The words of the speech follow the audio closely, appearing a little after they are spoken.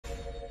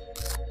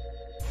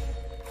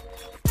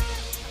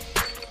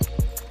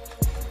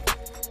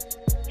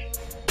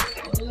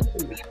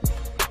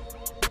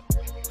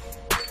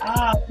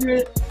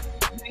Oh,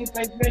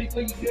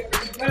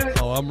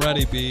 I'm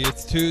ready, B.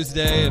 It's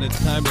Tuesday, and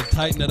it's time to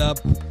tighten it up.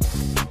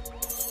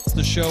 It's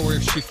the show where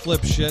she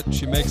flips shit and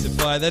she makes it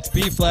fly. That's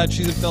B-Phlat.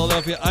 She's in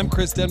Philadelphia. I'm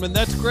Chris Denman.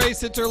 That's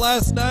Grace. It's her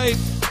last night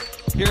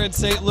here in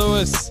St.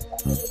 Louis.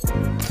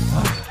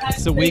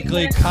 It's a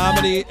weekly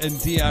comedy and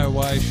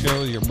DIY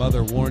show your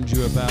mother warned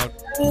you about.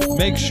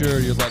 Make sure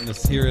you're letting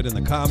us hear it in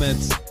the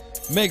comments.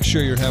 Make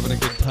sure you're having a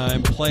good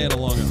time, playing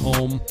along at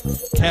home,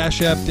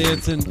 CashApp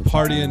dancing,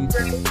 partying.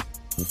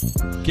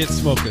 Get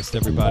smokest,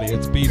 everybody.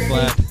 It's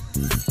B-Phlat.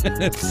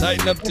 It's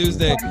Tighten Up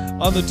Tuesday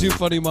on the Two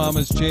Funny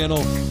Mamas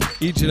channel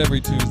each and every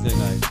Tuesday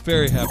night.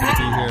 Very happy to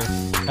be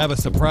here. Have a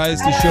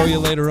surprise to show you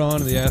later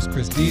on in the Ask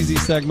Chris Deasy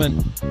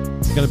segment.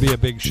 It's going to be a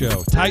big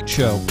show. Tight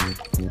show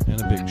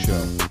and a big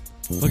show.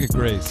 Look at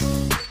Grace.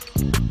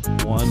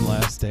 One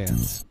last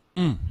dance.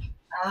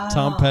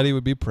 Tom Petty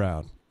would be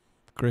proud.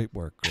 Great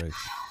work, Grace.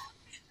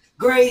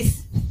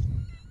 Grace.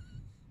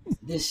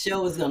 This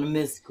show is going to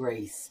miss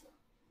Grace.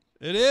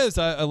 It is.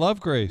 I love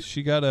Grace.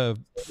 She got a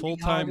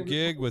full-time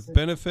gig with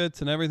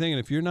benefits and everything. And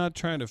if you're not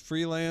trying to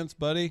freelance,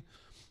 buddy,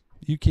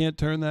 you can't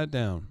turn that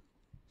down.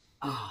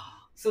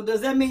 So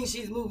does that mean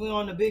she's moving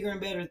on to bigger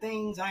and better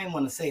things? I didn't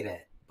want to say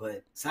that,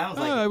 but sounds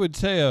like I would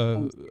say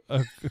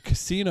a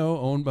casino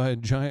owned by a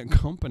giant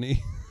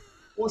company.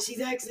 Well,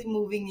 she's actually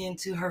moving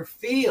into her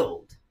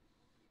field.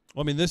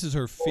 Well, I mean, this is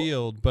her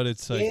field, but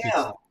it's like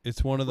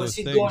it's one of those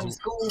things. She's going to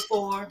school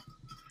for.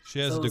 She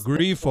has a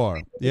degree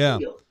for. Yeah.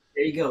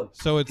 There you go.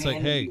 So it's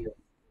like, hey,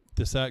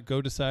 decide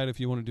if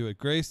you want to do it.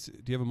 Grace,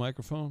 do you have a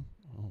microphone?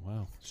 Oh,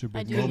 wow.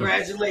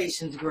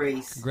 Congratulations,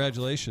 Grace.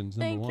 Congratulations,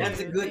 number one.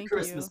 That's a good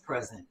Christmas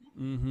present.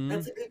 Mm-hmm.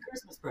 That's a good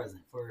Christmas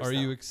present for herself. Are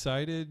you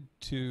excited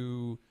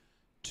to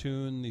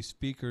tune the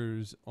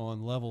speakers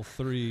on level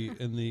 3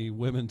 in the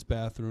women's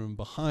bathroom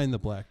behind the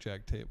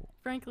blackjack table?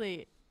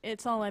 Frankly,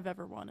 it's all I've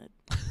ever wanted.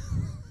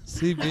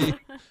 CB,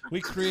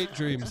 we create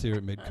dreams here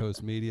at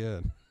Midcoast Media,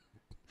 and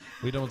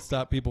we don't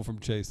stop people from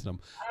chasing them.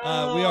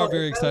 We are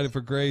very excited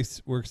for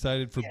Grace. We're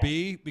excited for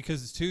B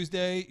because it's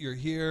Tuesday. You're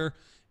here,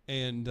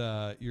 and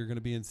you're going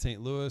to be in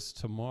St. Louis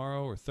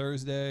tomorrow or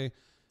Thursday.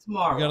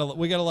 Tomorrow.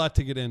 We got a lot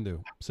to get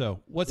into.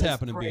 So what's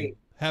happening, B?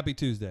 Happy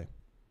Tuesday.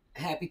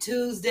 Happy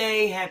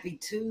Tuesday. Happy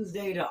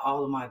Tuesday to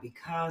all of my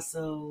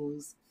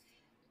Picassos,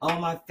 all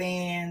my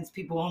fans,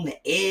 people on the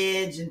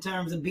edge in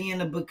terms of being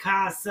a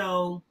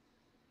Picasso.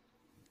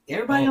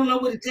 Everybody don't know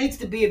what it takes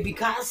to be a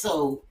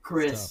Picasso,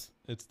 Chris.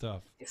 It's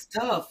tough. It's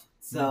tough.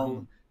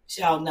 So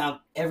shouting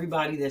out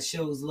everybody that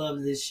shows love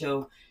to this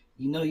show.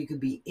 You know you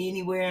could be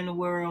anywhere in the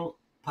world,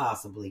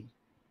 possibly.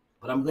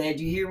 But I'm glad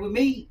you're here with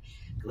me.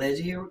 Glad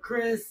you're here with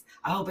Chris.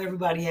 I hope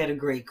everybody had a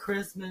great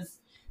Christmas.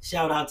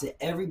 Shout out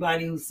to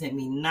everybody who sent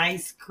me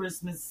nice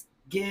Christmas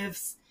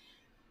gifts,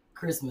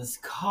 Christmas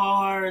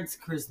cards,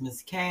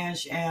 Christmas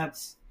cash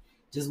apps.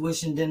 Just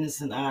wishing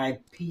Dennis and I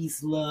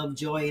peace, love,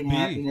 joy, and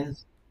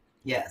happiness.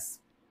 Yes.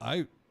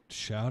 I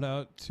shout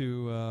out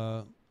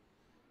to...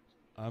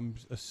 I'm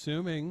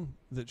assuming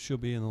that she'll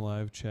be in the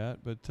live chat,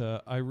 but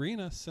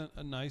Irina sent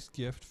a nice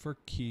gift for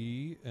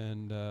Key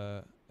and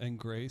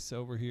Grace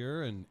over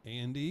here, and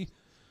Andy,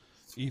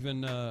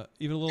 even a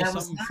little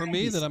something for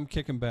me that I'm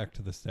kicking back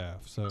to the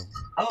staff. So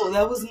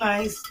that was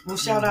nice. Well,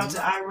 shout out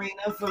to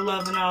Irina for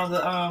loving all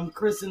the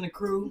Chris and the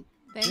crew.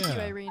 Thank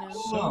you, Irina.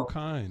 So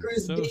kind,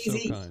 Chris so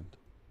kind.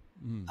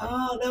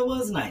 Oh, that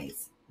was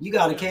nice. You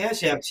got a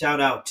Cash App shout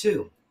out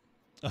too.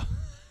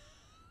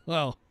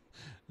 Well,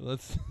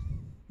 let's.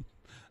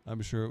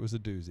 I'm sure it was a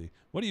doozy.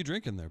 What are you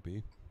drinking there,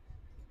 B?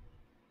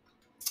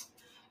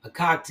 A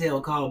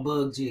cocktail called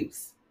Bug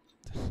Juice.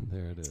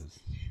 There it is.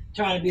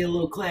 Trying to be a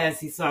little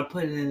classy, so I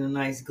put it in a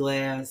nice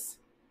glass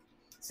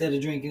instead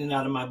of drinking it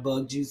out of my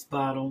Bug Juice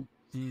bottle.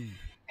 And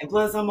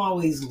plus, I'm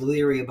always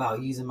leery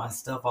about using my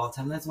stuff all the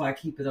time. That's why I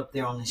keep it up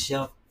there on the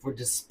shelf for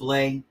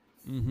display.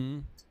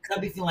 Because I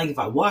be feeling like if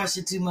I wash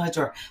it too much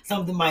or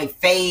something might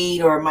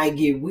fade or it might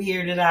get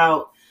weirded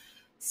out.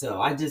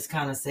 So I just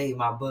kind of save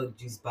my Bug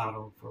Juice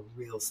bottle for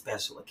real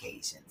special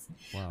occasions.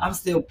 Wow.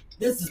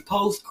 This is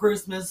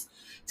post-Christmas.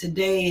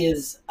 Today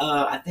is,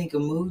 I think,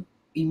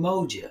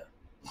 Emoji.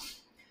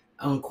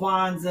 On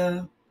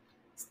Kwanzaa,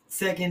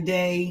 second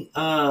day.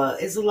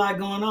 It's a lot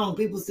going on.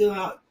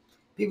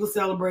 People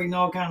celebrating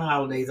all kind of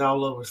holidays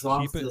all over. So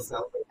I'm still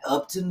celebrating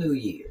up to New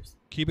Year's.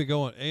 Keep it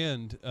going.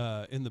 And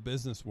in the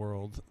business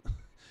world,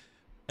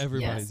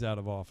 everybody's out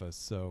of office.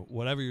 So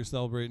whatever you're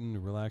celebrating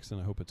and relaxing,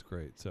 I hope it's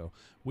great. So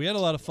we had a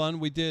lot of fun.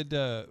 We did,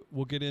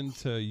 we'll get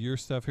into your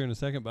stuff here in a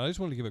second, but I just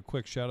wanted to give a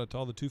quick shout out to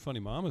all the Two Funny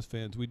Mamas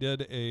fans. We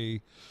did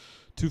a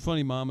Two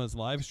Funny Mamas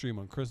live stream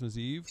on Christmas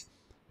Eve,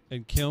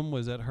 and Kim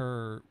was at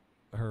her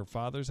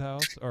father's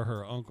house or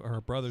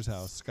her brother's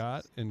house,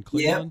 Scott in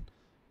Cleveland.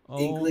 Yep.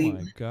 Oh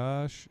my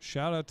gosh.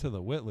 Shout out to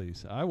the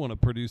Whitleys. I want to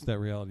produce that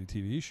reality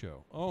TV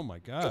show. Oh my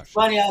gosh. It's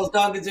funny, I was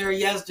talking to her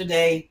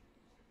yesterday.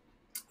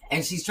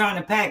 And she's trying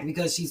to pack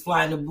because she's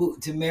flying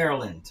to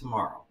Maryland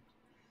tomorrow.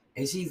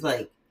 And she's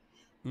like,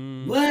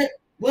 what?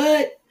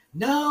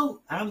 No.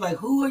 I'm like,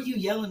 who are you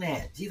yelling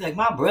at? She's like,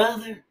 my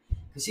brother.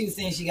 Because she was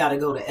saying she got to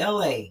go to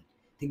L.A.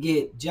 to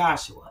get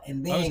Joshua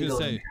and I was then gonna go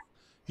to say, Maryland.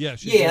 yeah,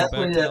 she's Yeah,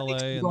 going that's what back it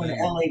to is. LA She's and going then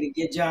to LA to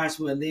get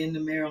Joshua and then to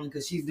Maryland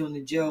because she's doing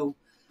the Joe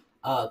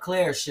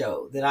Claire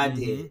show that I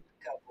did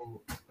a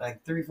couple,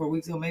 like 3-4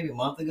 weeks ago, maybe a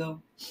month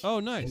ago. Oh,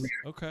 nice.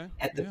 Okay.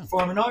 At the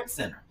Performing Arts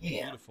Center.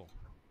 Yeah. Beautiful.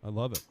 I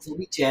love it. So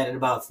we chatted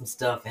about some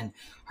stuff and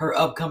her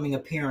upcoming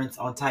appearance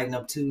on Tighten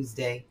Up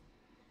Tuesday.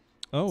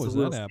 Oh, so is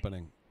that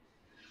happening?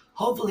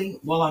 Hopefully,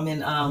 while I'm in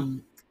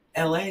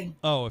LA.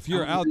 Oh, if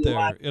you're out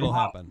there, it'll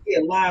happen. Yeah,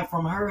 live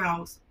from her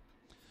house.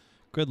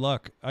 Good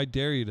luck. I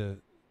dare you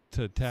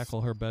to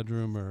tackle her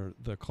bedroom or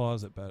the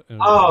closet bed.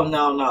 Oh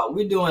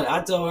no.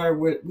 I told her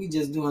we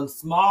just doing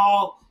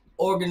small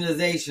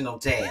organizational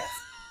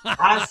tasks.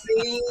 I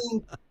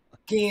seen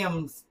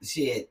Kim's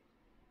shit.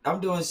 I'm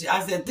doing shit.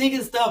 I said, think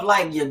of stuff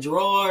like your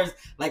drawers,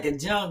 like a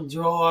junk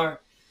drawer,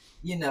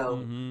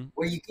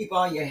 where you keep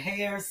all your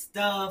hair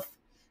stuff.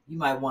 You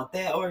might want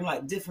that, or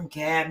like different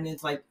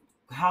cabinets, like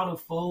how to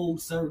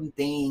fold certain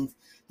things.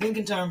 Think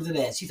in terms of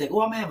that. She's like,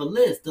 oh, I'm gonna have a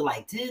list of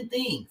like 10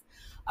 things.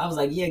 I was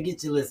like, yeah,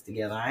 get your list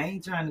together. I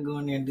ain't trying to go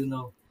in there and do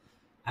no.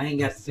 I ain't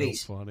got the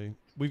patience. So funny.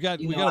 We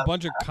got a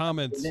bunch of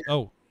comments.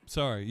 Oh,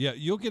 sorry. Yeah,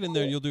 you'll get in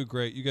there. You'll do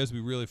great. You guys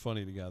will be really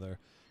funny together.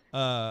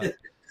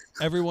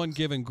 Everyone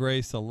giving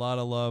Grace a lot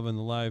of love in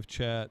the live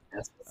chat,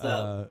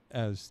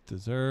 as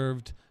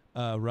deserved.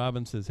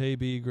 Robin says, "Hey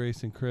B,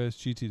 Grace and Chris,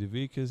 GT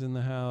Davika's in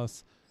the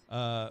house."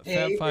 Fab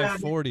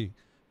 540,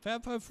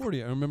 Fab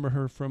 540. I remember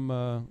her from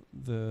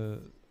the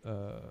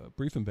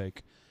Brief and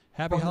Bake.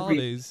 Happy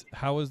holidays.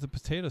 How was the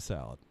potato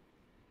salad?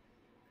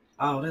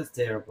 Oh, that's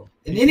terrible.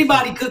 And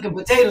anybody cooking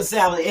potato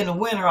salad in the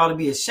winter ought to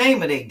be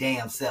ashamed of their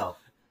damn self.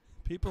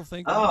 People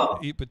think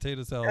eat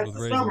potato salad with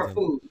raisins. Summer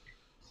food.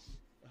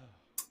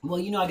 Well,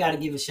 I got to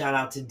give a shout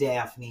out to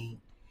Daphne.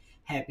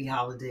 Happy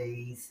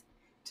holidays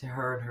to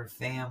her and her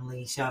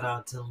family. Shout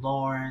out to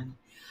Lauren.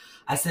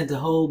 I sent a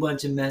whole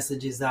bunch of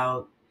messages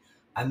out.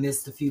 I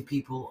missed a few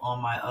people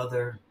on my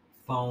other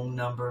phone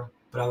number,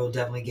 but I will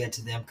definitely get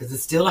to them because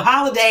it's still the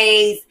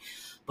holidays.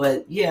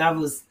 But yeah,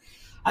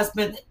 I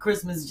spent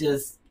Christmas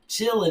just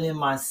chilling in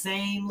my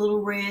same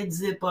little red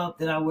zip up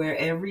that I wear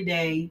every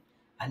day.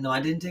 I know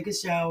I didn't take a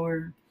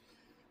shower,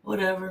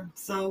 whatever.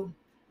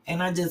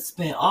 And I just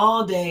spent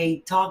all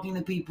day talking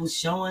to people,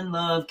 showing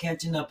love,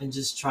 catching up, and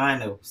just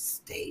trying to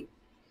stay.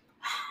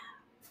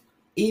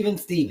 Even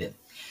Steven.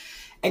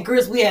 And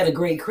Chris, we had a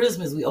great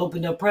Christmas. We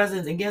opened up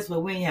presents, and guess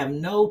what? We ain't have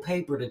no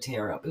paper to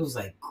tear up. It was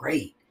like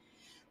great.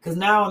 Because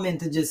now I'm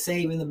into just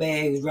saving the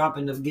bags,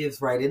 dropping the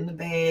gifts right in the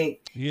bag.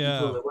 Yeah.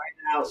 Pull it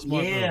right out.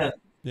 Smart move.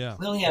 Yeah.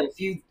 We only had a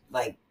few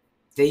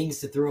things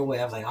to throw away.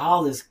 I was like,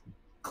 all this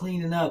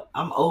cleaning up,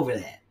 I'm over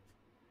that.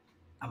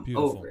 I'm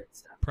Beautiful. over it.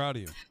 So. Proud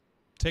of you.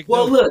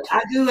 Look,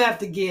 I do have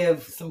to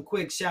give some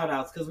quick shout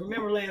outs because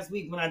remember last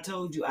week when I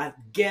told you I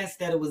guessed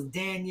that it was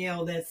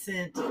Danielle that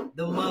sent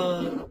the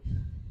mug.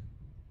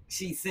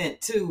 She sent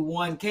 2.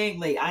 1 came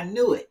late. I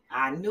knew it.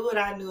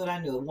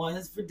 One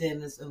is for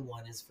Dennis and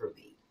one is for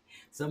me.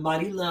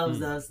 Somebody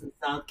loves us in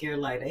South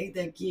Carolina. Ain't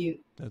that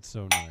cute? That's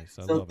so nice.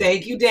 So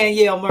thank you,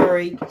 Danielle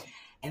Murray.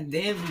 And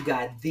then we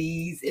got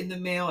these in the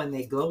mail and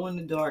they glow in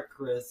the dark,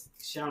 Chris.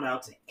 Shout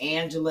out to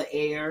Angela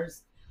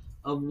Ayers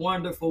of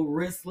Wonderful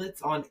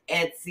Wristlets on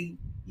Etsy.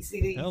 You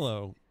see these?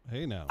 Hello.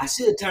 Hey now. I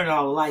should turn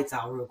all the lights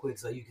out real quick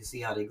so you can see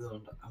how they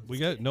glow.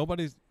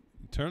 Nobody's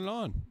turn it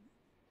on.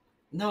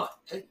 No,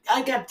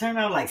 I got to turn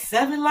on like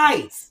 7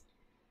 lights.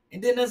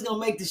 And then that's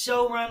going to make the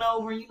show run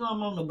over.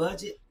 I'm on the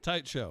budget.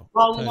 Tight show.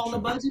 Falling on the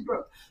budget,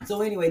 bro.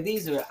 So anyway,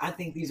 I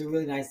think these are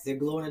really nice. They're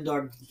glow in the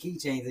dark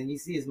keychains. And you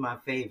see it's my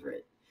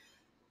favorite.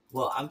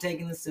 Well, I'm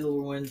taking the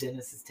silver one.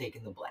 Dennis is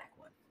taking the black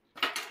one.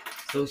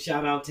 So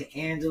shout out to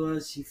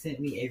Angela. She sent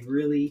me a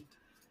really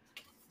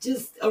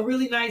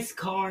nice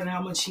card and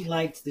how much she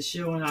liked the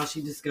show and how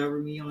she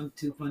discovered me on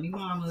Two Funny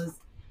Mamas.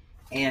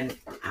 And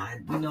I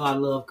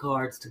love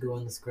cards to go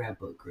in the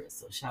scrapbook, Chris.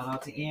 So shout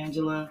out to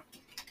Angela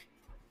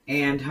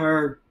and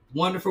her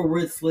Wonderful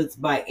Wristlets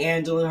by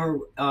Angela.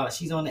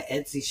 She's on the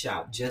Etsy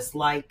shop, just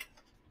like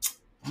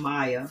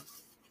Maya.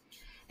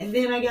 And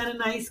then I got a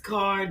nice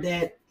card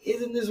that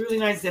isn't this really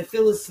nice that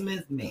Phyllis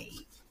Smith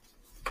made.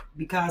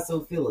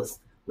 Picasso Phyllis.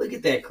 Look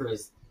at that,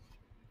 Chris.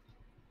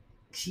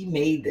 She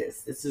made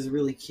this. This is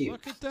really cute.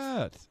 Look at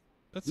that.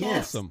 That's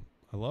awesome.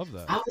 I love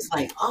that. I was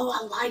like, oh,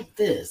 I like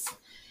this.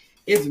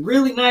 It's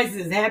really nice.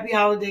 It's happy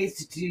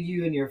holidays to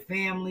you and your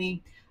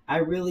family. I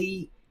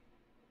really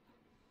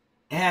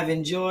have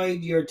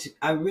enjoyed your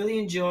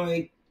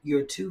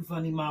Two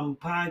Funny Mama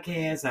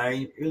podcast.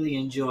 I really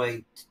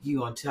enjoyed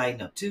you on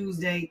Tighten Up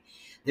Tuesday.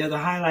 They're the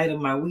highlight of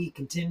my week.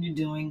 Continue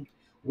doing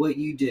what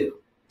you do.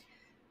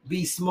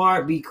 Be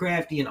smart, be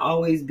crafty, and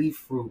always be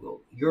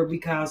frugal. Your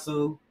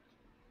Picasso,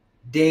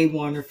 Dave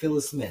Warner,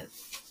 Phyllis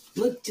Smith.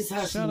 Look just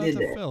how Shout she did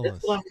that. Phyllis.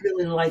 That's what I'm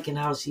really liking,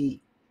 how she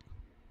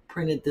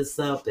printed this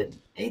up. And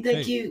ain't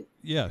that cute?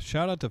 Yeah,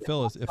 shout out to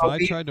Phyllis. If I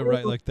tried to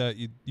write like that,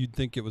 you'd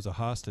think it was a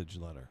hostage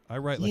letter. I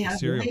write like a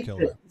serial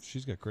killer.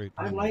 She's got great.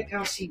 I like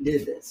how she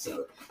did this.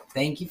 So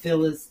thank you,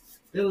 Phyllis.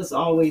 Phyllis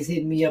always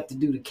hitting me up to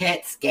do the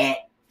cat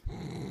scat.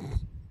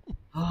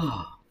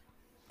 Oh.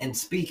 And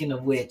speaking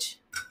of which,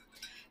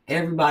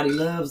 everybody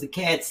loves the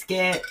cat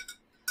scat.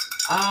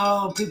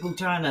 Oh, people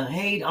trying to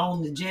hate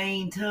on the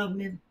Jane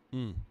Tubman.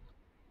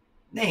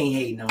 They ain't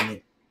hating on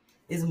it.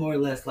 It's more or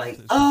less like,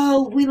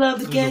 oh, we love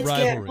the cat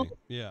scat.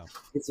 Yeah.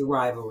 It's a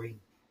rivalry.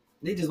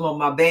 They just want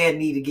my bad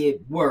knee to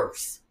get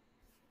worse.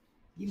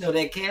 You know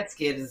that cat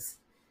scat is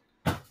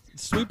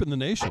sweeping the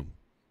nation.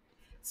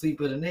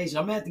 Sweep of the nation.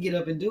 I'm gonna have to get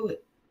up and do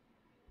it.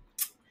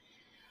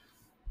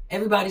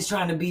 Everybody's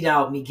trying to beat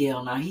out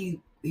Miguel. Now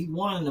he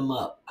wanting them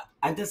up.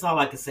 That's all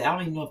I can say. I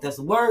don't even know if that's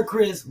a word,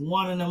 Chris.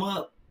 Wanting them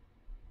up.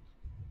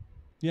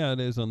 Yeah, it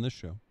is on this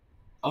show.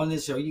 On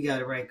this show, you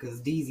got it right, because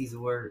Deezy's a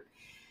word.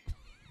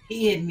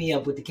 He hit me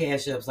up with the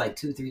cash ups like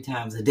 2-3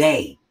 times a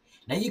day.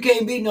 Now you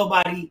can't beat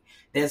nobody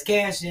that's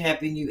cash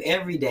apping you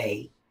every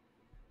day,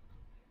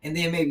 and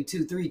then maybe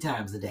 2-3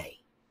 times a day.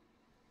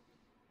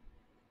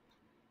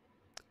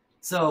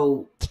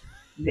 So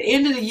the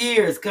end of the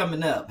year is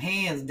coming up,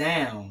 hands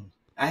down.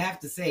 I have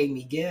to say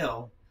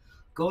Miguel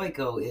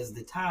Goico is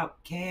the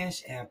top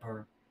cash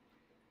apper.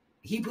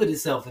 He put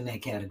himself in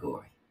that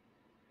category.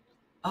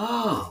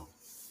 Oh,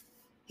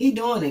 he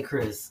doing it,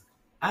 Chris.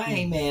 I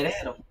ain't mad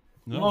at him.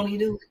 No. Won't he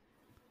do it?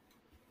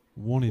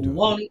 Won't he do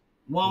it?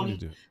 Won't he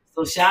do it?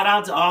 So shout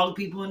out to all the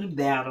people in the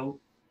battle.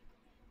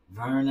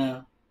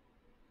 Verna,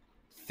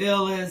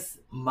 Phyllis,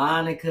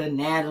 Monica,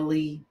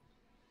 Natalie.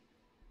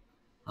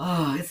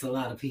 Oh, it's a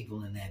lot of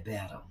people in that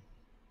battle.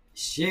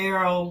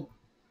 Cheryl,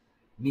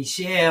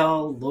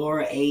 Michelle,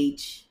 Laura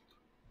H.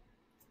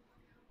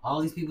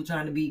 All these people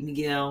trying to beat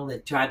Miguel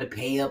that tried to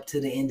pay up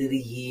to the end of the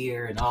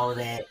year and all of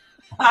that.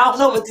 I don't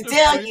know what to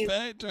tell you.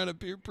 Trying to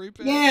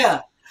prepay.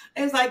 Yeah.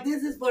 It's like,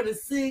 this is for the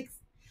 6th,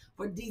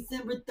 for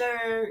December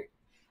 3rd.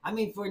 I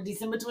mean, for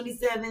December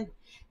 27th,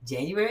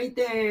 January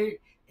 3rd,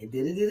 and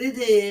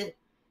da-da-da-da-da.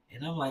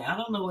 And I'm like, I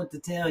don't know what to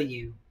tell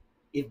you.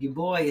 If your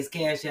boy is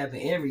cash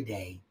apping every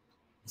day,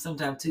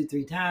 sometimes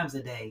 2-3 times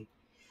a day,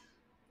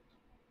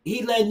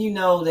 he letting you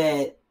know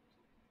that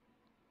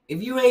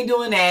if you ain't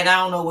doing that, I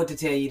don't know what to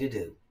tell you to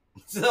do.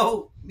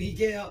 So,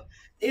 Miguel,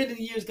 the end of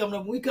the year's coming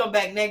up. When we come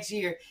back next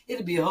year,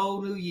 it'll be a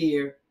whole new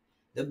year.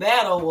 The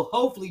battle will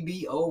hopefully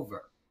be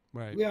over.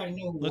 Right. We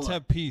already know. Let's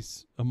have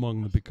peace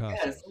among the Picassos.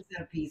 Yes, let's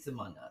have peace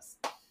among us.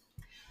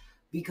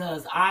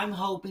 Because I'm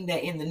hoping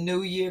that in the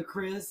new year,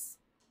 Chris,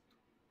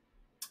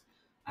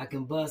 I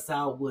can bust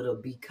out with a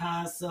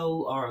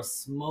Picasso or a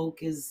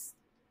Smokers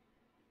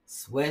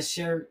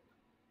sweatshirt.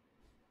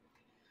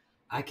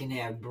 I can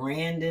have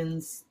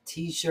Brandon's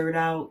t-shirt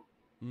out.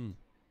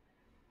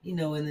 You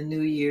know, in the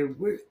new year,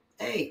 we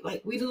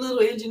the little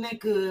engine that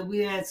could. We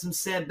had some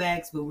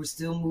setbacks, but we're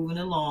still moving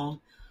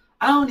along.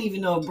 I don't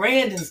even know if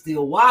Brandon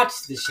still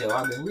watched the show.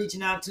 I've been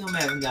reaching out to him,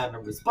 haven't gotten a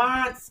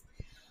response.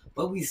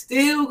 But we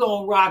still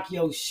gonna rock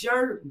your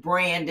shirt,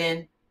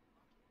 Brandon.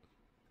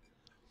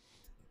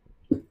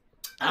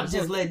 I'm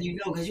just letting you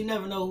know, because you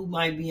never know who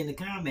might be in the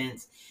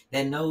comments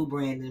that know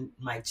Brandon,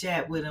 might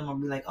chat with him or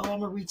be like, oh, I'm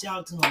gonna reach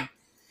out to him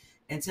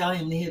and tell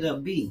him to hit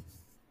up B.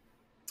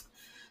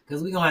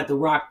 Because we're gonna have to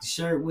rock the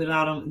shirt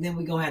without him. Then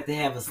we're gonna have to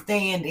have a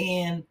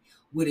stand-in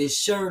with his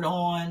shirt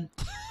on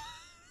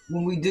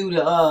when we do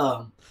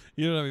the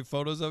You don't have any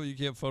photos of it? You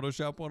can't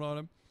Photoshop one on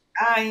him?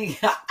 I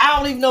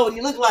don't even know what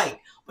he look like,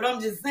 but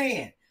I'm just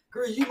saying,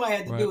 Chris, you might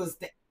have to do a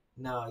stand.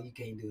 No, you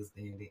can't do a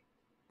stand-in.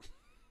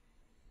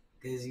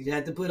 Because you'd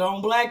have to put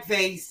on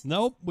blackface.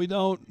 Nope, we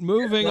don't.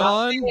 Moving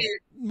on.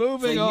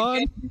 Moving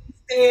on.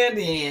 Stand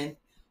in.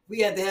 We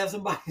have to have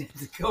somebody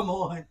to come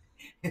on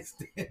and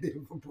stand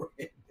in for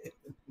Brandon.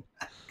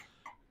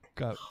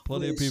 Got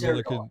plenty of people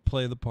that can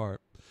play the part.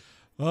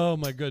 Oh,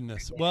 my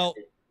goodness. Well,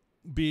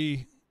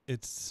 B,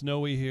 it's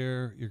snowy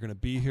here. You're going to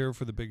be here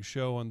for the big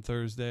show on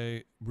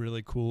Thursday.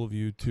 Really cool of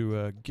you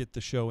to get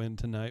the show in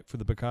tonight for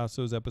the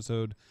Picassos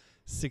episode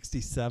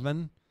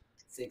 67.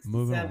 67.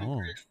 Moving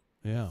along.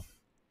 Yeah.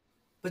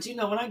 But you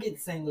know, when I get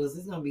to St. Louis,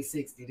 it's going to be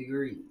 60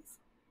 degrees.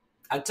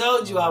 I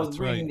told you I was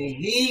bringing the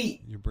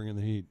heat. You're bringing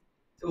the heat.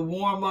 To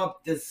warm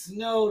up the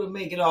snow, to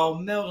make it all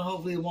melt. And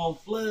hopefully it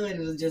won't flood.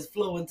 It'll just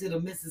flow into the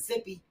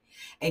Mississippi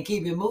and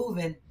keep it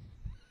moving.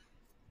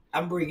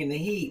 I'm bringing the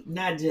heat.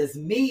 Not just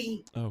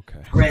me,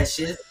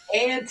 Precious,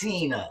 and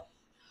Tina.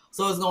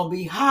 So it's going to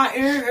be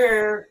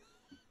hotter,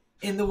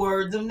 in the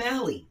words of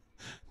Nelly.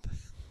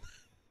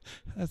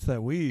 That's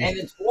that weed. And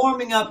it's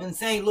warming up in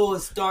St.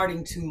 Louis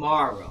starting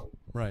tomorrow.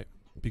 Right.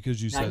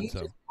 Because you said so.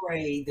 Just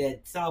pray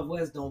that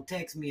Southwest don't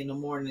text me in the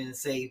morning and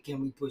say,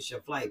 can we push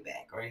your flight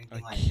back or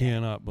anything like that. I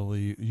cannot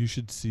believe. You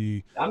should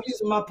see. I'm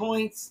using my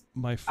points.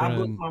 My friend. I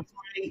booked my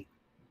flight.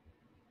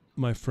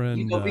 My friend.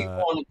 You know, people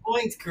on the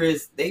points,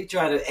 Chris, they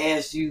try to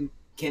ask you,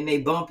 can they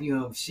bump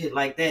you and shit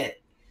like that?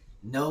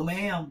 No,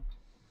 ma'am.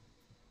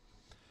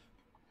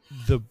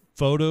 The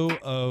photo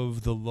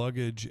of the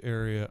luggage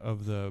area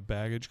of the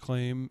baggage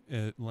claim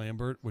at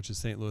Lambert, which is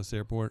St. Louis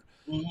Airport.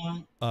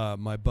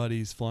 Mm-hmm. My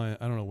buddy's flying.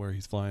 I don't know where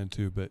he's flying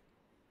to, but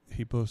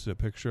he posted a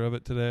picture of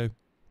it today.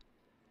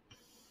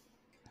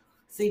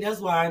 See, that's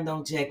why I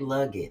don't check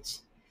luggage.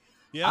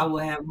 Yeah. I will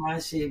have my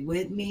shit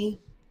with me.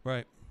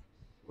 Right.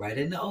 right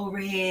in the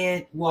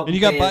overhead. Walking And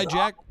you got past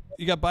Jack.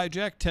 You got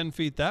Jack 10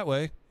 feet that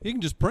way. He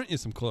can just print you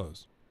some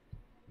clothes.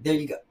 There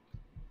you go.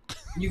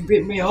 You can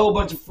print me a whole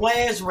bunch of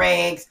flash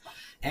rags,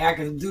 and I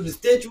can do the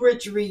stitch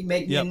witchery,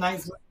 make me a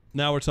nice.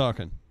 Now we're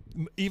talking.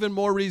 Even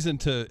more reason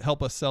to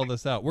help us sell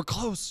this out. We're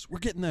close. We're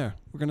getting there.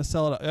 We're going to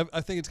sell it out.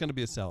 I think it's going to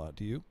be a sellout.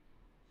 Do you?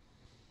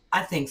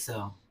 I think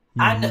so.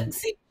 I know,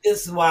 see,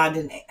 this is why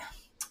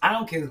I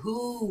don't care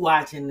who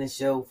watching the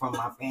show from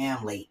my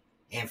family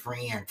and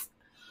friends.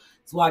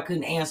 That's why I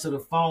couldn't answer the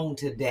phone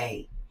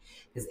today.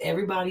 Because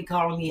everybody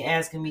calling me,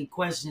 asking me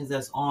questions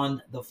that's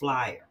on the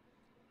flyer.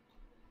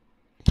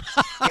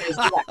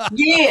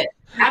 Yeah,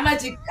 how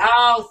much it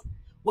costs,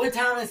 what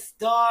time it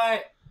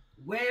start,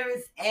 where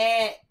it's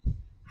at,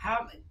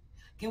 how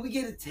can we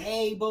get a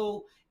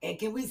table, and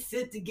can we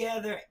sit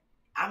together?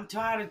 I'm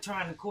tired of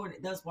trying to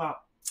coordinate. That's why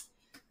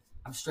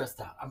I'm stressed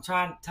out. I'm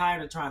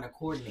tired of trying to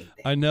coordinate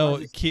that. I know.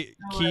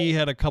 Key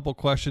had a couple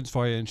questions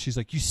for you, and she's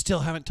like, "You still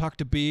haven't talked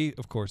to B?"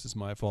 Of course, it's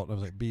my fault. And I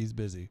was like, "B's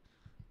busy."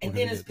 And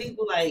then it's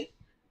people like,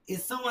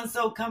 "Is so and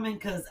so coming?"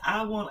 Because I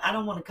don't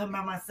want to come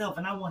by myself,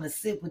 and I want to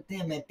sit with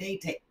them at they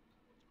take.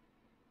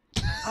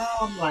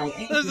 I'm like,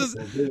 ain't this a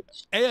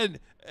bitch?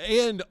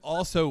 And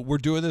also, we're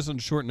doing this on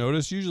short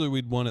notice. Usually,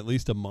 we'd want at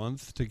least a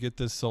month to get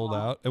this sold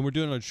out, and we're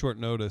doing it on short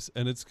notice,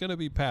 and it's going to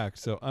be packed.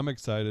 So I'm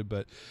excited,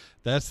 but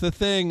that's the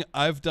thing.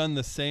 I've done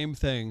the same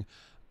thing.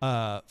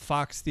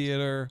 Fox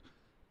Theater,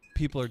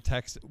 people are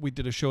texting. We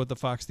did a show at the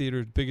Fox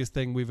Theater, biggest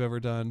thing we've ever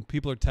done.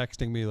 People are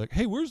texting me like,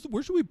 "Hey, where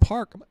should we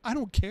park?" I'm like, I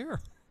don't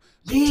care.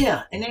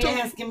 Yeah, and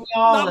they're asking me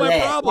all of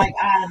that, problem. Like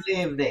I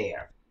live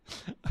there,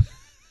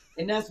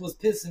 and that's what's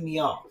pissing me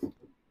off.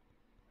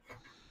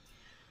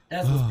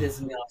 That's what's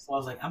pissing me off. So I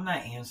was like, I'm not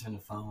answering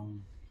the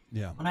phone.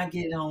 Yeah. When I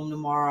get home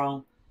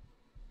tomorrow,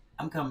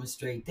 I'm coming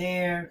straight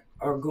there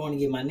or going to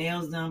get my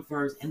nails done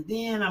first. And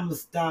then I'm going to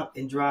stop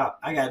and drop.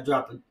 I got to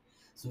drop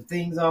some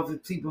things off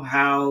at people's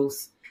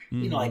house,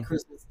 you know, like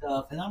Christmas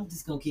stuff. And I'm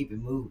just going to keep it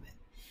moving.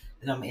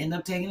 Then I'm going to end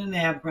up taking a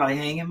nap, probably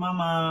hang at my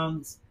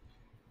mom's.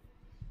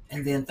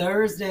 And then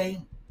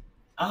Thursday,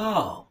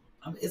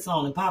 it's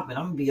on and popping.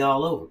 I'm going to be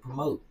all over,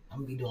 promote. I'm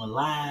going to be doing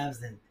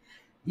lives. And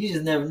you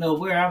just never know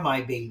where I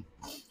might be.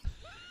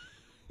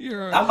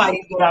 I might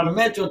even go down to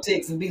Metro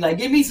Tix and be like,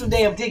 give me some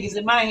damn tickets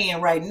in my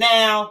hand right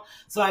now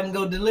so I can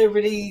go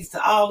deliver these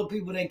to all the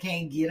people that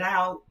can't get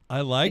out.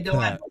 I like that. They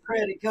don't have a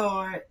credit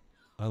card.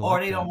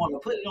 Or they don't want to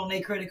put it on their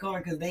credit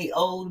card because they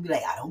old. Be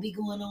like, I don't be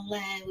going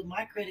online with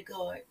my credit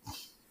card.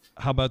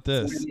 How about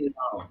this?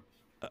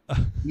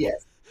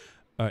 Yes.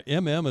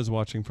 MM is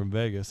watching from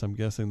Vegas. I'm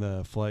guessing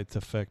the flights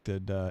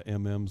affected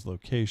MM's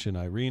location.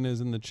 Irene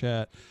is in the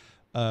chat.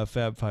 Fab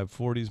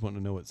 540s wanting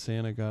to know what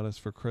Santa got us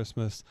for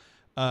Christmas.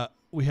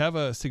 We have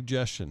a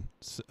suggestion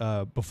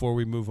before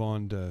we move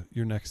on to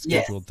your next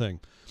scheduled thing.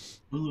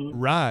 Mm-hmm.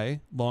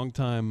 Rye,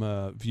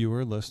 longtime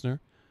viewer,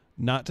 listener,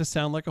 not to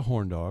sound like a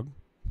horn dog.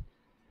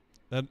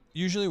 That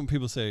usually when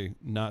people say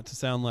not to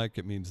sound like,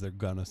 it means they're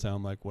gonna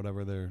sound like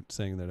whatever they're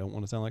saying they don't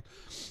want to sound like.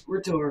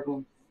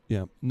 Rhetorical.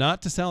 Yeah,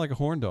 not to sound like a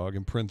horn dog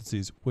in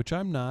parentheses, which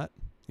I'm not.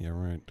 Yeah,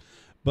 right.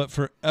 But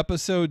for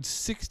episode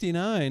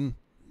 69,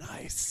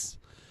 nice.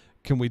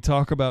 Can we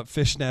talk about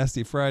Fish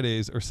Nasty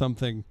Fridays or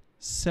something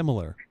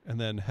similar? And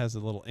then has a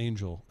little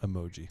angel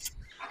emoji.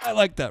 I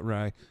like that,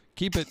 Rye.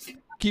 Keep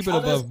it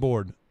above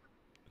board.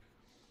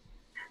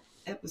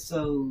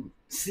 Episode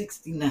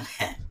 69.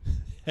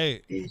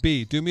 Hey,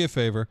 B, do me a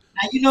favor.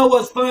 Now you know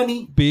what's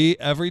funny? B,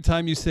 every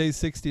time you say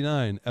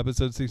 69,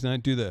 episode 69,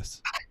 do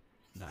this.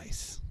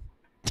 Nice.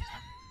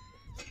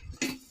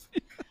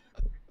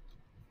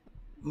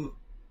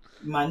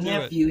 My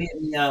nephew hit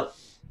me up.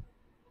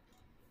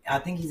 I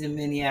think he's in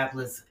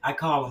Minneapolis. I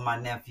call him my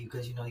nephew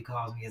because, you know, he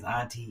calls me his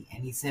auntie.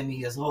 And he sent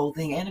me this whole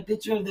thing and a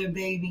picture of their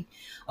baby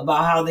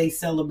about how they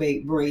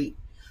celebrate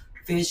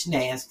Fish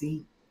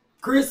Nasty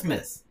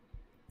Christmas.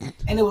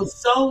 And it was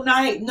so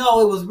nice. No,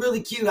 it was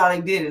really cute how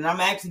they did it. And I'm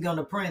actually going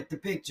to print the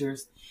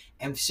pictures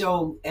and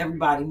show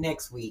everybody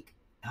next week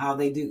how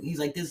they do. He's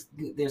like, this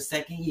their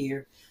second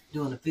year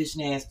doing a Fish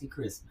Nasty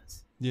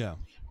Christmas. Yeah.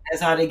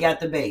 That's how they got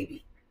the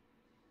baby.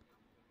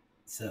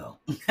 So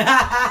they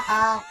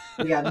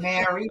got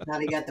married. Now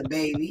they got the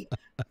baby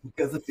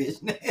because of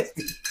Fish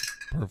Nasty.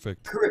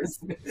 Perfect.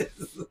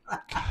 Christmas.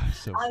 God,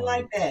 so I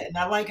like that. And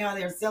I like how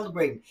they're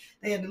celebrating.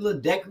 They had the little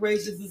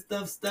decorations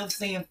and stuff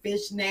saying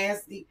Fish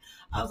Nasty.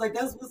 I was like,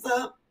 that's what's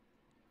up.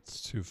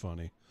 It's too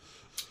funny.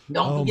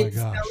 Don't forget to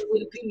spell it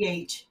with a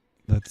PH.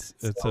 It's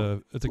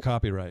a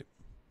copyright.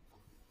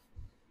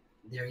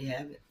 There you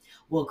have it.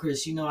 Well,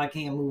 Chris, you know I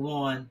can't move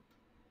on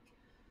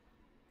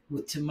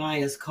with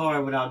Tamaya's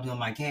card without doing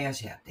my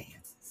CashApp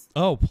dances.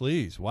 Oh,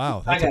 please.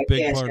 Wow. That's a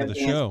big part of the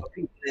show.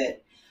 People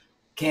that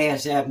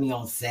CashApp me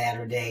on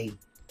Saturday,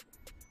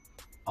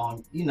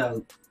 on,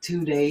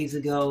 2 days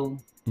ago,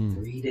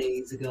 3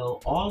 days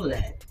ago, all of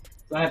that.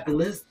 So I have to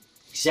list,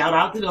 shout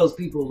out to those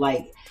people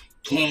like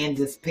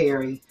Candace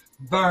Perry,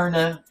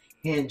 Berna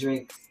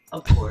Hendricks,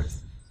 of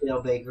course,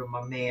 Jill Baker,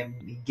 my man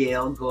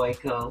Miguel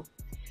Goico,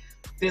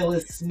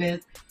 Phyllis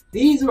Smith,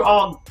 These were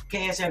all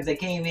cash apps that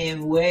came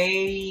in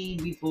way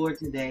before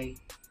today.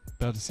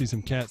 About to see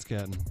some cat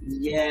scatting.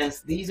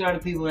 Yes, these are the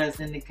people that's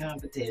in the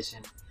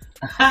competition.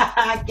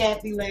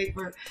 Kathy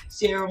Laper,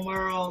 Cheryl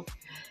Merle,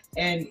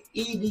 and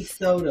Evie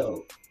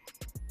Soto.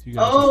 You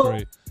guys are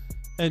great.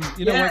 And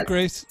you know what,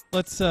 Grace?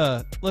 Let's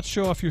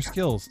show off your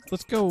skills.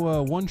 Let's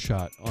go one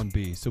shot on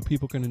B so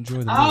people can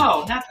enjoy the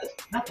movie.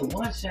 Not the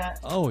one shot.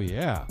 Oh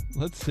yeah,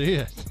 let's see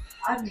it.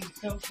 I need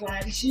some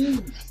flying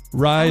shoes.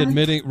 Rye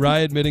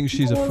admitting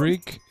she's a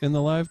freak in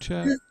the live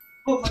chat.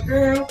 Oh my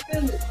girl,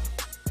 Phyllis.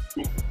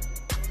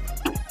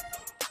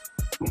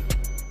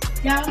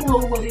 Y'all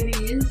know what it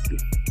is.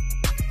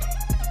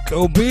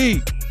 Go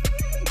B.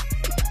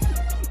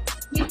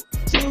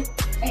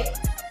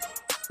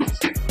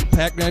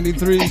 Pack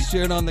 93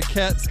 cheering on the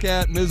cat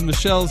scat. Ms.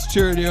 Michelle's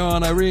cheering you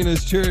on.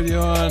 Irina's cheering you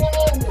on.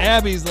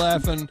 Abby's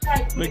laughing.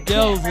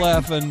 Miguel's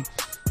laughing.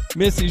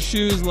 Missy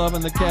Shoes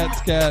loving the cat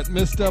scat.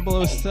 Miss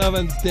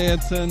 007's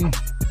dancing.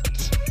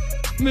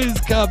 Ms.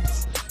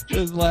 Cups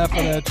is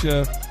laughing at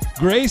you.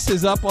 Grace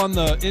is up on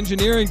the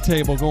engineering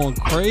table going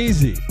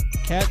crazy.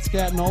 Cat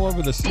scatting all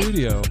over the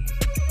studio.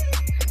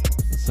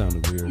 That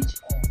sounded weird.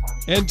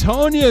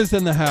 Antonia's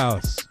in the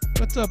house.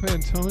 What's up,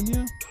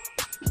 Antonia?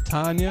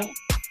 Tanya.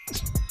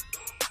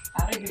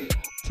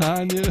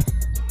 Tanya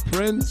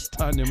Prince,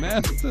 Tanya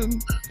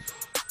Madison.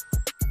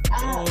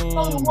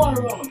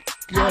 Oh,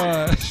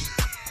 gosh.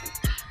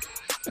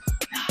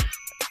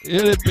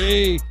 It'd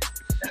be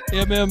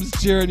MM's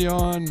cheering you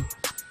on.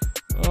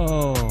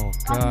 Oh,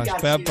 gosh.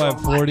 Fab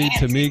 540,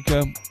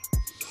 Tamika.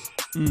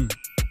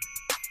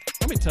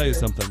 Let me tell you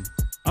something.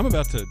 I'm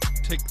about to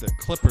take the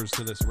clippers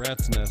to this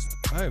rat's nest.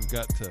 I have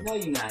got to. No,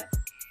 you're not.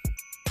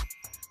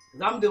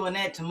 'Cause I'm doing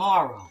that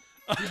tomorrow.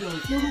 We're doing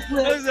super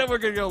clips. Is that we're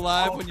going to go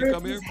live when you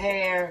come here?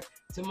 Hair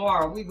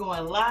tomorrow. We're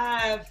going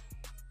live.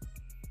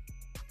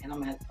 And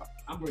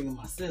I'm bringing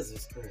my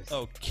scissors, Chris.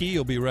 Oh, Key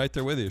will be right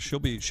there with you. She'll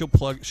be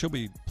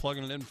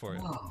plugging it in for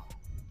you. Oh,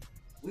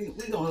 we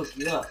gonna hook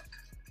you up.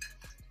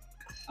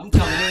 I'm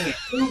coming in.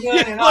 Glue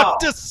gun and look all.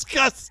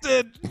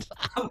 disgusted.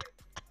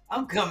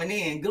 I'm coming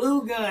in.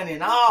 Glue gun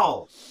and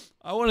all.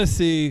 I want to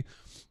see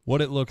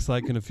what it looks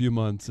like in a few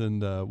months,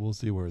 and we'll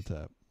see where it's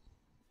at.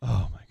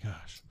 Oh my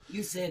gosh.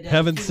 You said that.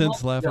 Heaven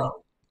since laughing.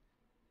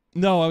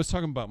 No, I was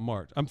talking about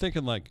March. I'm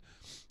thinking like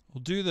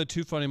we'll do the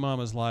Two Funny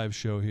Mamas live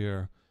show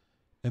here,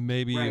 and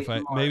maybe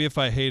if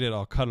I hate it,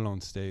 I'll cut it on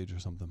stage or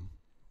something.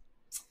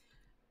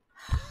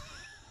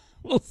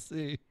 We'll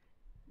see.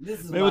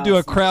 Maybe we'll do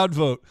a crowd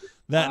vote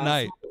that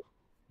night.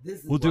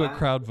 We'll do a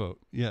crowd vote.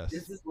 Yes.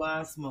 This is why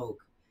I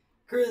smoke.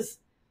 Chris,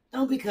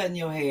 don't be cutting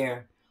your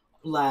hair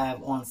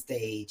live on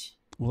stage.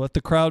 We'll let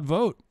the crowd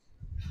vote.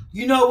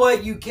 You know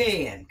what? You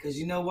can. Because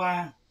you know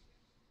why?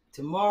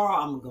 Tomorrow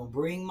I'm going to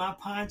bring my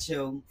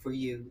poncho for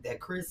you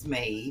that Chris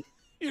made.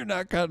 You're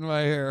not cutting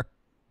my hair.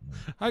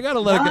 I got to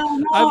let it go.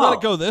 No. I've let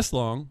it go this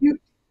long.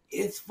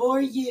 It's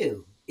for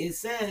you. It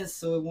says,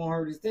 so it won't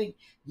hurt his thing,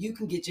 you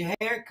can get your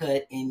hair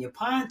cut in your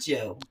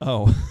poncho.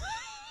 Oh.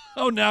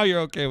 Oh, now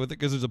you're okay with it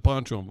because there's a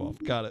poncho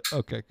involved. Got it.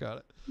 Okay, got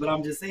it. But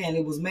I'm just saying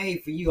it was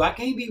made for you. I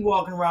can't be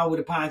walking around with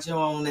a poncho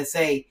on and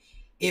say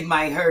it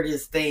might hurt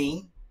his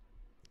thing.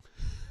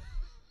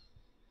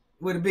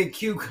 With a big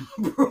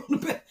cucumber on the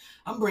back.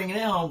 I'm bringing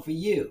it home for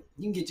you.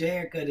 You can get your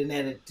hair cut in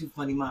that at Two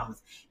Funny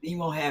Mamas. Then you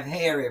won't have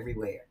hair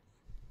everywhere.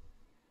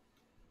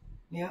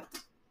 Yep.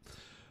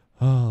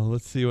 Oh,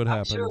 let's see what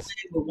happens. Sure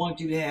they would want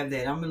you to have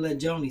that. I'm gonna let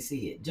Joni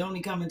see it.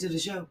 Joni coming to the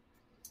show.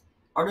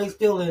 Are they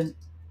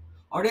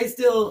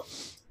still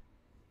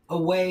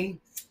away?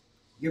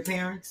 Your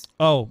parents?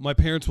 Oh, my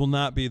parents will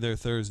not be there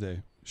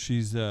Thursday.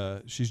 She's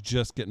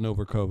just getting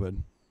over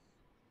COVID,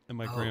 and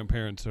my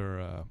grandparents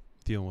are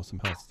dealing with some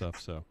health stuff.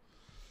 So.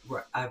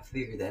 Right, I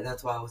figured that.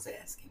 That's why I was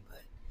asking.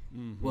 But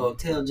well,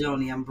 tell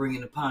Joni I'm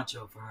bringing a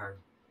poncho for her.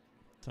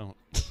 Don't.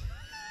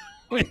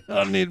 We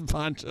don't need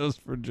ponchos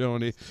for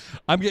Joni.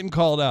 I'm getting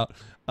called out.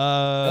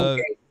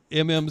 Okay.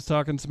 MM's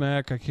talking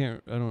smack. I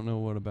don't know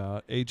what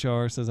about.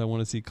 HR says I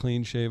want to see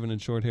clean shaven and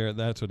short hair.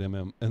 That's what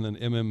MM. And then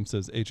MM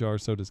says HR,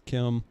 so does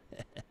Kim.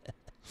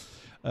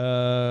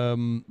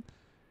 I'm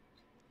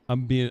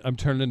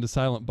turning into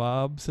Silent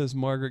Bob, says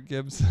Margaret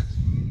Gibbs.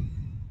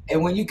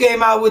 And when you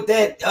came out with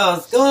that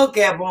skull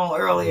cap on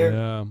earlier,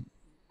 yeah.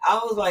 I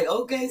was like,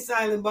 okay,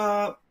 Silent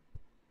Bob.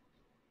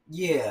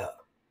 Yeah,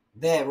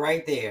 that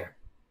right there.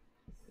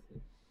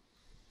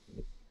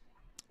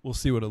 We'll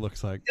see what it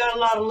looks like. You got a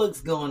lot of looks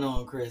going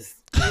on,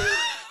 Chris.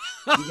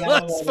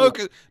 Let's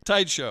focus.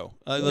 Tight show.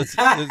 It's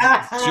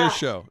your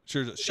show.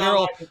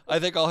 Cheryl, I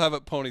think I'll have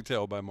it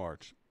ponytail by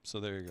March.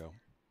 So there you go.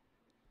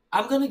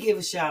 I'm going to give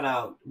a shout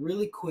out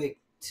really quick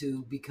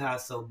to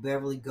Picasso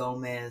Beverly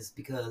Gomez,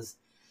 because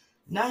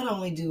not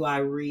only do I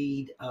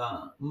read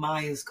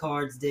Maya's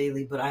cards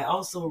daily, but I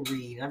also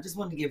read, I just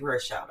wanted to give her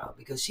a shout out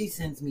because she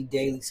sends me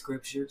daily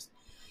scriptures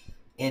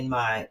on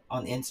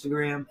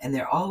Instagram, and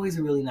they're always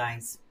really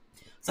nice.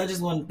 So I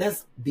just wanted,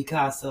 that's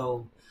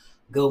Picasso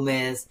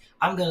Gomez.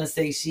 I'm going to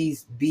say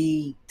she's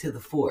B to the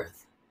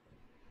 4th.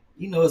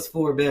 You know, it's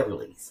 4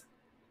 Beverlys.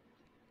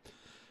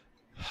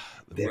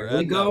 We're Beverly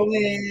adding up.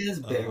 Gomez,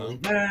 Beverly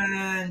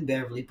Vine,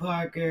 Beverly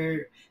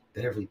Parker,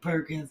 Beverly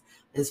Perkins.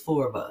 It's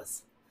 4 of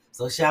us.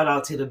 So shout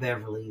out to the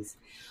Beverlys.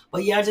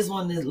 But yeah, I just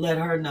wanted to let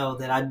her know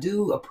that I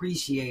do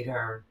appreciate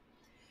her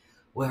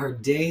with her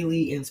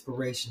daily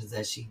inspirations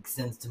that she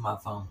sends to my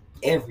phone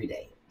every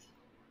day.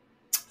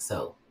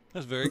 So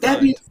that's very with that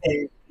kind. being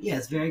said, yeah,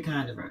 it's very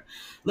kind of her.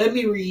 Let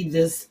me read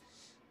this.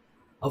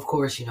 Of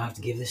course, you know, I have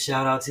to give this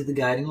shout out to the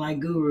guiding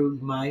light guru,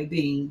 Maya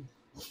Bean.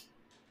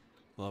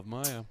 Love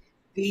Maya.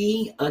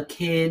 Be a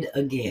kid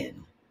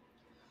again.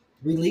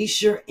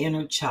 Release your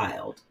inner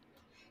child.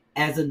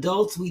 As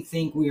adults, we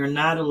think we are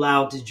not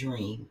allowed to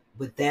dream,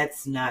 but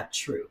that's not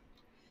true.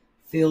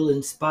 Feel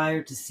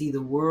inspired to see the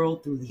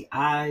world through the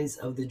eyes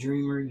of the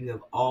dreamer you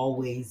have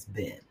always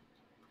been.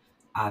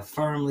 I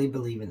firmly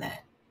believe in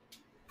that.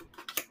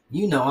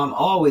 You know, I'm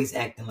always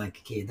acting like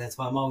a kid. That's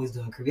why I'm always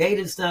doing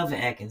creative stuff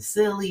and acting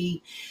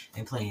silly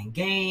and playing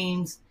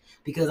games,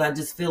 because I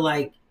just feel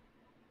like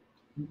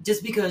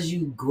just because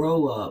you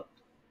grow up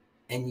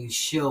and you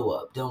show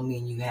up don't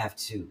mean you have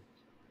to,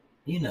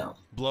 you know,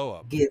 blow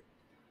up.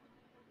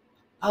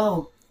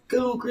 Oh,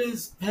 go on,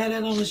 Chris. Had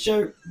that on the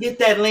shirt. Get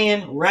that,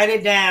 Lynn. Write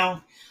it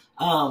down.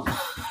 I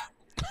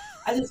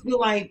just feel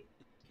like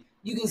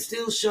you can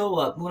still show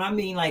up. When I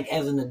mean, like,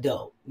 as an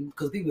adult,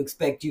 because people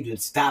expect you to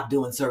stop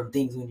doing certain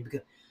things when you become.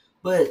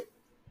 But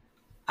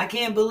I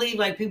can't believe,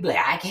 like, people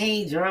like, I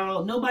can't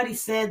draw. Nobody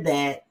said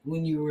that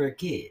when you were a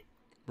kid.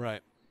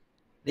 Right.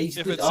 They used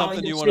to if put it's all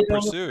something your you want to shit on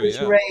the pursue,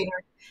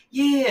 refrigerator.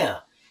 Yeah.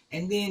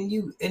 And then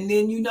you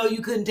know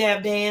you couldn't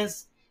tap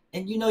dance,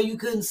 and you know you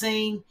couldn't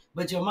sing,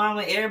 but your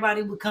mama,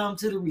 everybody would come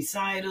to the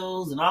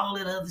recitals and all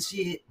that other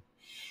shit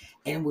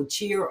and would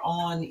cheer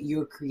on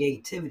your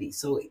creativity.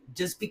 So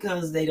just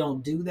because they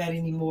don't do that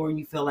anymore, and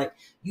you feel like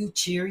you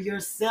cheer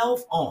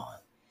yourself on.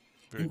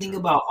 Very and think true.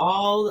 about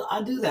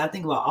I do that. I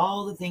think about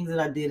all the things that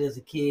I did as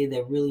a kid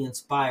that really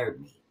inspired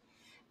me.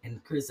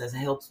 And Chris, that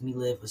helps me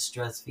live a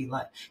stress-free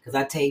life because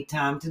I take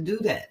time to do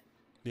that.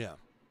 Yeah.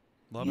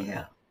 Love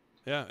it.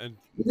 Yeah. And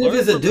even if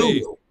it's a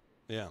doodle.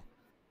 Yeah.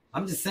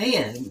 I'm just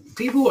saying,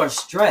 people are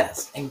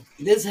stressed, and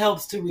this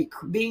helps to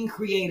being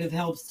creative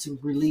helps to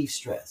relieve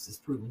stress. It's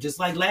proven, just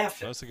like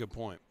laughter. That's a good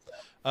point.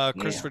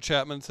 Christopher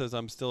Chapman says,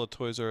 I'm still a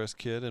Toys R Us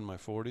kid in my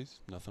 40s.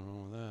 Nothing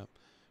wrong with that.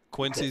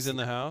 Quincy's in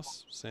the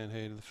house, saying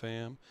hey to the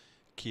fam.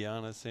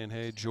 Kiana's saying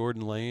hey.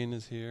 Jordan Lane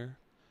is here.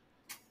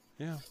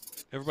 Yeah.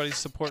 Everybody's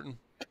supporting.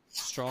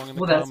 Strong in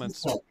the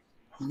comments.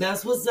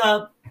 That's what's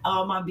up,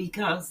 all my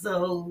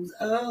Picassos.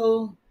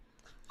 Oh,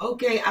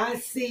 okay. I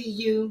see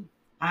you.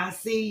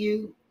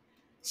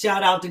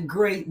 Shout out to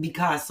great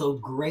Picasso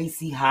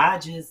Gracie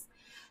Hodges.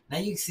 Now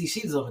you can see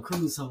she was on a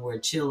cruise somewhere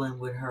chilling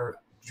with her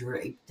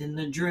draped in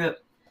the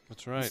drip.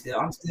 That's right.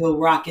 I'm still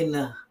rocking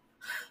the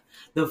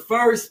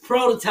first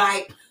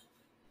prototype.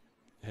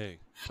 Hey,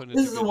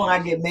 this is the one I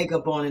get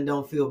makeup on and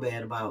don't feel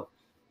bad about.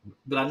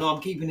 But I know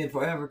I'm keeping it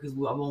forever because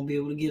I won't be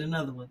able to get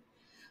another one.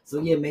 So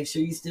yeah, make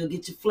sure you still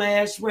get your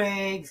flash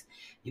rags,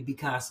 your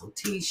Picasso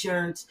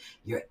t-shirts,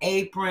 your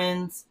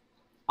aprons.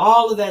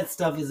 All of that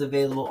stuff is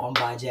available on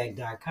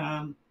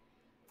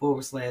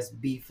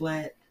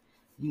buyjack.com/BPhlat.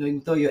 You know, you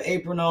can throw your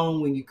apron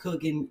on when you're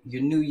cooking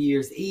your New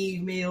Year's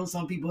Eve meal.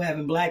 Some people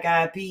having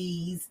black-eyed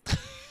peas.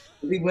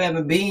 Some people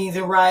having beans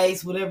and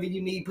rice, whatever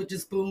you need. Put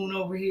your spoon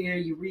over here,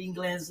 your reading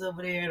glasses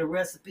over there, the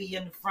recipe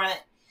in the front.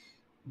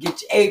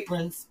 Get your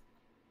aprons,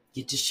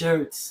 get your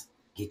shirts,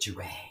 get your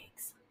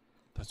rags.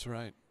 That's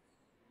right.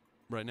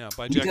 Right now,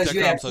 because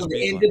you have till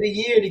the end of the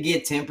year to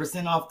get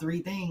 10% off 3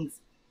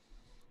 things.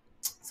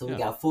 So we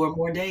got 4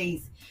 more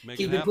days.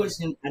 Keep it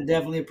pushing. I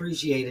definitely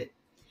appreciate it.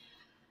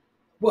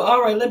 Well,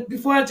 all right.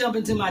 Before I jump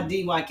into my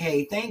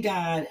DYK, thank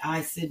God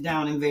I sit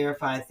down and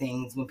verify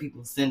things when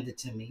people send it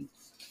to me.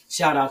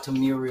 Shout out to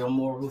Muriel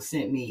Moore, who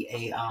sent me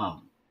a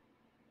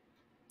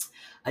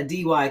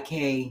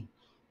DYK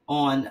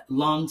on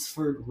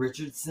Lunsford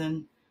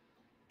Richardson,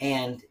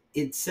 and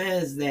it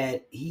says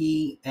that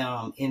he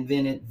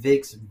invented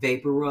Vicks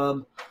Vapor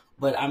Rub,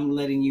 but I'm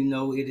letting you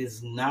know it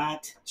is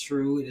not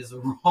true. It is a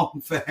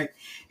wrong fact.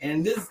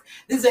 And this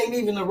ain't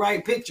even the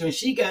right picture. And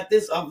she got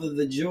this off of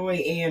the Joy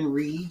Ann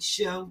Reid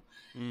show.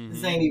 Mm-hmm.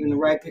 This ain't even the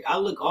right picture. I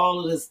look all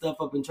of this stuff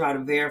up and try to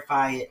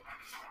verify it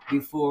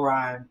before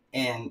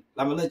and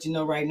I'm going to let you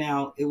know right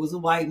now, it was a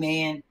white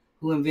man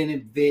who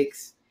invented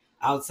Vicks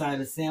outside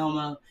of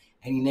Selma,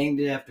 and he named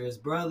it after his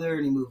brother,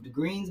 and he moved to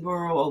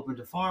Greensboro, opened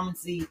a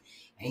pharmacy,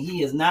 and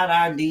he is not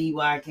our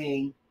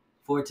DYK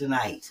for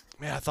tonight.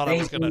 Man, I thought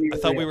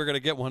we were gonna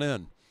get one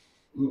in.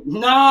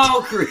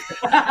 No, Chris.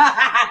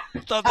 I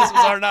thought this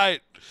was our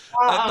night.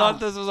 I thought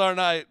this was our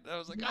night. I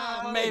was like,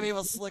 maybe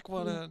we'll slick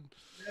one in.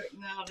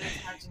 No,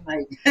 that's not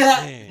tonight.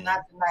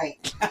 Not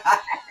tonight.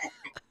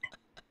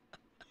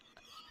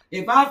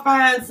 If I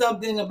find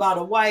something about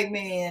a white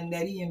man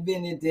that he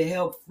invented to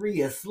help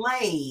free a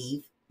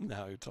slave,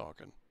 now you're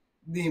talking.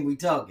 Then we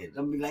talking.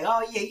 I'll be like,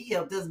 oh yeah, he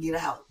helped us get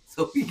out,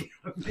 so we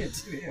gotta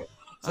mention him.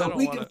 So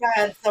we can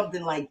find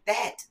something like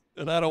that.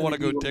 And I don't want to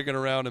go digging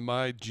around in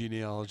my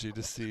genealogy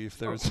to see if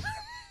there's.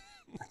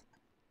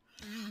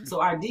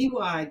 So our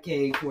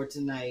DYK for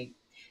tonight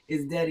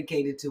is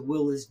dedicated to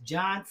Willis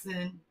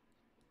Johnson,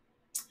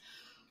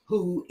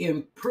 who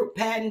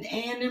patented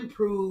and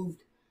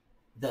improved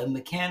the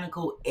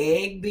mechanical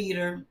egg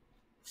beater.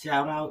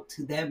 Shout out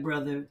to that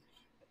brother.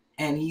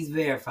 And he's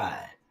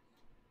verified.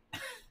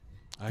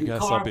 I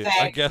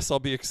guess I'll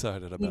be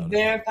excited about He's it.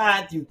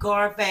 verified through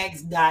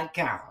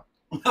Carfax.com.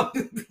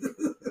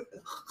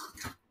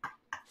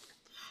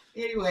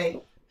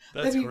 Anyway,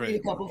 That's let me great. read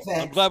a couple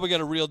facts. I'm glad we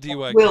got a real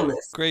DYK.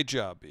 Willis. Great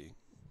job, B.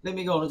 Let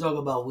me go and talk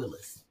about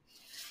Willis.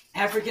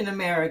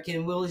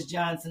 African-American Willis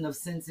Johnson of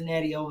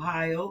Cincinnati,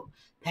 Ohio,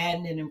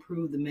 patented and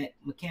improved the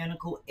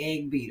mechanical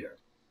egg beater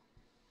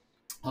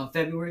on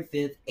February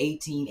 5th,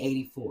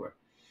 1884.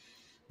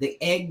 The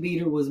egg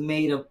beater was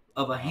made of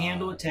a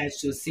handle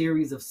attached to a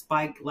series of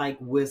spike-like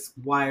whisk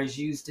wires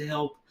used to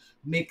help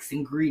mix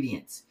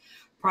ingredients.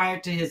 Prior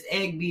to his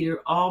egg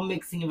beater, all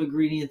mixing of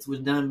ingredients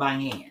was done by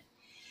hand.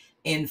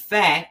 In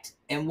fact,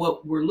 and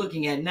what we're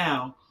looking at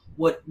now,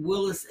 what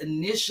Willis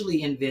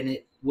initially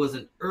invented was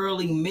an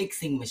early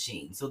mixing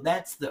machine. So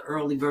that's the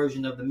early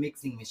version of the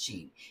mixing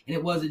machine. And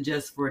it wasn't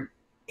just for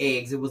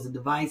eggs. It was a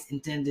device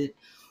intended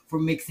for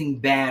mixing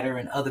batter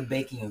and other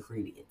baking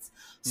ingredients.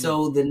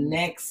 So the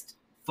next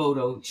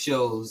photo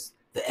shows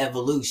the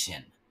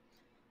evolution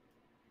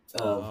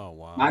of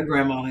my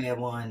grandma had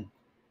one.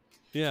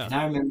 Yeah. And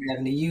I remember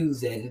having to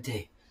use that and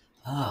take,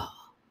 I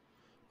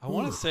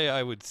want to say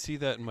I would see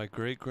that in my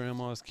great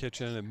grandma's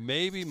kitchen and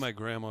maybe my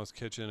grandma's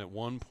kitchen at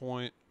one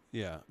point.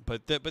 Yeah,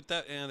 but they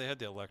had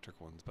the electric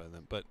ones by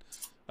then. But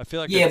I feel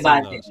like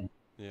by then.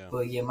 Yeah.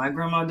 But yeah, my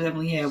grandma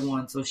definitely had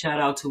one. So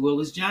shout out to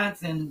Willis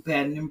Johnson, who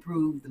patented and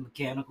improved the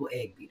mechanical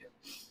egg beater.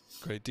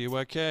 Great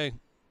DYK.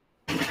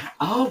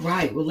 All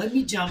right, well let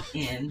me jump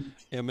in.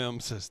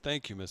 MM says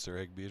thank you, Mr.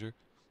 Egg Beater.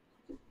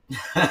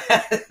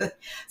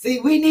 See,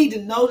 we need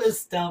to know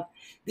this stuff.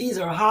 These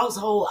are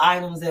household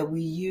items that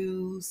we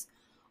use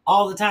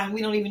all the time.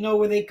 We don't even know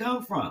where they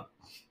come from.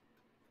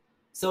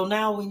 So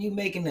now when you're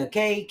making a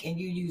cake and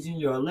you're using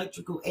your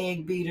electrical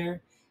egg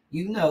beater,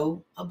 you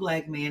know a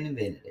black man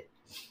invented it.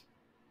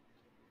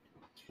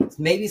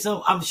 Maybe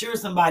I'm sure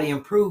somebody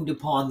improved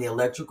upon the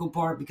electrical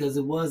part because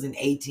it was in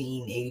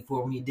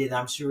 1884 when he did.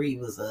 I'm sure he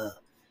was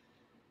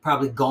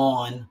probably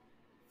gone,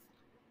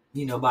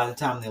 by the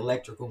time the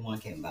electrical one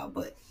came out.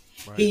 But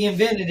he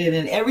invented it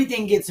and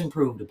everything gets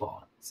improved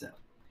upon. So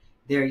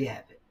there you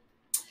have it.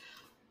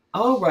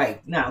 All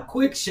right. Now,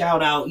 quick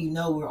shout out.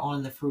 We're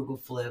on the Frugal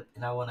Flip,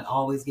 and I want to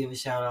always give a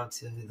shout out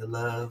to the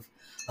love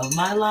of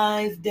my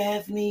life,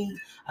 Daphne.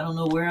 I don't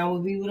know where I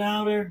would be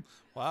without her.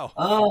 Wow.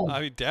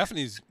 I mean,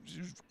 Daphne's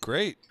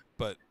great,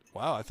 but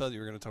wow, I thought you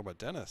were going to talk about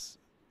Dennis.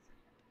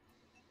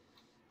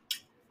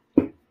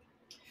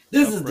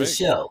 This is the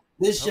show.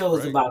 This show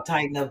is about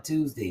Tighten Up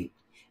Tuesday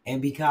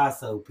and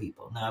Picasso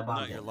people, not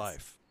about your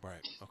life.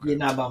 Right. Okay. Yeah,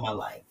 not about my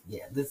life.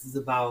 Yeah, this is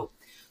about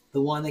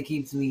the one that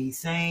keeps me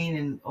sane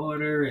and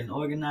order and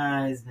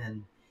organized.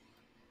 And,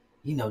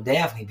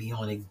 Daphne be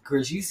on it.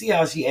 Chris, you see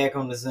how she act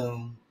on the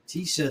Zoom?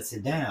 She shuts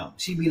it down.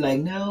 She be like,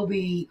 no,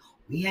 B,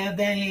 we have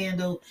that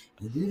handle.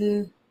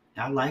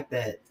 I like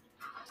that.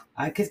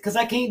 Because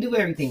I can't do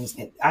everything.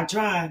 I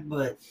try,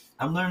 but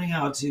I'm learning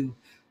how to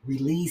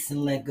release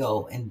and let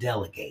go and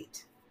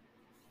delegate.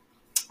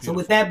 Beautiful. So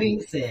with that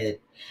being said,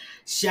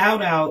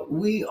 shout out.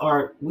 We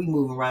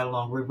moving right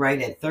along. We're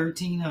right at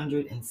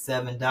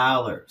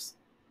 $1,307.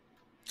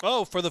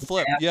 Oh, for the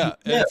flip. Yeah.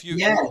 And if you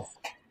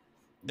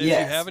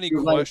have any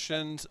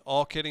questions,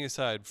 all kidding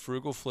aside,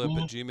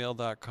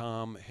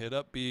 frugalflip@gmail.com. Hit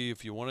up B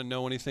if you want to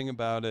know anything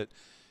about it.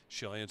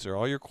 She'll answer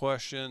all your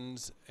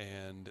questions,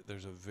 and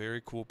there's a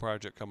very cool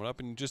project coming up.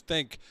 And just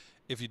think,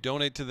 if you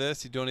donate to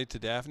this, you donate to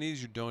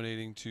Daphne's, you're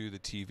donating to the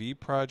TV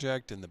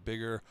project and the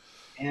bigger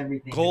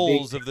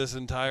goals of this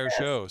entire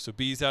show. So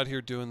B's out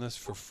here doing this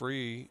for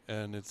free,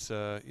 and it's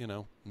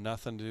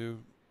nothing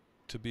to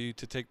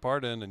take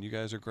part in, and you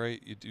guys are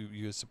great.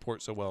 You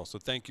support so well. So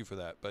thank you for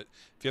that. But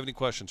if you have any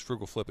questions,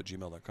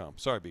 frugalflip@gmail.com.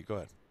 Sorry, B, go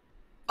ahead.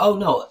 Oh,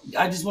 no.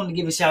 I just want to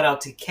give a shout out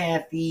to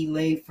Kathy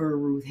Lafer,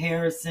 Ruth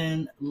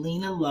Harrison,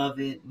 Lena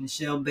Lovett,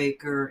 Michelle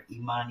Baker,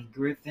 Imani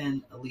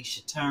Griffin,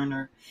 Alicia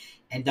Turner,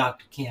 and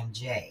Dr. Kim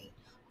J,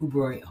 who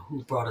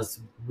brought us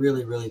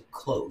really, really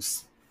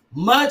close,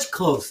 much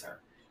closer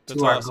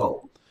to our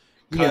goal.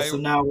 Yeah, so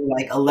now we're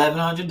like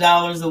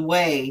 $1,100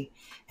 away,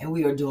 and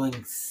we are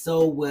doing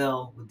so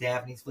well with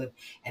Daphne's Flip.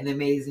 And the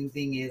amazing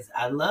thing is,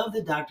 I love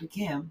that Dr.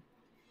 Kim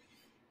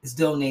is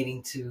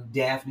donating to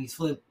Daphne's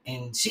Flip,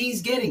 and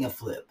she's getting a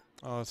flip.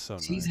 Oh, that's so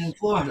nice. She's in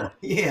Florida.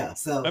 Yeah.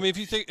 So I mean, if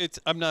you think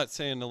I'm not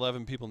saying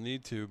 11 people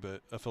need to,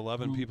 but if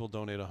 11 people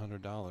donate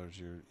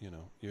 $100,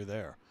 you're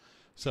there.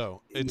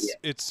 So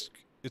it's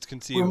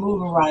conceivable. We're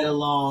moving right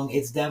along.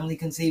 It's definitely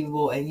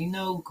conceivable.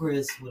 And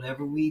Chris,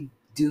 whatever we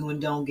do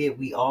and don't get,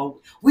 we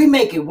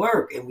make it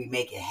work and we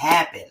make it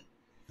happen.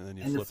 And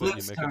then the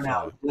flips turn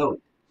out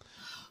dope.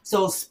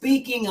 So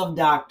speaking of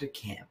Dr.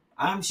 Kim,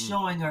 I'm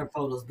showing her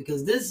photos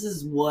because this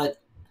is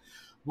what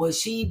What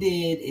she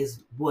did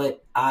is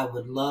what I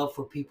would love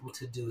for people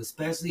to do,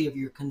 especially if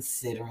you're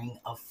considering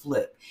a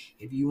flip.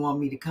 If you want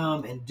me to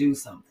come and do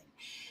something.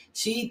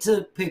 She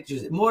took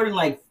pictures, more than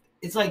like,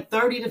 it's like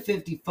 30 to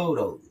 50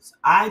 photos.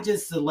 I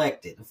just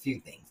selected a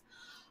few things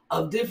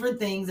of different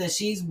things that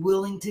she's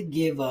willing to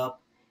give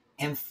up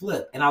and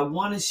flip. And I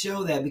want to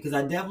show that because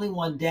I definitely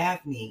want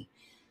Daphne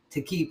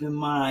to keep in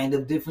mind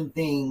of different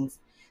things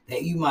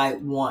that you might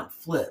want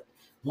flip.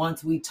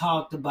 Once we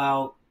talked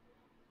about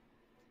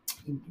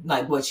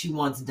like what she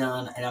wants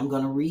done, and I'm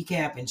going to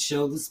recap and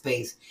show the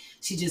space.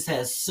 She just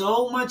has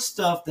so much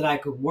stuff that I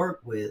could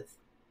work with.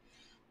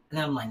 And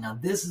I'm like, now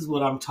this is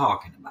what I'm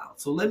talking about.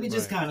 So let me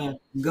just kind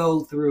of go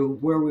through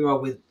where we are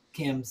with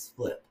Kim's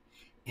flip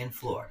in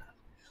Florida.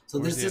 So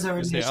this is her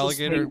initial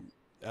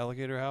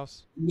alligator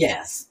house?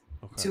 Yes.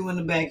 Okay. 2 in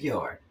the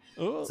backyard.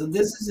 Oh. So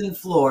this is in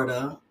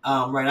Florida,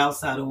 right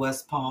outside of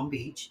West Palm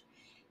Beach.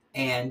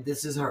 And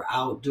this is her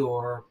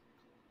outdoor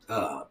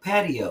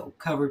patio,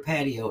 covered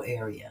patio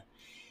area.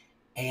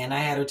 And I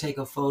had her take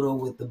a photo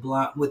with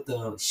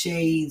the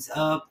shades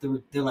up.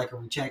 They're like a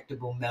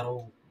retractable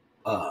metal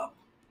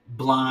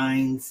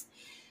blinds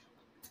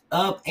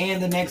up,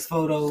 and the next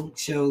photo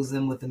shows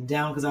them with them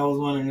down because I was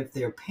wondering if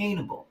they're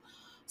paintable.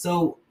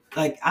 So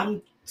like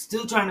I'm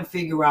still trying to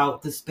figure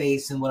out the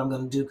space and what I'm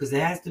going to do because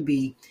it has to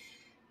be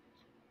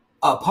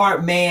a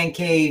part man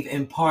cave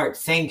and part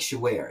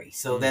sanctuary.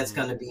 So that's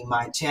going to be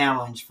my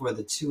challenge for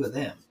the two of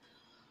them.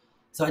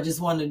 So I just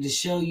wanted to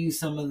show you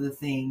some of the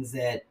things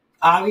that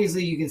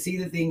obviously you can see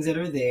the things that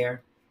are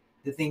there,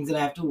 the things that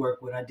I have to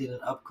work with. I did an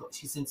up close.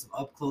 She sent some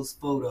up close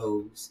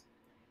photos.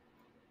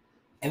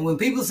 And when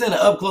people send an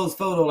up close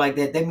photo like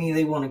that, that means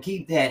they want to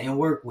keep that and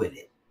work with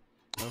it.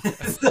 Okay.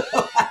 So,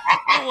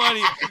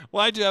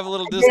 why'd you have a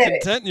little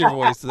discontent in your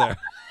voice there?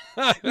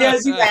 Yeah,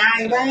 she's like,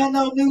 I ain't buying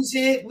no new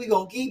shit. We're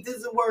going to keep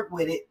this and work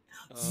with it.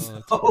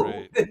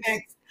 Oh, so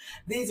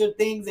these are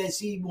things that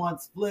she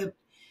wants flipped.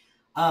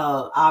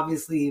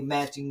 Obviously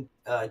matching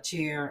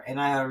chair,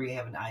 and I already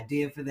have an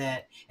idea for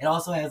that. It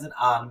also has an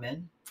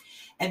ottoman.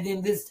 And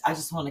then this, I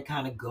just want to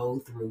kind of go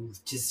through,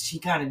 she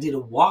kind of did a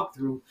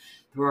walkthrough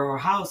through her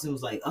house and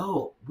was like,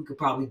 oh, we could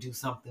probably do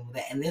something with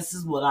that. And this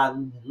is what I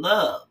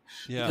love.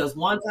 Yeah. Because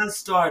once I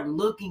start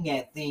looking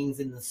at things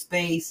in the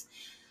space,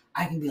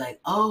 I can be like,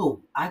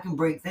 oh, I can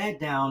break that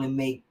down and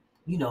make,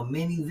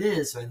 mini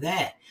this or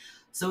that.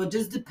 So it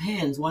just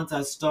depends once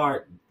I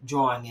start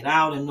drawing it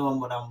out and knowing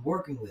what I'm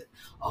working with.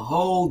 A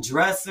whole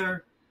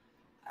dresser.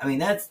 I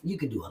mean, you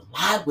can do a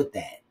lot with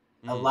that.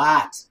 A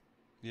lot.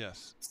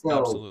 Yes. So,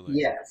 absolutely.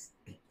 Yes,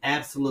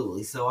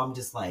 absolutely. So I'm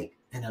just like,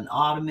 and an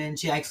ottoman.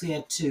 She actually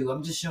had 2.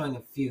 I'm just showing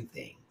a few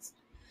things.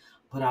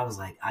 But I was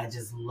like, I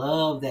just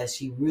love that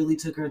she really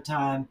took her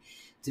time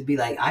to be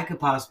like, I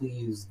could possibly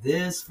use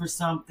this for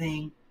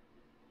something.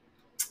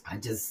 I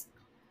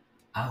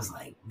was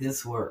like,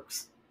 this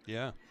works.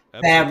 Yeah.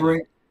 Absolutely.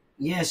 Fabric.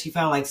 Yeah, she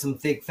found like some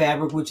thick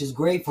fabric, which is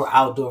great for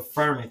outdoor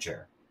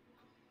furniture.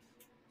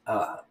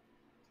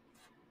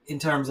 In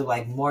terms of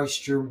like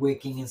moisture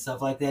wicking and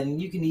stuff like that. And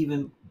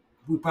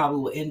we probably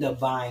will end up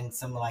buying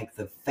some like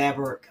the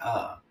fabric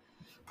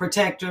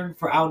protector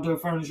for outdoor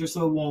furniture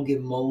so it won't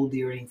get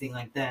moldy or anything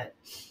like that.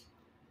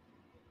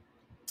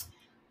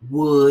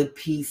 Wood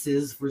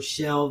pieces for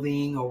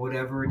shelving or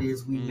whatever it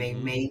is we may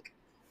make.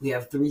 We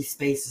have 3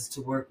 spaces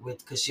to work with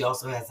because she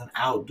also has an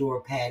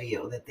outdoor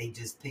patio that they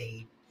just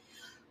paid.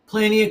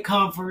 Plenty of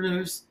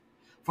comforters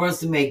for us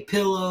to make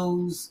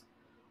pillows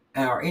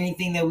or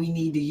anything that we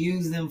need to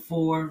use them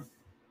for,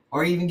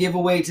 or even give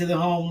away to the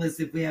homeless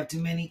if we have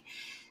too many.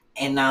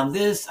 And now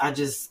this,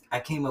 I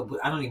came up with,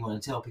 I don't even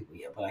want to tell people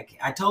yet, but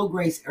I told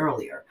Grace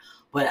earlier,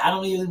 but I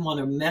don't even want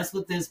to mess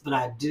with this, but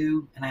I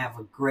do. And I have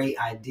a great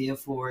idea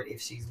for it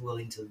if she's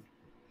willing to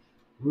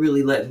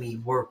really let me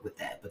work with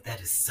that. But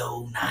that is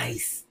so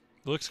nice.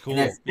 Looks cool.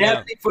 And that's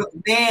definitely for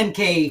the man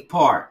cave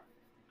part.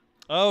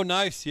 Oh,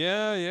 nice.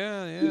 Yeah.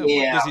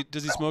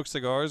 Does he smoke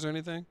cigars or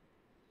anything?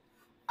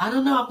 I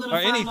don't know. I'm gonna or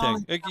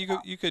anything.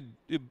 You could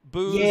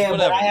booze. Yeah,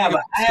 whatever.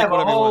 But I have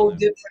a whole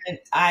different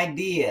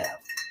idea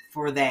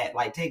for that.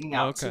 Like taking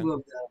out 2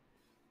 of the.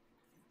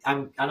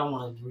 I don't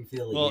want to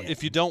refill it. Well, yet.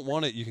 If you don't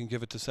want it, you can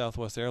give it to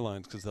Southwest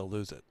Airlines because they'll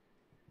lose it.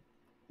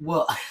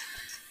 Well,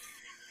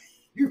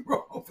 you're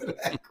wrong for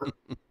that.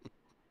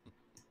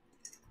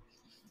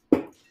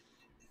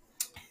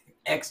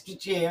 Extra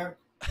chair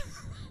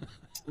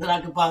that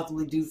I could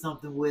possibly do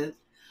something with.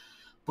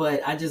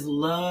 But I just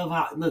love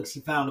how, look, she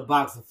found a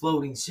box of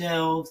floating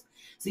shelves.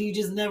 So you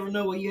just never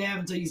know what you have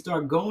until you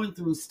start going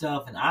through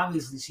stuff. And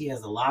obviously she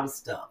has a lot of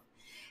stuff.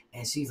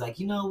 And she's like,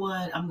 you know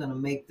what? I'm going to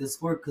make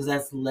this work because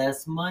that's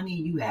less money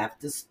you have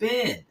to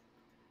spend.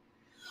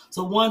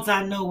 So once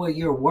I know what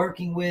you're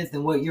working with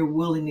and what you're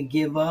willing to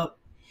give up,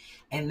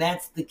 and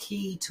that's the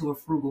key to a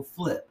frugal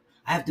flip.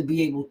 I have to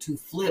be able to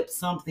flip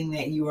something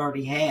that you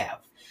already have.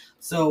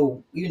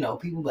 So,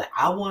 people like,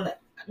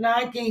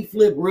 I can't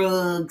flip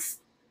rugs.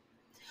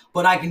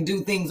 But I can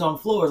do things on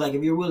floors. Like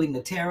if you're willing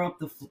to tear up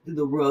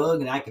the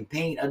rug and I can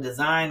paint a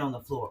design on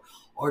the floor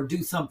or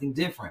do something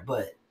different.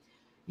 But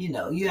You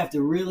know, you have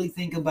to really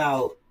think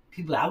about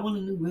people. I want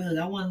a new rug.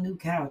 I want a new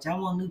couch. I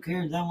want new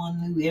curtains. I want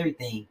new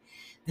everything.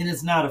 Then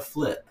it's not a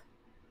flip.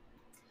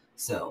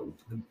 So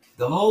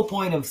the whole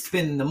point of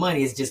spending the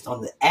money is just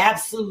on the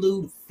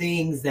absolute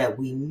things that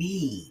we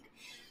need.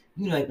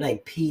 You know,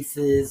 like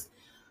pieces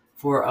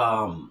for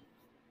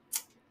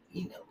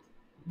you know,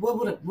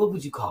 what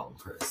would you call them,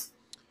 Chris?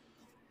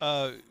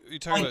 You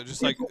talking about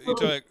just like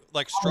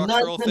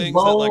structural nuts and things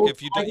that bolts, like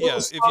if you don't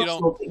if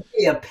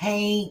you don't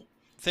paint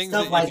things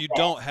stuff that like if you that.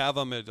 don't have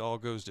them, it all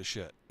goes to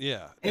shit.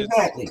 Yeah,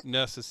 Exactly. It's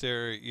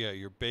necessary. Yeah,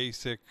 your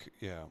basic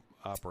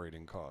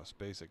operating costs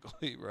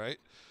basically, right?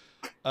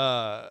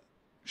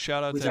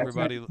 Shout out Which to I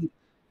everybody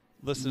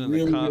listening to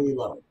really, the really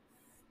love.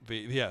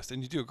 Yes,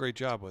 and you do a great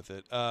job with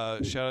it.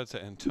 Shout out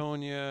to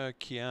Antonia,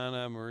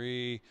 Kiana,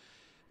 Marie,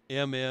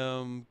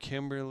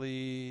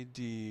 Kimberly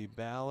D.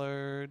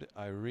 Ballard,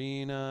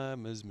 Irina,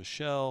 Ms.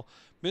 Michelle.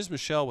 Ms.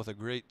 Michelle with a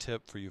great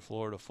tip for you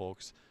Florida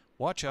folks.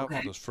 Watch out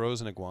for those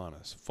frozen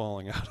iguanas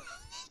falling out of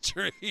the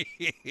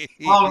tree.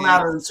 Falling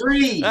out of the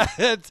tree.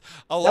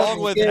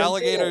 Along with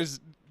alligators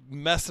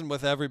messing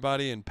with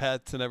everybody and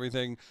pets and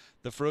everything,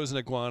 the frozen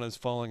iguanas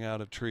falling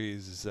out of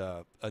trees is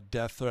a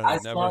death threat I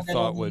never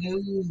thought would.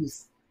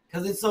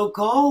 Because it's so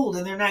cold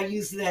and they're not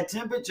used to that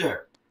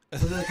temperature.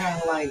 So they're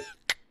kind of like,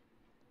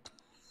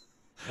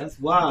 that's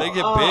wild. They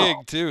get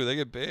big, too. They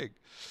get big.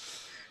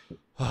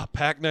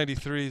 Pack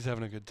 93 is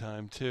having a good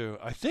time, too.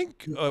 I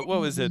think, what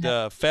was it?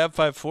 Fab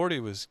 540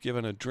 was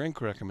given a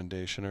drink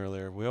recommendation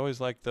earlier. We always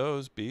like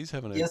those. B's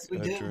having a Yes, we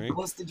do. drink.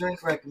 What's the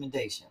drink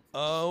recommendation?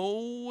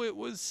 Oh, it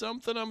was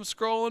something. I'm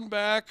scrolling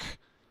back.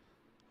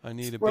 I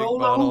need a big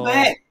bottle.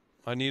 Back.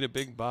 I need a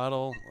big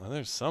bottle. Well,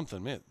 there's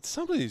something, man.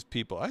 Some of these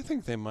people, I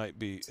think they might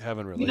be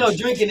having relationships. You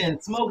know, drinking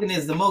and smoking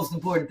is the most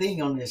important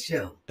thing on this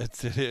show.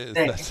 It is.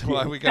 That's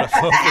why we got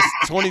to focus.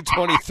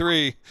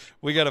 2023,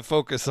 we got to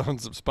focus on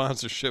some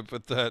sponsorship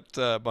with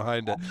that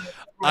behind it.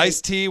 Right.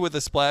 Iced tea with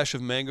a splash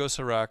of mango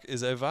Ciroc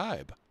is a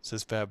vibe,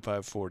 says Fab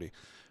 540.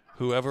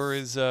 Whoever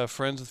is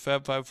friends with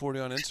Fab 540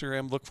 on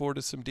Instagram, look forward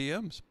to some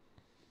DMs.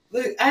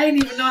 Look, I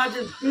didn't even know I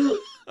just threw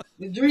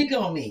the drink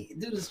on me.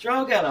 Do the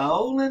straw got a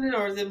hole in it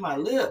or is it my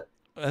lip?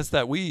 That's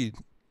that weed.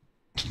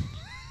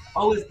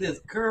 Oh, it's this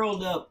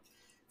curled up,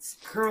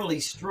 curly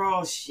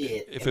straw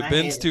shit. If it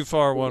bends too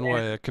far one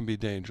way, it can be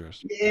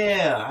dangerous.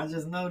 Yeah, I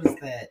just noticed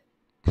that.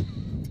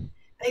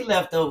 They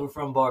left over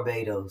from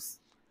Barbados.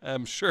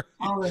 I'm sure.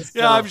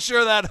 Yeah, I'm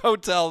sure that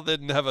hotel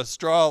didn't have a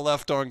straw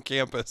left on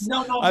campus.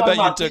 No, I bet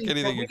you took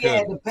anything you could. We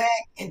had to pack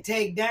and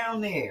take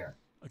down there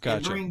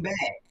and bring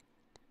back.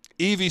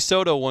 Evie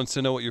Soto wants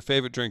to know what your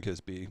favorite drink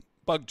is, B.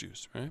 Bug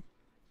juice, right?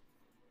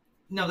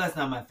 No, that's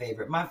not my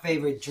favorite. My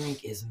favorite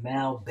drink is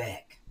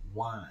Malbec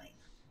wine.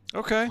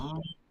 Okay.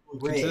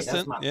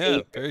 Consistent. Yeah,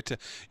 very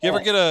You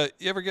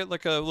ever get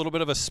like a little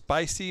bit of a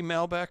spicy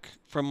Malbec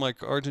from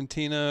like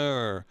Argentina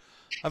or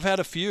I've had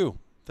a few.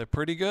 They're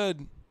pretty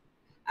good.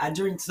 I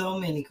drink so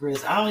many,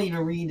 Chris. I don't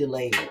even read the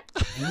label.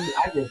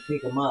 I just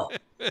pick them up.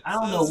 I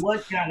don't know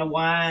what kind of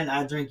wine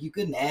I drink. You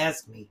couldn't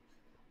ask me.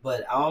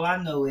 But all I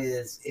know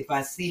is if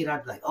I see it,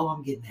 I'd be like, oh,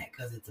 I'm getting that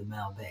because it's a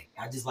Malbec.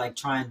 I just like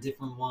trying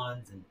different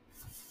ones. And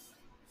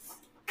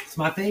it's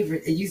my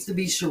favorite. It used to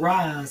be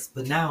Shiraz,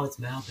 but now it's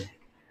Malbec.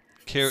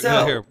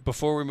 Here,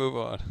 before we move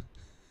on.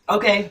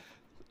 Okay.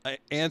 I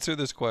answer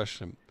this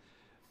question.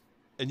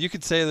 And you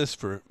could say this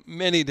for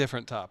many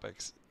different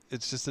topics.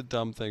 It's just a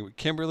dumb thing.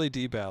 Kimberly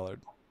D. Ballard.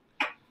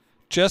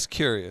 Just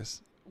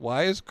curious.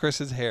 Why is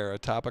Chris's hair a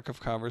topic of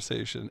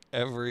conversation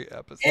every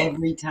episode?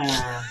 Every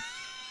time.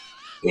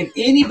 If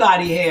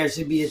anybody's hair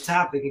should be a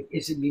topic,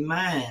 it should be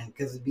mine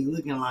because it'd be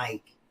looking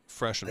like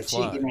fresh and a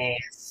fly. Chicken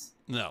ass.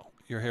 No,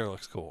 your hair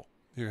looks cool.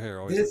 Your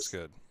hair always looks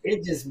good.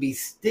 It just be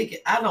sticking.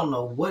 I don't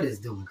know what it's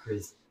doing,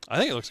 Chris. I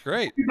think it looks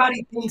great.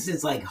 Everybody thinks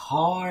it's like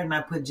hard and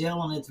I put gel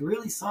on it. It's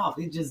really soft.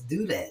 It just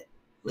do that.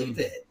 Look at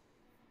that.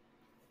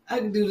 I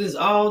can do this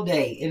all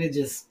day and it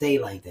just stay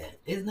like that.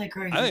 Isn't that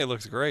crazy? I think it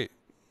looks great.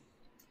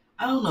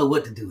 I don't know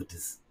what to do with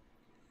this.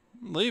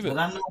 Leave it. But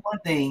I know one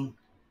thing.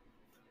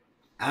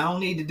 I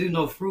don't need to do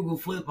no frugal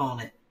flip on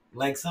it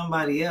like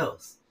somebody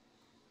else.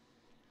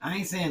 I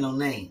ain't saying no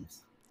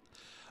names.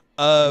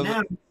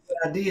 Now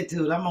I did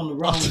to it. I'm on the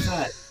wrong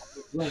side.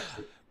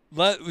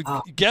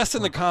 Guess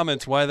in the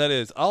comments why that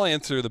is. I'll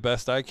answer the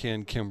best I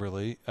can,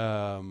 Kimberly.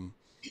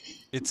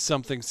 It's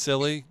something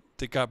silly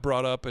that got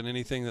brought up in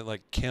anything that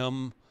like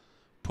Kim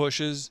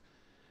pushes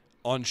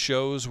on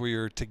shows where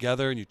you're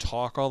together and you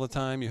talk all the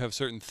time. You have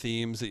certain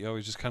themes that you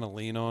always just kind of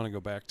lean on and go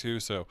back to.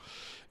 So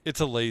it's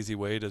a lazy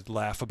way to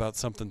laugh about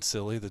something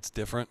silly that's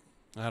different.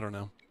 I don't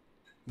know.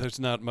 There's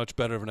not much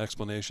better of an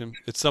explanation.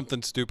 It's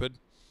something stupid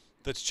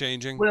that's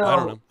changing. Well, I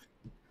don't know.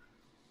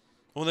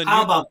 Well, then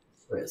how about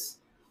this, Chris?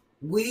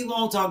 We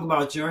won't talk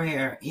about your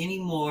hair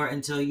anymore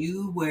until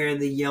you wear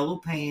the yellow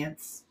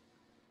pants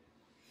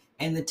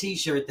and the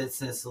T-shirt that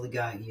Cecily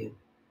got you.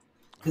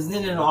 Because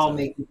then it'll all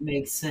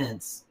make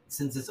sense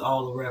since it's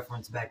all a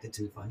reference back to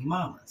Two Funny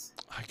Mamas.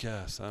 I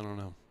guess. I don't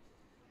know.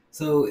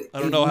 So I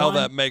don't know how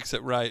that makes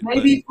it right.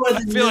 Maybe for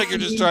the I feel like you're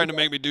just trying to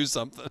make me do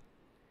something.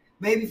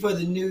 Maybe for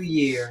the new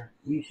year,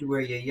 you should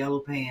wear your yellow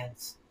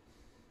pants.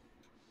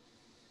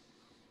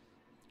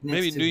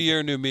 Maybe New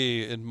Year, New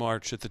Me in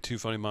March at the Two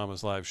Funny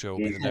Mamas live show will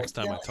be the next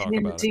time I talk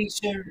about it.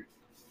 T-shirt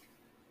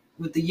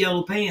with the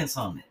yellow pants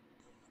on it.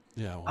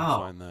 Yeah, we'll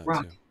find that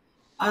too.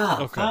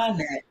 Find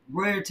that.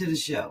 Wear to the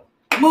show.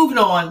 Moving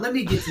on. Let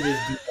me get to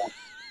this.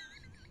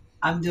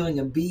 I'm doing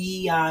a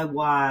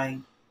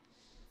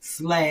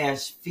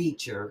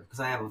BIY/feature because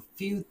I have a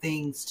few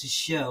things to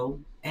show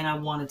and I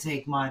want to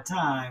take my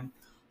time.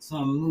 So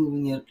I'm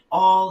moving it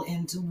all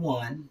into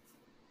one.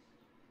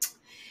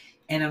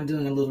 And I'm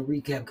doing a little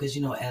recap because,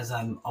 you know, as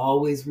I'm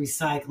always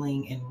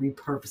recycling and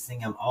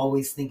repurposing, I'm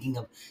always thinking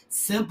of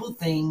simple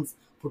things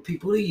for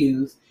people to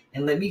use.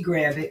 And let me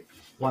grab it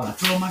while I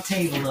throw my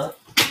table up.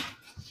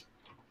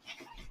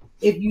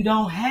 If you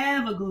don't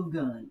have a glue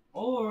gun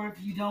or if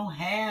you don't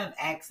have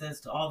access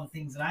to all the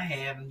things that I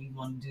have and you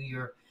want to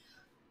do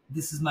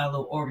this is my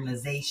little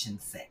organization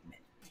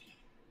segment.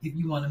 If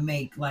you want to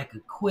make like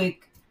a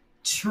quick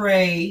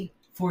tray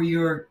for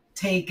your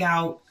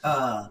takeout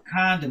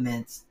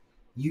condiments,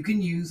 you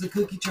can use a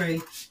cookie tray.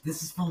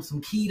 This is from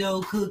some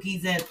keto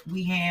cookies that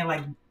we had,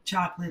 like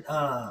chocolate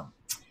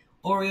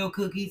Oreo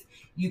cookies.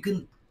 You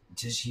can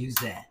just use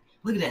that.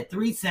 Look at that,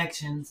 3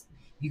 sections.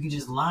 You can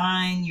just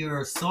line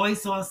your soy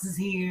sauces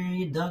here,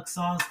 your duck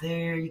sauce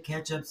there, your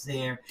ketchups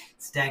there,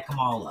 stack them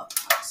all up.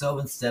 So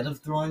instead of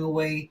throwing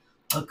away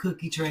a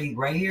cookie tray,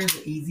 right here is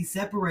an easy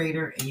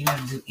separator, and you don't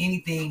have to do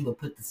anything but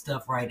put the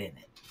stuff right in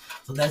it.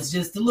 So that's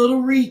just a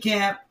little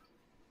recap.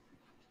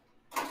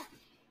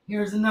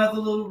 Here's another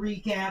little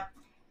recap.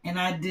 And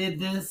I did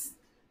this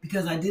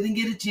because I didn't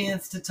get a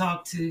chance to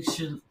talk to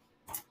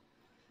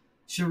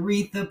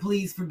Sharitha.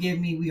 Please forgive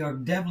me. We are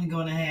definitely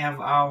going to have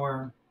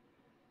our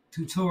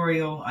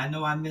tutorial. I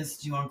know I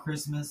missed you on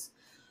Christmas.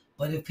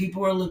 But if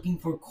people are looking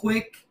for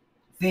quick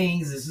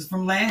things, this is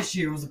from last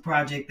year. It was a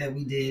project that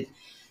we did.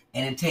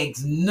 And it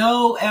takes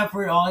no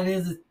effort. All it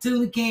is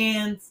tuna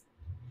cans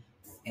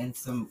and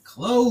some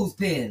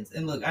clothespins.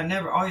 And look, all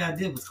I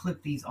did was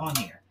clip these on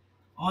here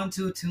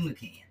onto a tuna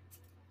can.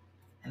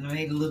 And I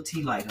made a little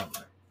tea light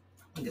holder.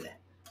 Look at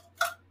that.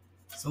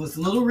 So it's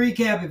a little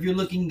recap if you're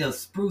looking to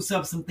spruce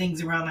up some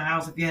things around the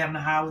house. If you're having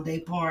a holiday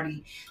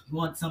party, you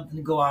want something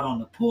to go out on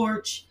the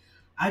porch.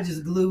 I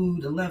just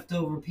glued a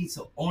leftover piece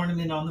of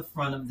ornament on the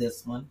front of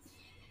this one.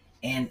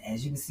 And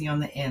as you can see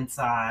on the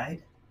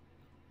inside,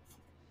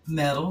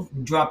 metal,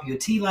 drop your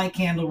tea light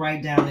candle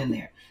right down in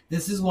there.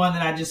 This is one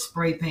that I just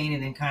spray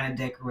painted and kind of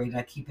decorated.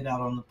 I keep it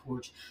out on the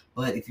porch.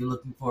 But if you're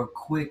looking for a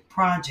quick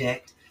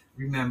project,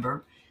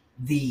 remember,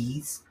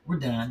 these were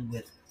done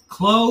with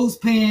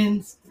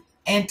clothespins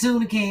and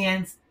tuna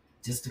cans.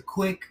 Just a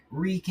quick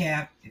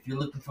recap if you're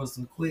looking for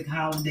some quick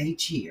holiday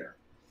cheer.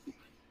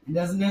 It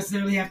doesn't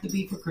necessarily have to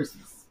be for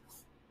Christmas.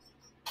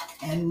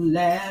 And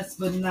last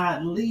but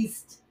not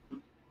least,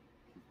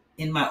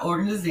 in my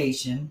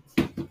organization,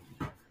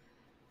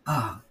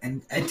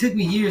 and it took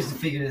me years to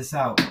figure this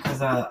out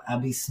because I'll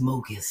be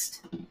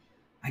smokest.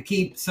 I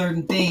keep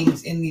certain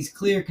things in these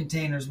clear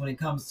containers when it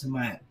comes to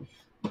my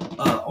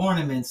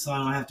ornaments, so I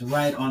don't have to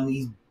write on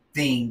these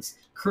things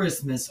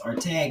Christmas or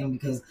tag them,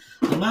 because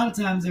a lot of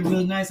times they're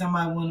really nice. I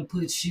might want to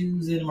put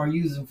shoes in them or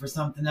use them for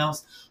something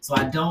else, so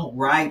I don't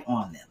write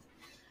on them.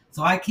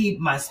 So I keep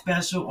my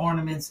special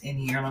ornaments in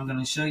here, and I'm going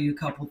to show you a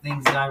couple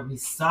things that I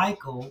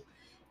recycle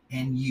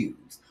and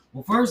use.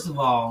 Well, first of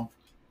all,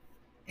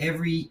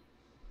 every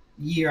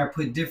year I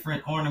put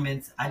different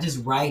ornaments. I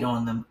just write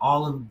on them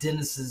all of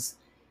Dennis's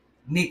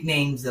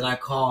nicknames that I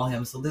call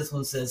him. So this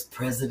one says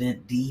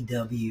President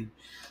DW.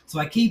 So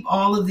I keep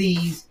all of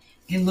these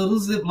in little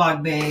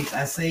Ziploc bags.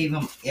 I save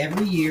them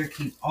every year.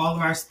 Keep all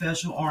of our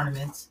special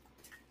ornaments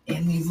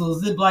in these little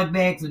Ziploc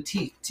bags with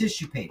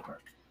tissue paper.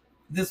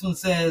 This one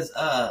says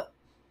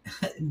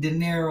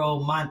Dinero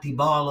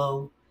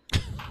Monteballo.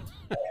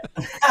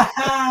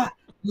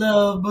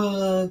 Love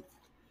bug.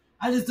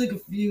 I just took a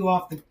few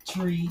off the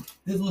tree.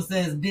 This one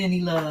says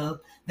Benny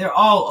Love. They're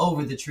all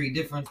over the tree,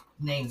 different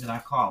names that I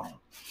call them.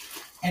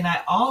 And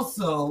I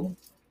also,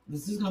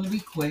 this is going to be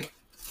quick,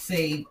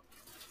 save.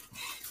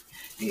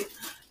 This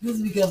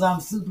is because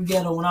I'm super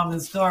ghetto. When I'm in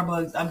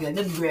Starbucks, I'm like,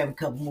 let me grab a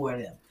couple more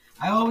of them.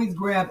 I always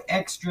grab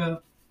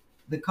extra,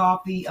 the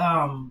coffee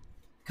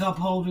cup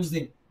holders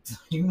that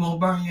you won't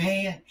burn your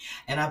hand.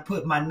 And I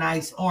put my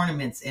nice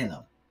ornaments in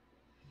them.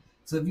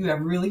 So if you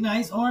have really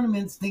nice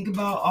ornaments, think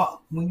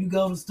about when you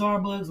go to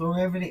Starbucks or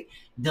wherever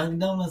Dunkin'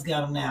 Donuts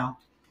got them now.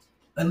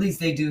 At least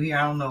they do here.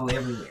 I don't know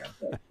everywhere.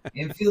 But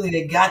in Philly,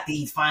 they got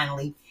these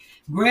finally.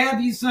 Grab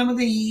you some of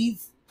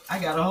these. I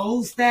got a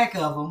whole stack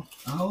of them,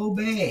 a whole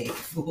bag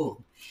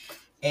full.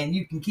 And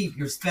you can keep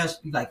your special,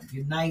 like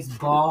your nice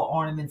ball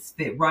ornaments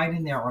fit right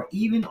in there, or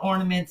even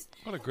ornaments.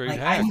 What a great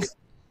hack.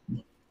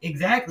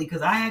 Exactly,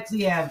 because I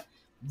actually have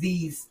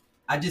these.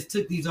 I just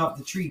took these off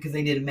the tree because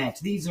they didn't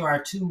match. These are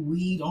our 2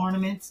 weed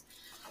ornaments,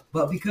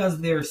 but because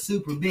they're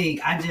super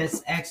big, I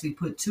just actually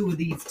put 2 of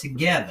these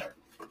together,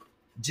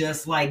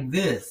 just like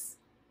this,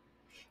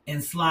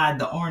 and slide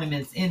the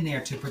ornaments in there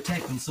to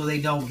protect them so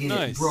they don't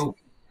get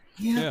broken.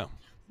 Yeah.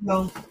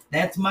 So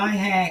that's my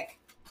hack.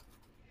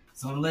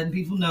 So I'm letting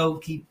people know,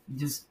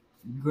 just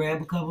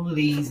grab a couple of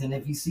these, and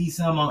if you see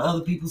some on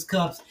other people's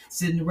cups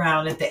sitting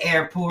around at the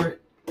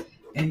airport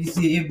and you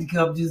see an empty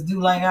cup, just do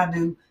like I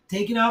do.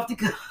 Take it off the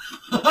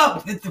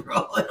cup and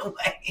throw it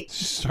away.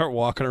 Start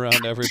walking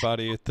around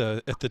everybody at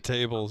the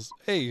tables.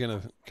 Hey,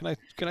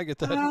 can I get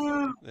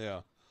that?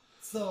 Yeah.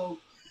 So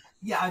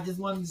yeah, I just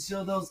wanted to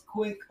show those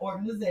quick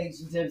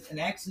organization tips.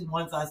 And actually,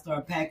 once I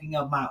start packing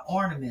up my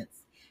ornaments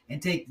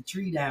and take the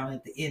tree down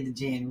at the end of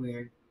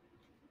January,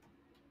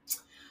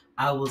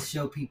 I will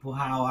show people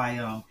how I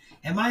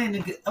am I in the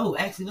good. Oh,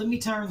 actually, let me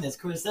turn this,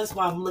 Chris. That's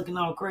why I'm looking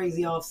all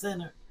crazy off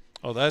center.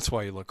 Oh, that's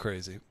why you look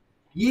crazy.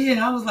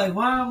 Yeah, I was like,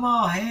 why am I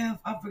all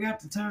half? I forgot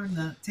to turn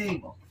the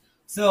table.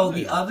 So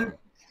the other,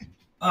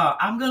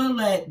 I'm gonna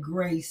let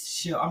Grace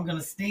show. I'm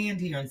gonna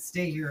stand here and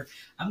stay here.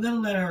 I'm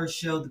gonna let her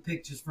show the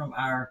pictures from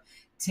our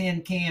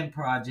tin can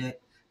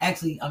project.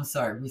 Actually, I'm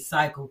sorry,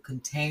 recycle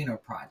container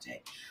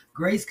project.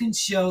 Grace can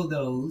show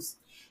those,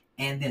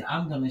 and then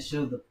I'm gonna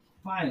show the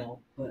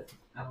final, but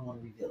I don't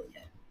want to reveal it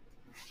yet.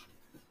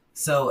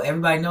 So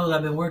everybody knows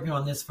I've been working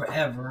on this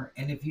forever.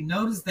 And if you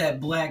notice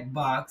that black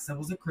box, that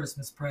was a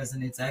Christmas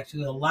present. It's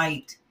actually a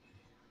light,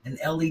 an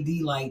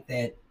LED light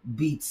that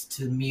beats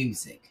to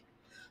music.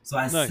 So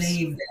I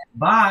saved that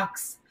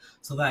box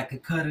so that I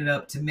could cut it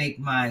up to make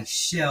my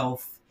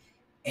shelf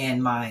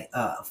and my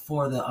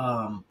for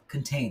the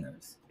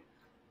containers,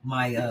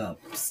 my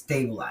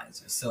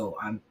stabilizer. So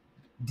I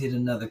did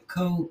another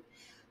coat,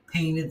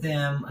 painted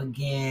them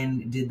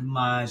again, did the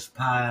Mod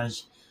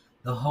Podge,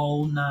 the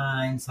whole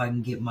 9, so I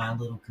can get my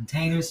little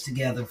containers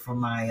together for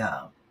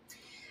my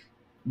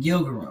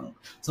yoga room.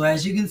 So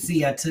as you can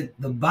see, I took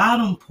the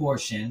bottom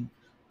portion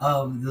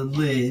of the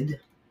lid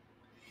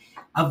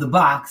of the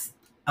box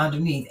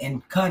underneath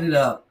and cut it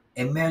up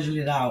and measured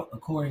it out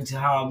according to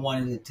how I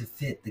wanted it to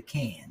fit the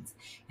cans.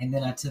 And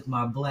then I took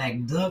my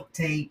black duct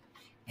tape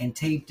and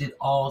taped it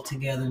all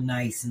together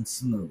nice and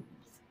smooth.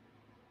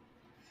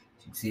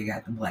 You can see I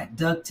got the black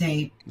duct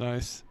tape.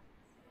 Nice.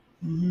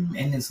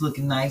 And it's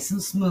looking nice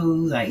and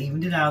smooth. I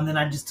evened it out, and then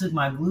I just took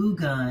my glue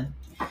gun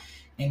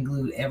and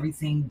glued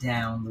everything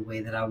down the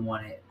way that I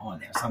want it on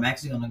there. So I'm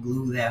actually going to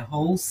glue that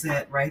whole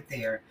set right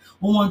there.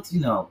 Well, once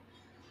you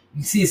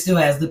see it still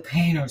has the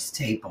painter's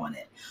tape on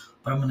it,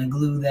 but I'm going to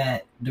glue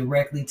that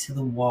directly to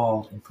the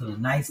wall and put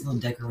a nice little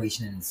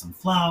decoration in, some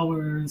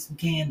flowers, some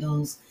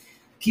candles,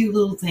 cute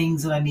little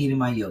things that I need in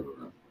my yoga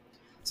room.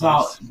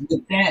 So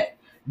with that,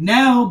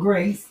 now,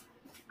 Grace,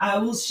 I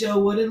will show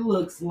what it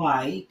looks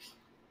like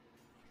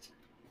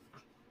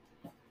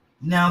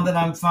now that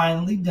I'm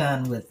finally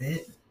done with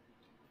it.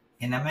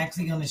 And I'm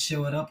actually going to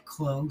show it up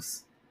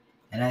close.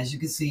 And as you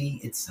can see,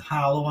 it's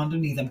hollow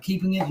underneath. I'm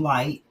keeping it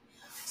light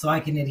so I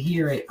can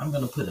adhere it. I'm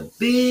going to put a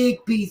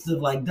big piece of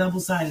like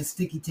double-sided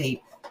sticky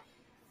tape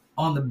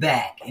on the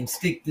back and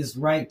stick this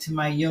right to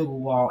my yoga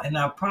wall. And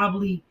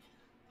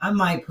I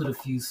might put a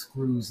few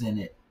screws in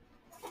it.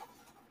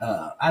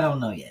 I don't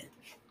know yet.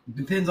 It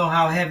depends on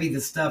how heavy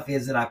the stuff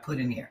is that I put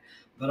in here.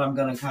 But I'm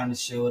going to kind of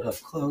show it up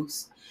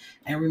close.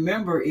 And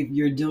remember, if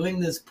you're doing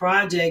this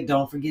project,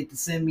 don't forget to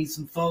send me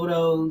some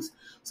photos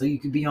so you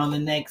could be on the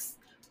next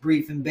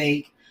Brief and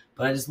Bake.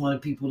 But I just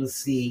wanted people to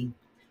see.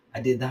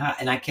 I did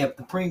and I kept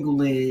the Pringle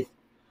lid.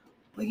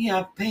 But yeah,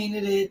 I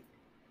painted it,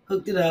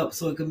 hooked it up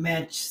so it could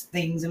match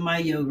things in my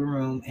yoga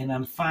room. And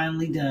I'm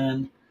finally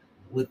done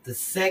with the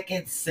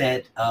second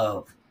set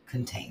of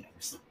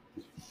containers.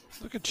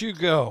 Look at you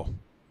go.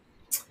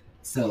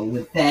 So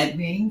with that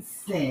being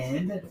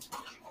said,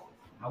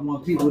 I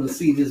want people to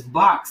see this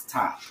box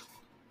top.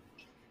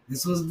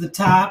 This was the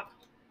top.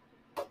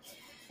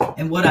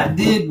 And what I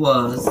did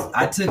was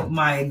I took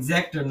my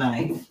X-Acto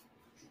knife,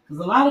 because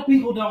a lot of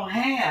people don't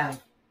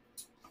have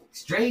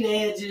straight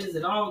edges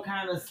and all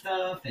kind of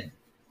stuff. And,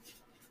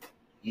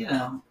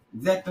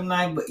 X-Acto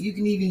knife, but you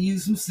can even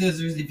use some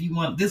scissors if you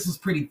want. This was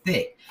pretty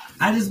thick.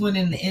 I just went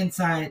in the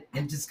inside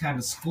and just kind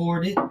of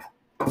scored it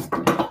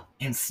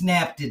and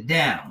snapped it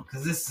down,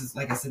 because this is,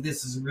 like I said,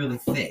 this is really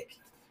thick.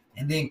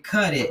 And then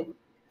cut it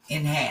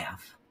in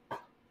half.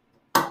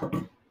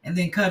 And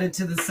then cut it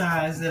to the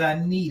size that I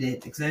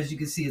needed, because as you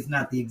can see, it's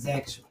not the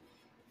exact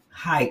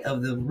height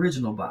of the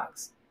original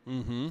box.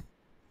 Mm-hmm.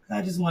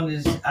 I didn't want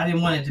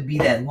it to be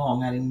that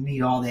long. I didn't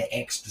need all that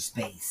extra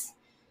space.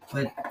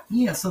 But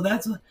yeah, so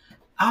that's what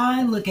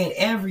I look at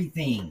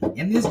everything.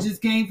 And this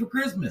just came for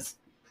Christmas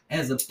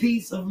as a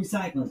piece of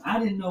recycling. I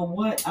didn't know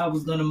what I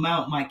was going to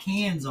mount my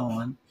cans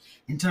on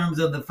in terms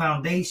of the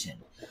foundation.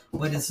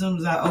 But as soon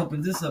as I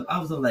opened this up, I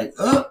was like,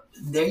 oh,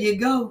 there you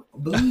go.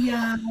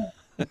 Booyah.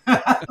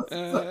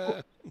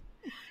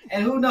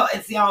 And who knows?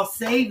 And see, I'll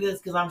save this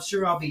because I'm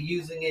sure I'll be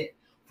using it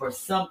for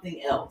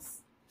something else.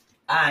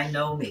 I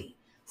know me.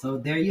 So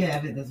there you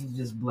have it. This is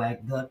just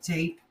black duct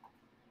tape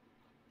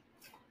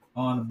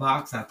on a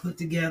box I put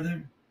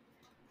together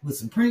with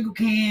some Pringle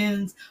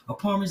cans, a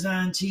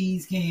Parmesan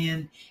cheese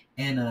can,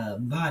 and a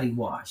body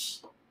wash,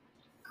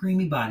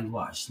 creamy body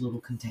wash little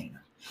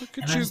container. Look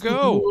And at I you just put a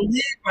go. little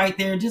lid right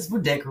there just for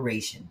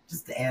decoration,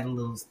 just to add a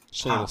little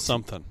pop.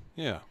 Something.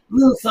 Yeah. A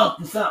little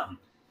something, something.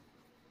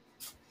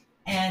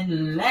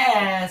 And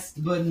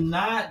last but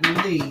not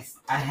least,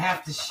 I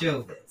have to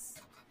show this.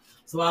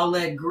 So I'll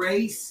let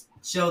Grace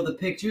show the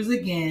pictures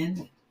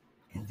again,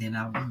 and then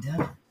I'll be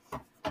done.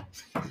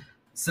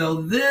 So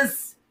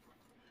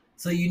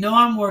you know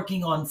I'm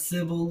working on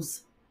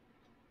Sybil's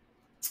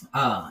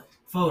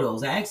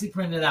photos. I actually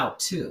printed out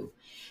 2.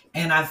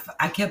 And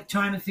I kept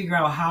trying to figure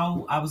out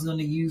how I was going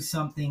to use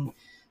something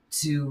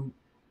to,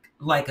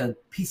 like a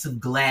piece of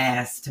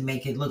glass, to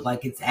make it look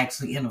like it's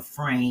actually in a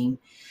frame.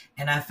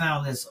 And I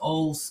found this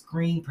old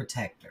screen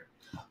protector.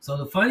 So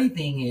the funny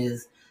thing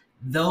is,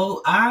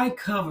 though I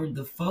covered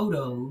the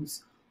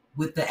photos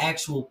with the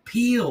actual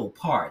peel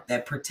part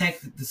that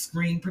protected the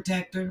screen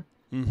protector,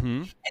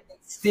 and they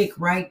stick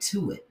right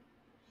to it.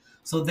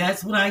 So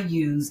that's what I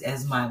use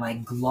as my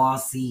like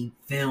glossy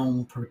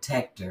film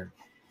protector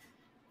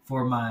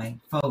for my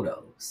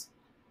photos.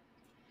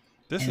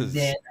 It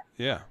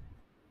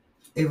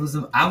was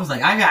I was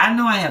like, I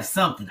know I have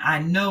something. I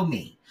know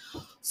me.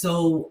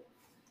 So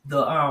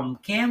the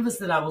canvas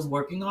that I was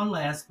working on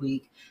last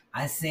week,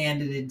 I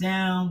sanded it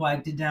down,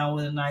 wiped it down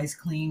with a nice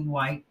clean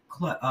white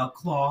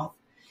cloth.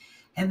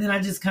 And then I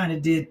just kind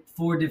of did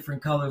 4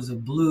 different colors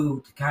of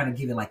blue to kind of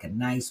give it like a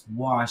nice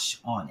wash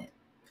on it.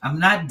 I'm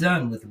not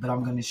done with it, but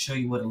I'm going to show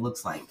you what it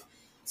looks like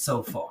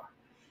so far.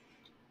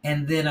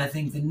 And then I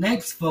think the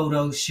next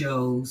photo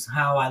shows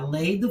how I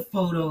laid the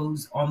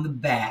photos on the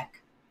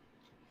back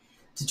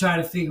to try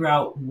to figure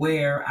out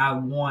where I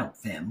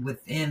want them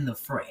within the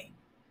frame.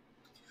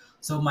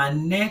 So my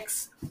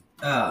next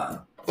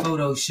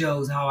photo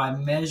shows how I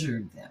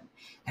measured them.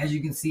 As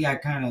you can see,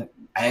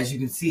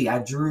 I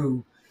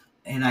drew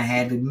and I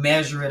had to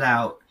measure it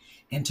out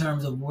in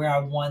terms of where I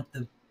want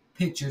the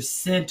picture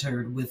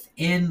centered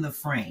within the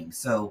frame.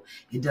 So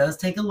it does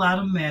take a lot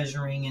of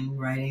measuring and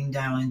writing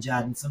down and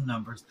jotting some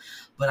numbers,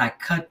 but I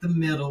cut the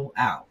middle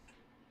out.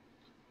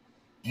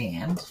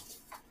 And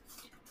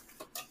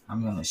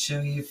I'm going to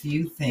show you a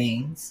few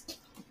things.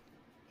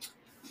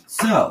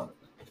 So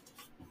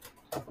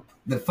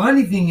the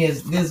funny thing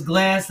is, this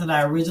glass that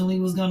I originally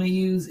was going to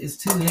use is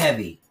too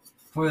heavy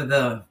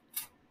for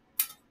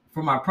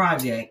my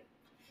project.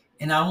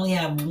 And I only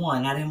have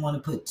 1. I didn't want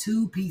to put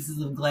 2 pieces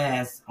of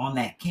glass on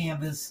that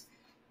canvas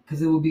because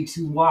it would be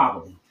too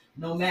wobbly.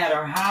 No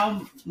matter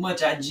how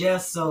much I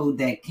just sewed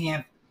that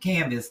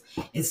canvas,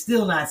 it's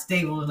still not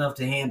stable enough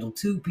to handle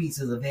 2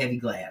 pieces of heavy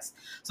glass.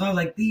 So I was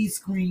like, these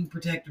screen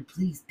protector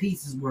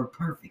pieces work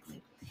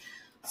perfectly.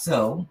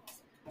 So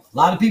a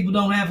lot of people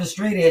don't have a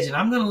straight edge, and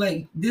I'm going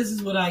to this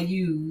is what I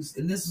use,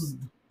 and this was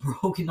the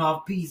broken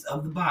off piece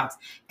of the box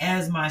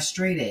as my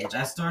straight edge.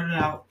 I started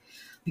out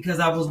because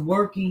I was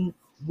working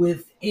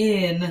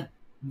within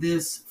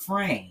this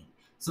frame.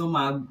 So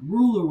my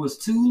ruler was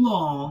too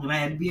long and I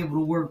had to be able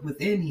to work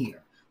within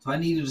here. So I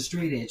needed a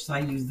straight edge. So I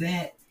used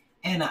that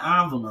and an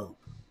envelope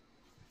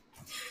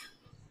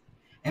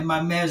and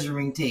my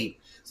measuring tape.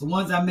 So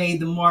once I made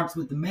the marks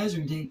with the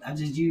measuring tape, I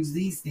just used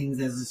these things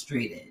as a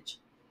straight edge.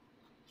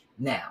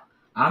 Now,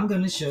 I'm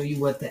going to show you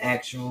what the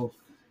actual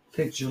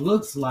picture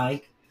looks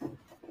like.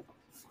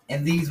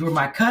 And these were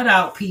my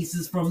cutout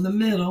pieces from the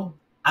middle.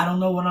 I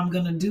don't know what I'm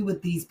going to do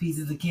with these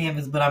pieces of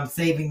canvas, but I'm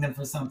saving them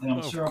for something.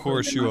 I'm sure. Of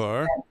course you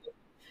are.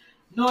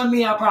 Knowing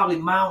me, I'll probably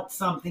mount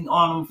something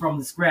on them from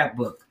the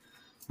scrapbook.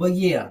 But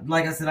yeah,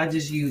 like I said, I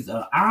just used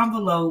an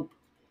envelope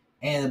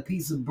and a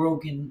piece of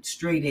broken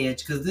straight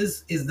edge because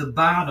this is the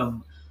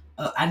bottom.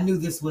 I knew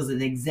this was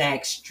an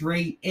exact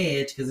straight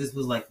edge because this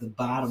was like the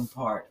bottom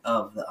part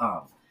of the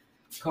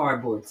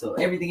cardboard. So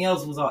everything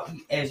else was, all,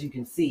 as you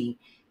can see,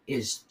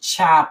 is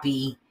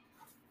choppy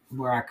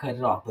where I cut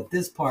it off, but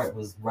this part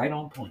was right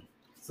on point,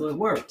 so it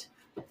worked.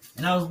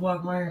 And I was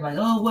walking around like,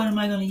 oh, what am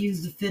I going to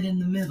use to fit in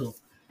the middle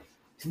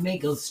to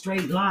make a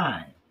straight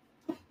line?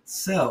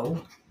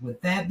 So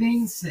with that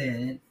being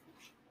said,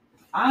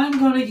 I'm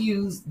going to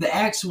use the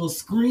actual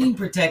screen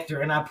protector,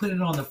 and I put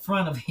it on the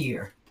front of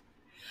here.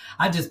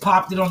 I just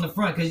popped it on the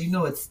front because you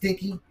know it's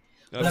sticky.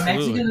 But I'm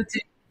actually going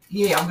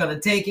to I'm going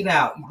to take it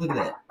out. Look at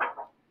that.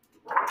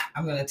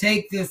 I'm going to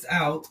take this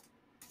out.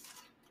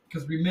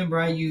 Because remember,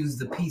 I used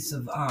the piece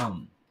of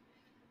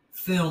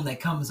film that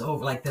comes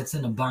over, like that's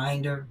in a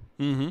binder.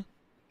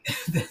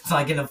 That's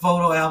like in a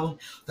photo album.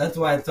 That's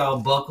why it's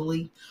all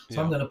buckly.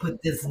 So I'm going to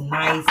put this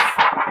nice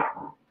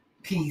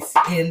piece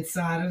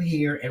inside of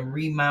here and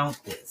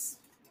remount this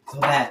so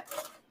that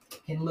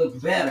it can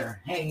look better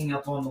hanging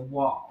up on the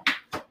wall.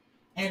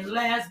 And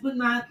last but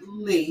not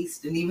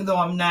least, and even though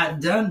I'm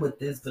not done with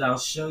this, but I'll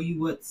show you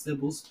what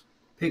Sybil's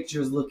picture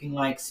is looking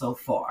like so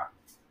far.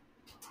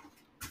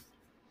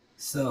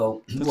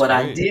 So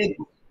I did,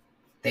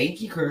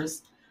 thank you,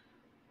 Chris.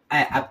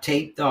 I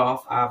taped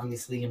off,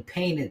 obviously, and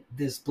painted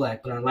this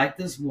black, but I like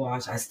this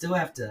wash. I still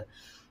have to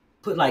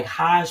put like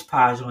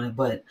hodgepodge on it,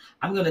 but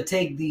I'm going to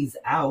take these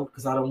out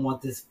because I don't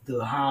want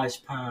the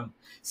hodgepodge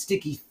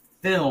sticky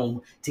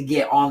film to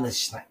get on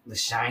the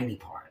shiny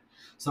part.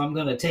 So I'm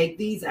going to take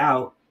these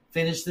out,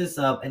 finish this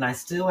up, and I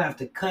still have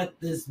to cut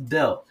this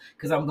belt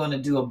because I'm going to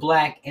do a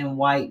black and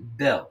white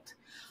belt.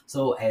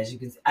 So as you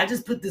can see, I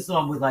just put this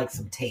on with like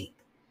some tape,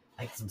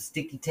 like some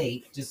sticky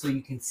tape, just so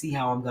you can see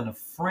how I'm going to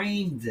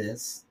frame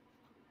this.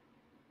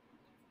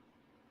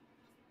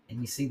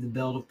 And you see the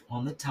belt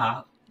on the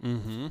top.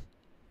 Mm-hmm.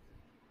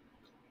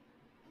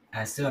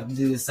 I still have to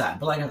do this side.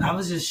 But like I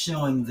was just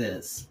showing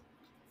this,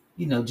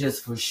 you know,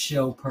 just for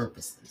show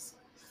purposes.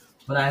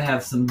 But I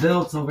have some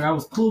belts over. I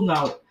was pulling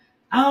out.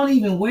 I don't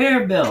even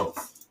wear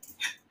belts.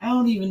 I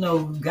don't even know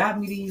who got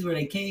me these, where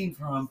they came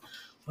from.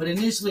 But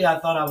initially I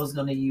thought I was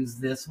going to use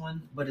this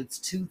one, but it's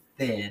too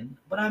thin.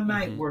 But I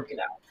might work it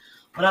out.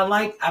 But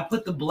I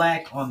put the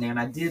black on there, and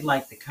I did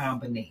like the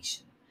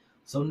combination.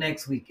 So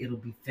next week it'll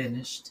be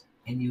finished,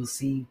 and you'll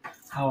see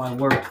how I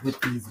worked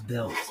with these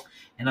belts.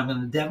 And I'm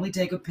going to definitely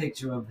take a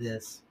picture of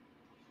this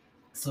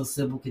so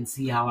Sybil can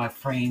see how I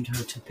framed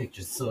her 2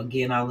 pictures. So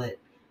again,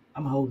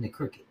 I'm holding it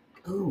crooked.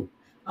 Ooh,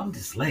 I'm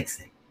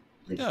dyslexic.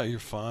 Yeah, you're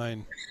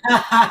fine.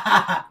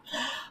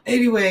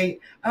 Anyway,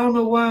 I don't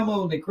know why I'm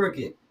holding it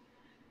crooked.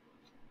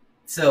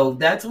 So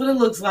that's what it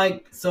looks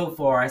like so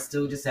far. I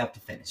still just have to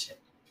finish it.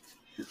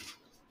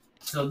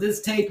 So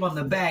this tape on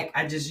the back,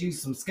 I just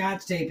used some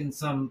Scotch tape and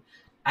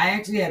I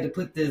actually had to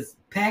put this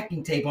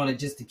packing tape on it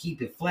just to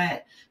keep it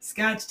flat.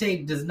 Scotch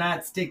tape does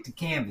not stick to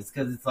canvas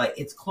because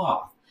it's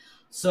cloth.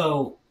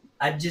 So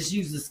I just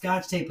used the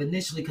Scotch tape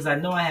initially because I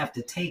know I have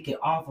to take it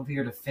off of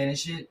here to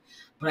finish it.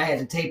 But I had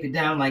to tape it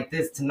down like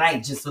this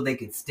tonight just so they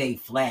could stay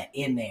flat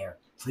in there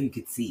so you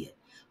could see it.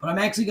 But I'm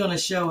actually going to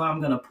show how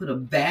I'm going to put a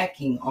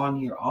backing on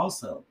here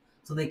also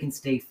so they can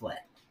stay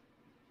flat.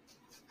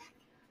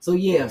 So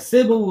yeah,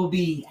 Sybil will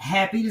be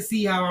happy to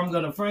see how I'm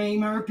going to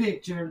frame her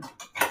pictures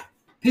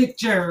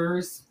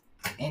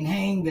and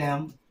hang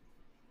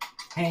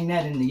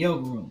that in the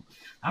yoga room.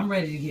 I'm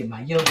ready to get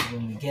my yoga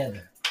room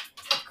together.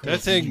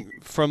 That thing,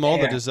 from all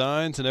the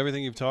designs and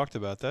everything you've talked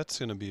about, that's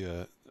going to be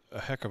a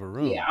heck of a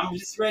room. Yeah, I'm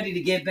just ready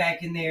to get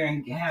back in there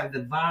and have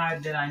the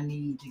vibe that I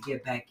need to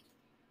get back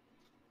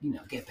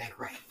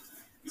right.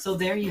 So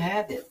there you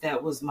have it.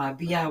 That was my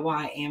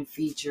DIY and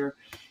feature.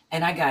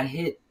 And I got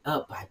hit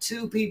up by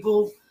 2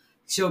 people,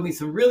 showed me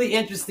some really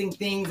interesting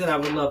things that I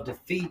would love to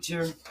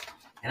feature.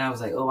 And I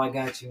was like, oh, I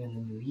got you in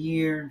the new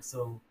year.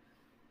 So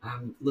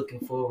I'm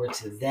looking forward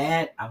to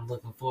that. I'm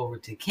looking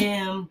forward to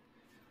Kim.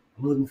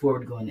 I'm looking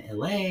forward to going to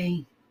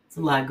LA. It's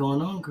a lot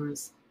going on,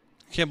 Chris.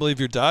 Can't believe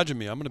you're dodging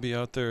me. I'm going to be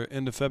out there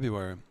end of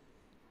February.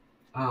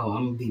 Oh,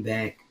 I'm going to be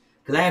back.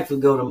 Because I have to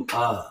go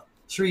to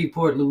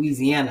Shreveport,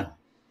 Louisiana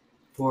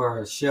for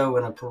a show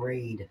and a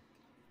parade.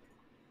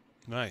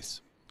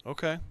 Nice.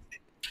 Okay.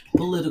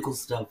 Political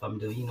stuff I'm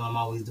doing. You know, I'm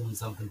always doing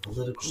something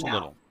political. Just a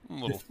little.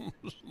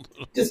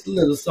 Just a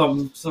little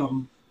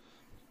something.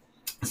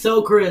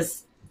 So,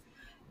 Chris,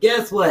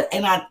 guess what?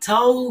 And I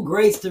told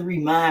Grace to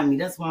remind me.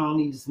 That's why I don't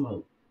need to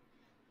smoke.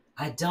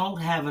 I don't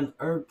have an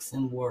irks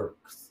and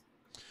works.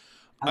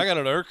 I got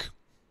an irk.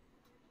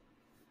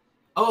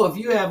 Oh, if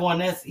you have one,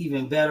 that's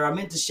even better. I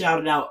meant to shout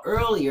it out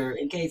earlier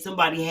in case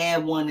somebody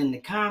had one in the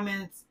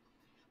comments.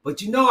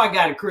 But you know I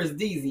got a Chris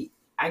Deasy.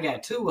 I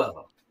got 2 of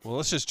them. Well,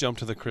 let's just jump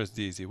to the Chris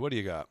Deasy. What do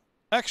you got?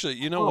 Actually,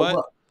 you know what?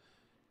 Well,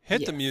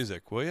 Hit the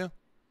music, will you?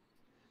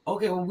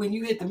 Okay, well, when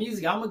you hit the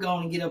music, I'm going to go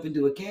on and get up and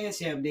do a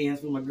CashApp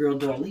dance with my girl,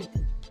 Darlene.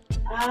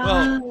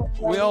 Well,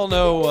 we all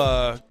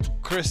know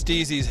Chris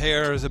Deasy's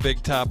hair is a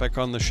big topic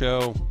on the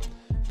show.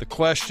 The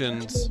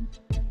questions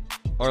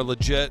are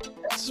legit.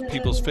 It's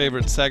people's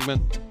favorite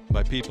segment.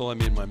 By people, I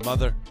mean my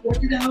mother. Work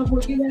it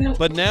out.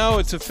 But now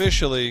it's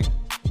officially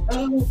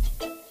an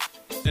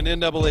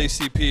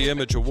NAACP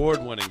Image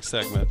Award winning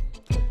segment.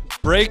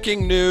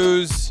 Breaking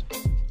news.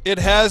 It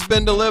has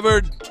been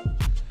delivered.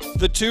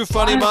 The 2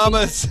 Funny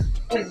Mamas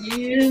A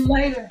year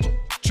later.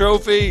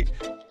 trophy.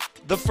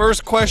 The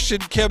first question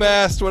Kim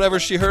asked whenever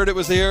she heard it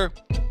was here.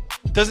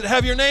 Does it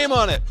have your name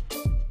on it?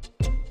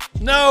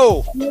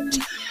 No.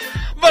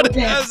 But it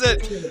has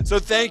it. So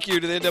thank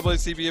you to the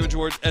NAACP Image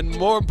Awards. And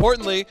more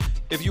importantly,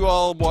 if you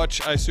all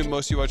watch, I assume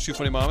most of you watch 2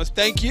 Funny Mamas,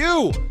 thank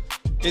you.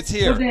 It's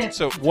here.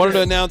 So wanted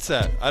to announce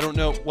that. I don't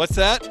know. What's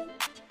that?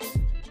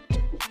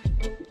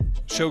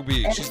 Show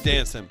B. She's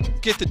dancing.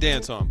 Get the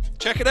dance on.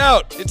 Check it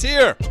out. It's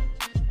here.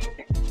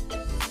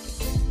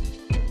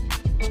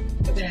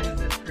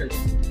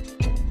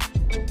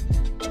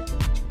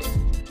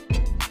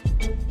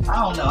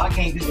 I don't know. I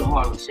can't do the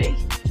Harlem Shake.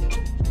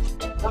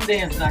 Some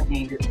dances I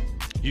can't do.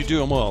 You do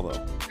them well,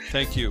 though.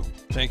 Thank you.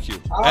 Thank you.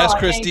 Oh, Ask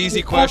Chris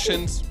Deasy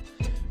questions.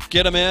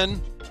 Get them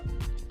in.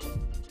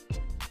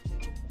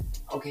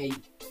 Okay.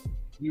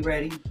 You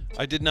ready?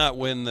 I did not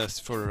win this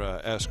for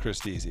Ask Chris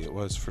Deasy. It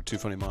was for 2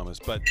 Funny Mamas,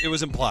 but it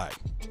was implied.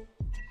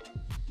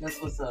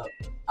 That's what's up.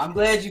 I'm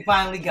glad you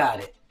finally got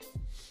it.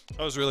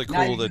 That was really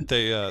cool that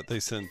they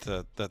sent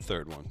that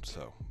 3rd one.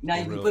 So now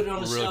you can put it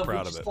on the really shelf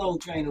proud with of the Soul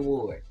Train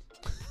Award.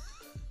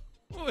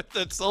 With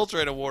that Soul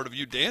Train Award of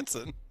you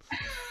dancing.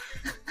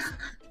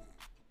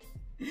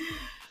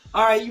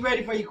 All right, you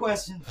ready for your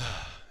question?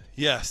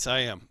 Yes, I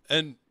am.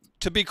 And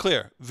to be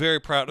clear,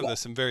 very proud of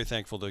this and very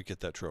thankful to get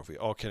that trophy.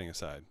 All kidding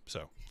aside.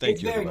 So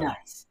Thank you. It's very everybody.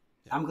 nice.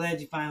 I'm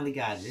glad you finally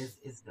got it.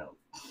 It's dope.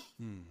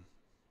 Hmm.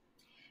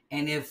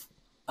 And if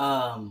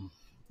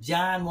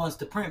John wants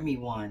to print me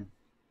one,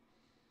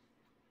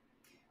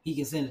 he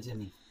can send it to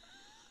me.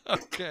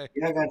 Okay.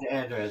 Yeah, I got the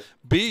address.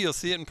 B, you'll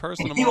see it in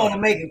person If you tomorrow. want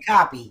to make a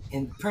copy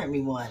and print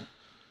me one.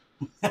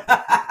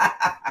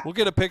 We'll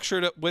get a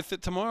picture with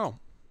it tomorrow.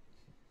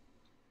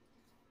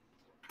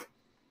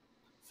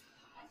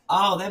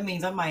 Oh, that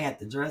means I might have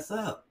to dress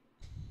up.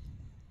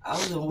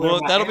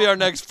 Well, that'll be our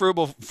next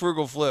frugal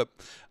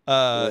flip.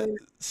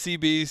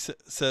 CB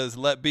says,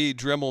 let B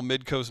Dremel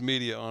Midcoast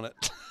Media on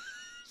it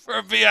for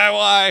a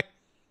DIY.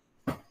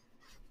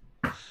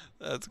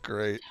 That's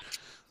great.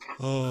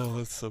 Oh,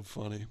 that's so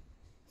funny.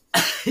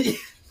 I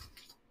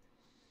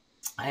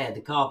had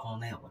to cough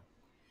on that one.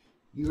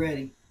 You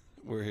ready?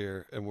 We're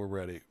here and we're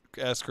ready.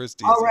 Ask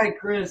Christy. All right,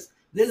 Chris.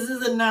 This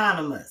is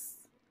anonymous.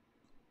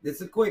 This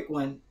is a quick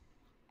one.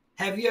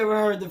 Have you ever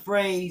heard the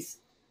phrase,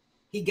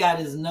 he got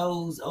his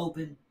nose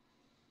open?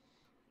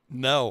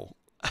 No.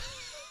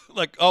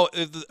 Like,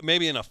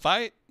 maybe in a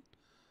fight?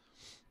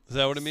 Is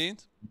that what it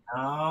means?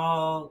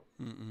 Oh.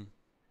 Mm-mm.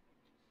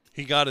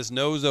 He got his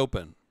nose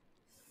open.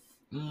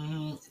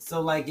 Mm-hmm.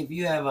 So, like, if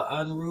you have an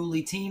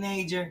unruly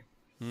teenager,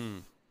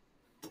 it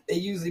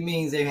usually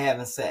means they're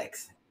having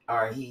sex.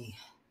 Or he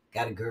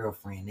got a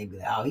girlfriend. They be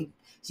like, oh,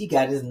 she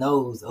got his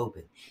nose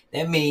open.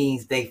 That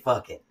means they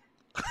fucking.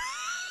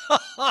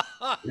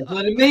 That's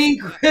what it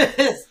means,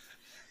 Chris.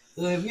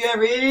 So if you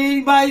ever hear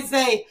anybody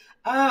say,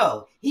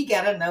 oh, he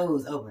got a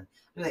nose open,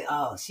 you're like,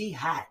 oh, she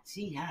hot.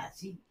 He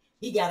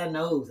got a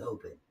nose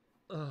open.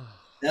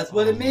 That's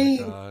what it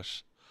means.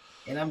 Gosh.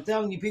 And I'm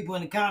telling you, people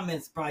in the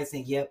comments probably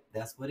saying, yep,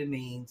 that's what it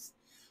means.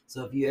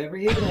 So if you ever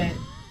hear that,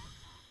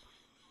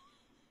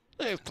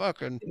 they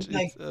fucking.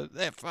 Like,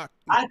 they fuck.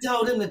 I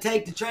told him to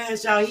take the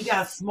trash out. He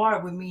got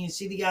smart with me and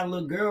shit. He got a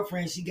little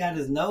girlfriend. She got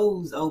his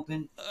nose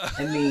open.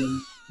 I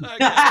mean,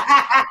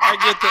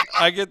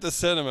 I get the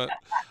sentiment.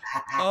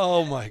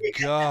 Oh my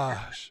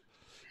gosh.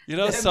 You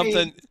know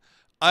something?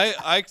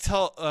 I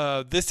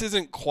tell this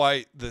isn't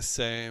quite the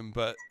same,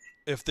 but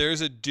if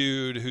there's a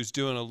dude who's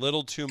doing a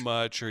little too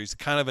much or he's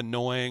kind of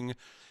annoying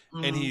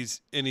and he's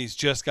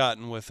just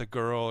gotten with a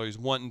girl or he's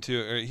wanting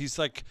to or he's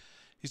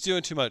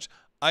doing too much.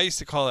 I used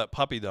to call that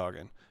puppy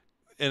dogging.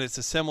 And it's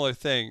a similar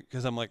thing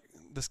because I'm like,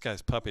 this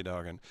guy's puppy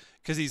dogging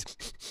because he's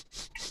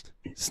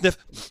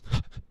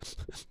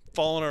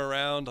following her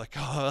around like,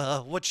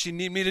 oh, what she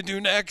need me to do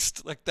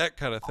next? Like that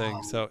kind of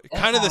thing. So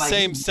kind of the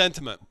same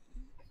sentiment.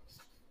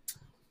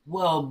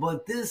 Well,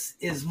 but this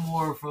is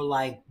more for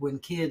like when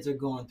kids are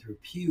going through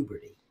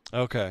puberty.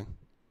 Okay.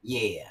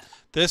 Yeah.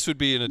 This would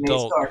be an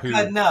adult who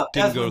didn't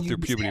go through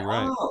puberty, saying,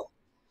 right? Oh.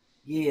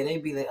 Yeah,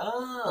 they'd be like,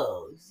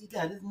 oh, he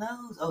got his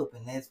nose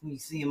open. That's when you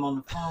see him on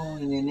the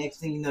phone, and then next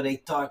thing you know, they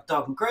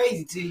talking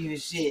crazy to you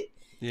and shit.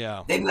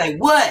 Yeah. They be like,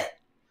 what?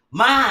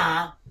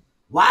 Ma?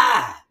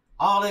 Why?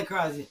 All that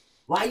crazy.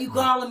 Why you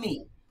calling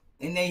me?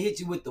 And they hit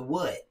you with the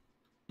what?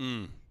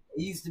 It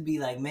used to be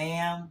like,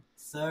 ma'am,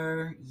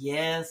 sir,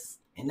 yes.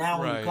 And now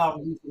when you call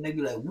them, they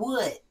be like,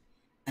 what?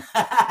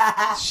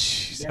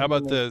 Jeez, how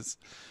about this?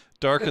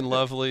 Dark and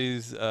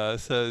Lovely's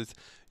says,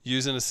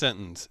 using a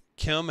sentence,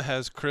 Kim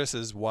has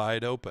Chris's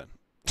wide open.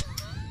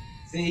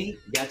 See?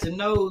 Got your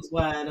nose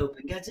wide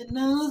open. Got your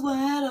nose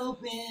wide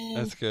open.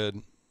 That's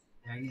good.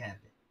 There you have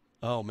it.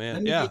 Oh,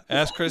 man. Yeah.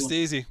 Ask Chris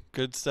Easy.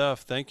 Good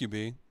stuff. Thank you,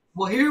 B.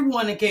 Well, here's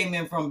one that came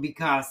in from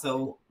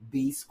Picasso,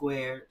 B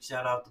Squared.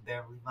 Shout out to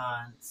Beverly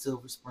Vine,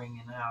 Silver Spring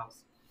in the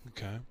house.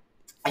 Okay.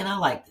 And I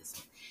like this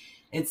one.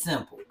 It's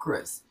simple.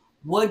 Chris,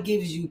 what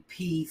gives you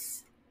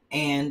peace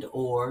and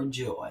or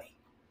joy?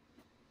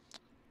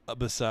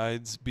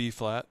 Besides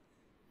B-Phlat?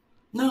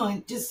 No,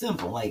 it's just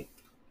simple. Like,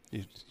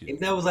 if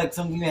that was like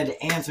something you had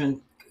to answer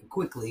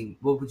quickly,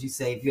 what would you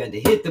say if you had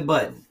to hit the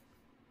button?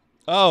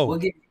 Oh.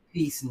 What gives you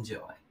peace and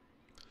joy?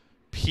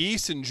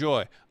 Peace and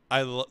joy.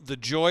 The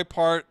joy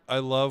part, I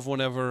love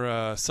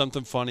whenever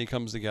something funny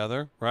comes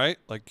together, right?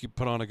 Like you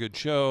put on a good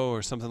show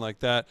or something like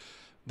that.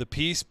 The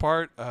peace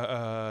part,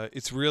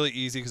 it's really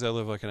easy because I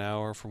live like an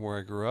hour from where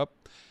I grew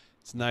up.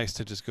 It's nice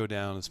to just go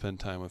down and spend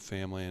time with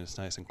family, and it's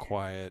nice and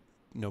quiet.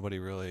 Nobody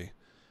really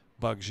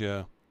bugs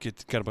you.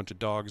 Got a bunch of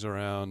dogs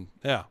around.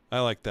 Yeah,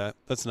 I like that.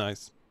 That's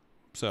nice.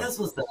 So that's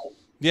what's up.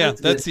 Yeah,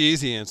 that's the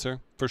easy answer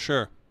for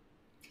sure.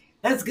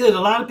 That's good. A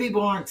lot of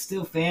people aren't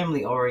still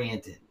family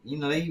oriented. You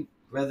know,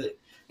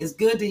 it's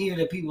good to hear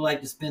that people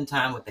like to spend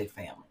time with their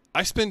family.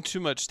 I spend too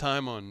much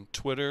time on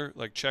Twitter,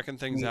 like checking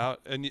things out,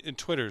 and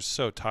Twitter is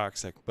so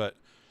toxic. But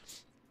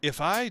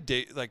if I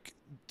date, like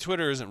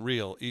Twitter isn't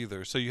real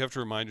either, so you have to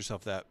remind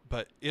yourself that.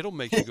 But it'll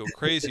make you go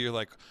crazy. You're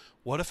like,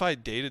 what if I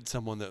dated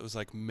someone that was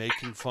like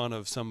making fun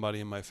of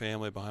somebody in my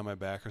family behind my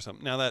back or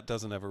something? Now that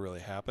doesn't ever really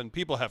happen.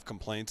 People have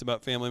complaints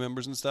about family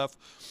members and stuff,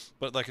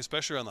 but like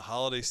especially around the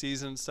holiday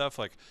season and stuff,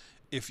 like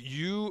if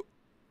you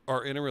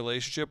are in a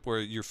relationship where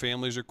your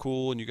families are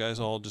cool and you guys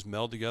all just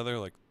meld together,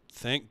 like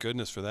thank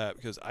goodness for that,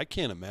 because I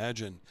can't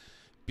imagine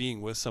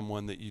being with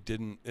someone that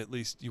at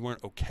least you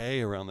weren't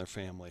okay around their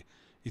family.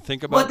 You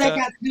think about what that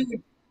got to do with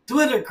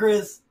Twitter,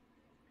 Chris?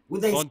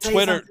 Would they On say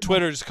Twitter, something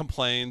Twitter just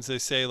complains. They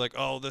say like,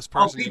 "Oh, this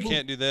like, person, you people,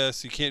 can't do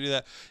this, you can't do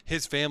that.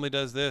 His family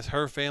does this,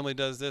 her family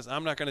does this.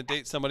 I'm not going to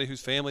date somebody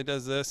whose family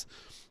does this."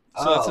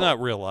 So it's not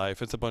real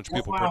life. It's a bunch of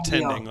that's people why I don't be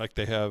pretending on. like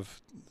they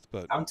have.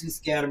 But I'm too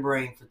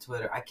scatterbrained for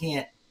Twitter. I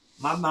can't.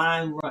 My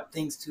mind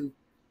thinks too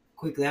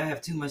quickly. I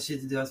have too much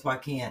shit to do. That's why I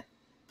can't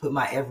put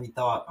my every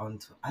thought on.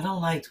 I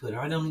don't like Twitter.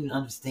 I don't even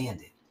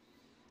understand it.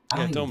 I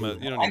don't even do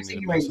it. You don't I'm even actually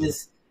need to getting ready mess with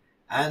it.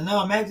 I know.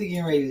 I'm actually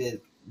getting ready to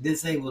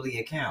disable the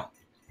account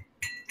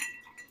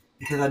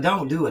because I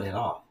don't do it at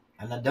all,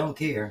 and I don't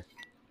care.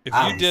 If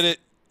you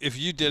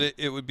did it,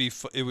 it would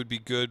be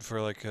good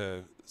for like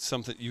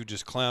something you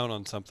just clown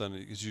on something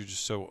because you're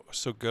just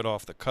so good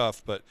off the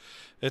cuff. But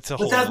it's a But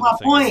whole that's other my thing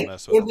to point.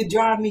 mess It with. would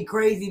drive me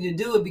crazy to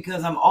do it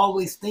because I'm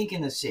always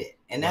thinking of shit,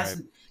 and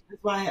that's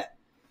why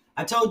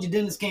I told you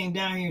Dennis came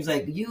down here. He was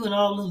like, "You and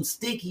all them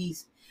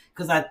stickies,"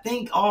 because I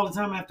think all the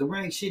time I have to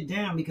write shit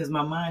down because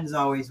my mind is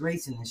always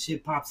racing and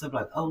shit pops up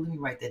like, "Oh, let me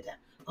write that down.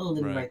 Oh,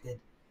 let me write that."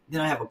 Then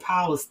I have a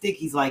pile of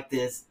stickies like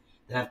this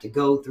that I have to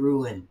go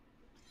through, and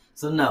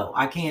so no,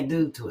 I can't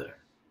do Twitter.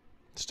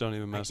 Just don't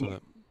even mess with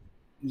it.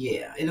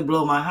 Yeah, it'll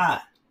blow my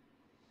heart.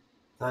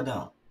 So I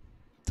don't.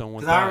 Don't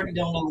want Because that. I already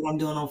don't know what I'm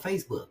doing on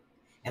Facebook.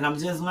 And I'm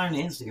just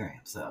learning Instagram.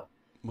 So.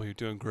 Well, you're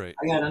doing great.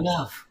 I got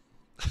enough.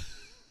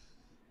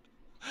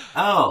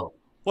 Oh.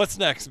 What's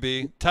next,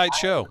 B? Tight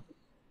show.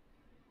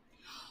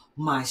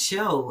 My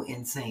show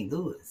in St.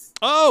 Louis.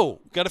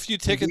 Oh, got a few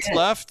tickets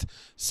left.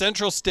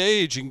 Central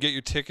Stage. You can get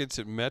your tickets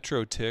at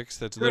Metro Tix.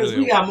 That's literally.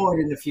 We got more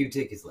than a few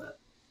tickets left.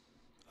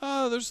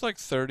 Oh, there's like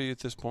 30 at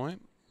this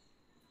point.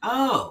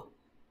 Oh,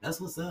 that's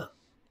what's up.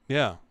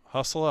 Yeah,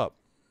 hustle up.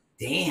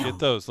 Damn. Get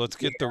those. Let's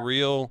get the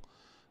real.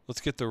 Let's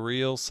get the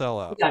real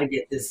sellout. We gotta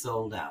get this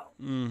sold out.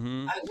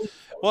 Mm-hmm.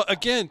 Well,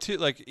 again, too,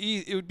 like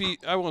it would be.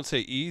 I won't say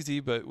easy,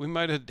 but we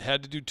might have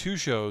had to do 2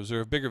 shows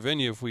or a bigger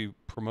venue if we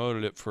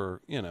promoted it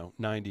for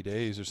 90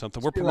 days or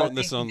something. We're promoting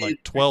this on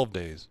like 12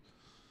 days.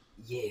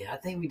 Yeah, I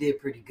think we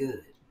did pretty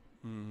good.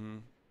 Mm-hmm.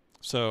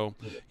 So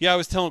yeah, I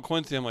was telling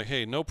Quincy, I'm like,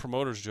 hey, no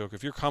promoter's joke.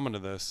 If you're coming to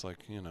this, like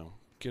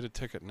get a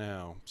ticket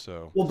now.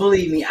 So. Well,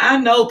 believe me, I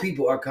know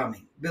people are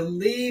coming.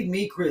 Believe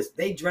me, Chris,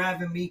 they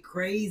driving me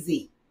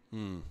crazy.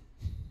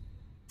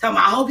 Tell me,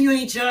 I hope you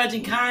ain't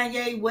charging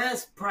Kanye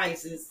West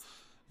prices.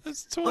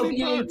 That's $20. Hope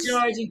you ain't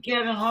charging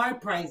Kevin Hart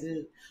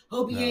prices.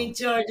 Hope you ain't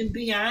charging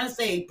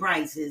Beyonce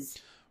prices.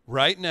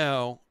 Right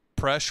now,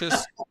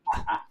 Precious.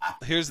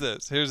 Here's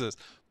this.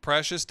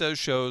 Precious does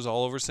shows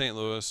all over St.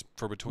 Louis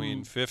for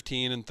between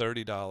 $15 and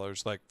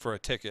 $30, like for a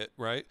ticket,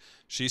 right?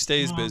 She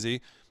stays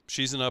busy.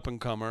 She's an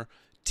up-and-comer.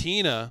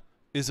 Tina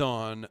is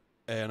on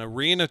an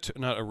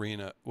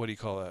what do you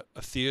call that?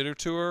 A theater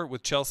tour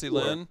with Chelsea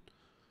Lynn.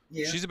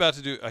 Yeah. She's about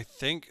to do, I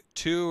think,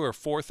 2,000 or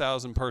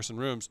 4,000 person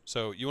rooms.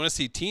 So you want to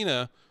see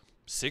Tina,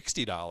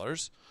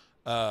 $60.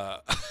 You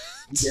gotta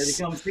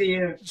come see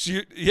her.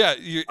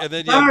 And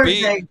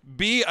then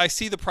B. I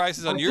see the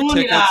prices on your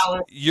tickets.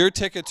 Your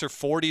tickets are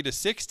 $40 to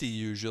 $60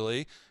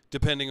 usually,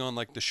 depending on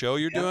like the show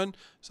you're doing.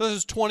 So this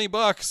is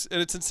 $20,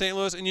 and it's in St.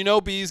 Louis.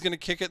 And B is gonna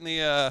kick it in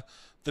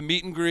the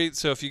meet and greet.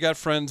 So if you got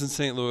friends in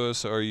St.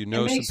 Louis or some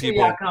people, make sure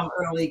y'all come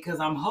early because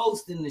I'm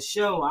hosting the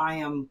show.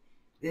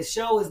 The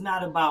show is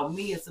not about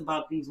me. It's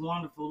about these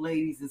wonderful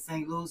ladies in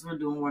St. Louis. We're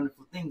doing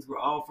wonderful things. We're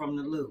all from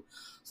the Lou.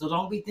 So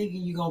don't be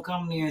thinking you're going to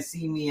come there and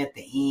see me at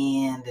the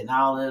end and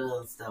all that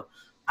other stuff.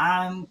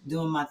 I'm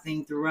doing my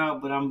thing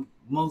throughout, but I'm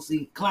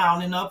mostly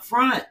clowning up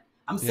front.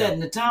 I'm setting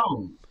the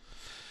tone.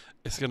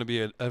 It's going to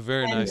be a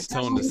very nice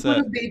tone to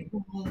set.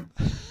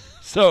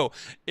 So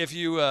if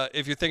you're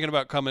thinking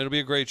about coming, it'll be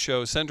a great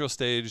show. Central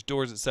Stage,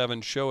 doors at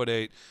 7, show at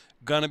 8.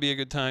 Gonna be a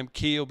good time.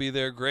 Key will be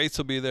there. Grace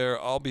will be there.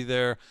 I'll be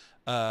there.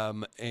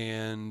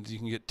 And you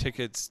can get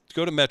tickets.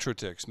 Go to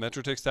Metrotix,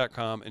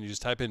 metrotix.com, and you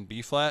just type in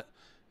B-Phlat,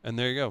 and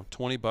there you go,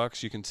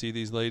 $20. You can see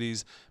these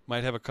ladies.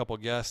 Might have a couple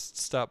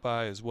guests stop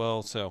by as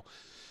well. So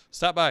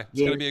stop by.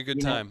 It's going to be a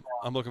good time.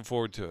 I'm looking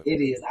forward to it.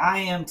 It is. I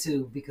am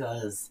too,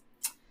 because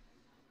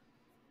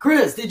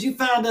Chris, did you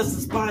find us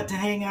a spot to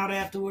hang out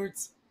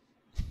afterwards?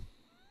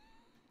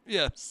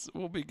 Yes,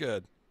 we'll be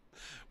good.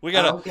 We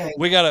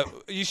gotta.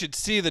 You should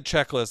see the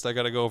checklist I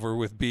gotta go over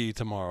with B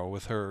tomorrow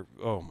with her.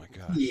 Oh my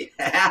gosh.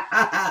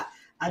 Yeah,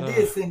 I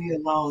did send you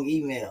a long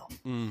email.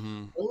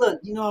 Mm-hmm. But look,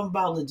 I'm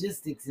about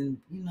logistics, and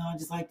I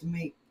just like to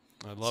make.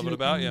 I love it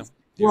about you.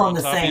 You're on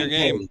the top same of your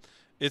game. page.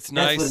 It's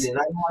nice. That's what it is.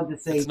 I wanted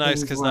to say it's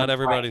nice because not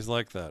everybody's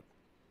like that.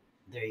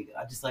 There you go.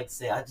 I just like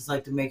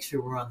to make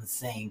sure we're on the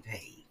same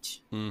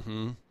page.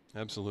 Mm-hmm.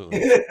 Absolutely.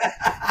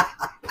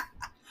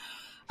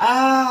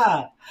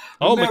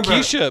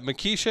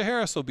 Makisha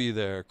Harris will be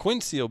there.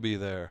 Quincy will be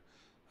there.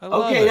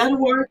 That'll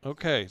work.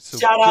 Okay, so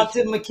shout out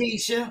to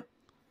Makisha.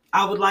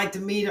 I would like to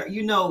meet her.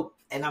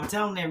 And I'm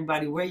telling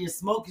everybody, wear your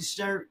smoking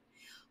shirt,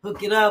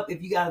 hook it up.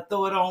 If you got to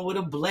throw it on with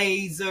a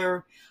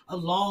blazer, a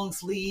long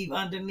sleeve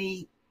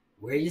underneath,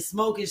 wear your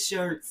smoking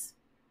shirts.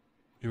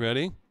 You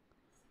ready?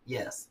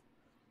 Yes.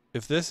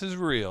 If this is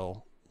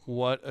real,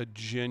 what a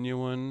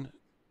genuine,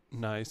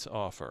 nice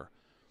offer.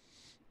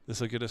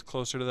 This will get us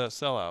closer to that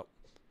sellout.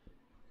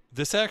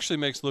 This actually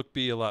makes Look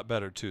B a lot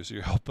better, too, so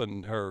you're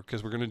helping her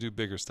because we're going to do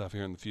bigger stuff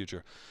here in the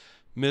future.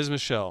 Ms.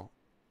 Michelle,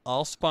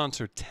 I'll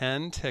sponsor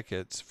 10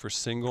 tickets for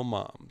single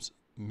moms.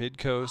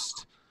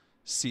 Midcoast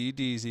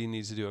CDZ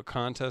needs to do a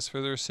contest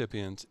for the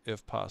recipients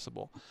if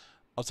possible.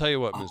 I'll tell you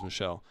what, Ms.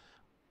 Michelle,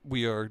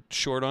 we are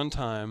short on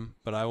time,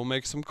 but I will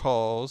make some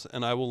calls,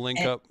 and I will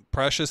link up.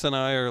 Precious and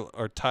I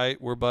are tight.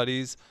 We're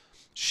buddies.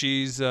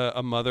 She's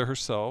a mother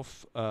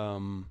herself.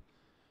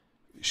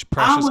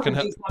 Precious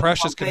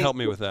can help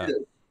me with that.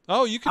 Too.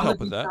 Oh, you can help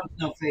with that.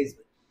 On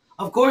Facebook.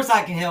 Of course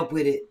I can help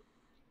with it.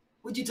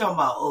 What you talking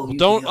about? Oh, well,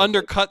 don't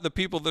undercut the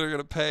people that are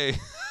going to pay.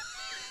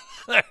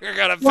 They're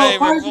going to pay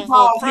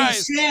full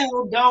price.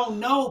 Michelle don't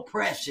know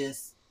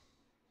Precious.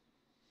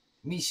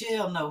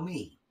 Michelle know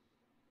me.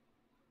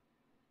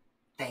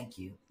 Thank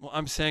you. Well,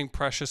 I'm saying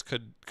Precious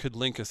could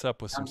link us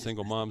up with some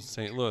single moms in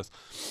St. Louis.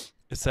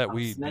 It's that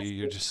weed, B.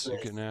 You're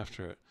getting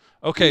after it.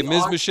 Okay,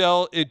 Ms.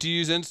 Michelle, do you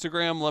use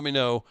Instagram? Let me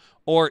know.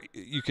 Or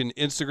you can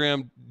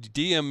Instagram,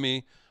 DM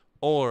me,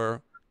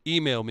 or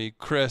email me,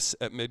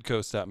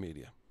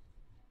 chris@midcoast.media.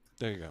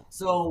 There you go.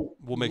 So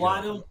we'll make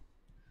it.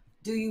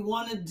 Do you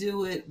want to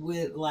do it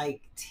with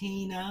like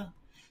Tina?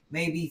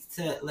 Maybe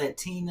to let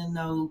Tina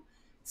know,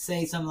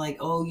 say something like,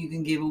 oh, you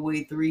can give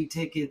away 3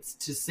 tickets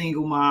to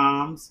single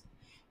moms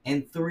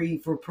and 3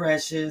 for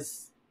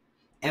Precious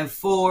and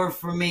 4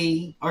 for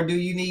me. Or do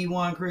you need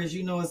 1, Chris?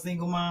 You know a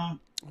single mom?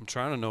 I'm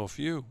trying to know a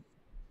few.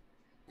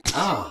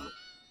 Oh.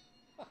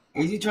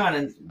 Are you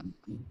trying to?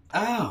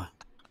 Oh.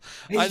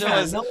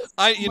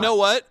 You know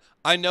what?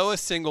 I know a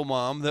single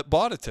mom that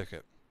bought a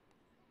ticket.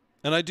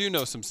 And I do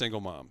know some single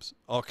moms,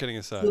 all kidding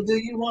aside. So do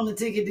you want a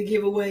ticket to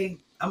give away?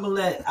 I'm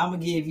gonna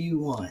give you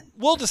 1.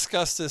 We'll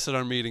discuss this at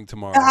our meeting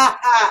tomorrow.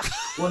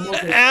 Well, no,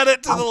 add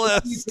it to the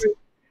list.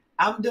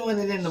 I'm doing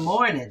it in the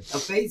morning of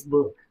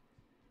Facebook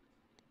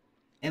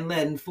and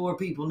letting 4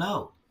 people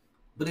know.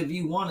 But if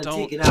you want a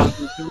ticket out,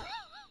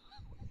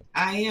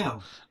 I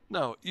am.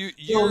 No,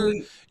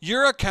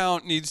 your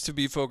account needs to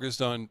be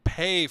focused on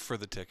pay for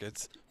the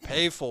tickets,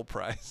 pay full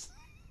price.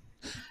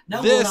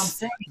 No, this what I'm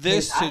saying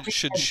this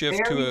should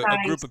shift to a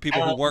group of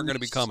people who weren't going to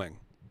be coming.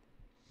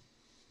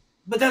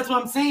 But that's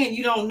what I'm saying.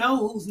 You don't know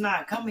who's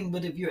not coming,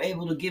 but if you're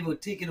able to give a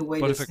ticket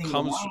away to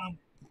single mom.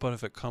 But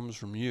if it comes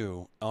from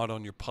you out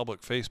on your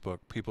public Facebook,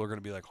 people are going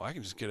to be like, well, I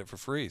can just get it for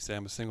free. Say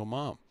I'm a single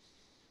mom.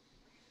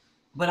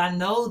 But I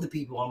know the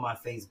people on my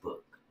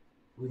Facebook.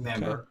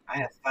 Remember, I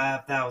have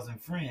 5,000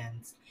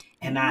 friends,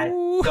 and I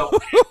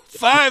don't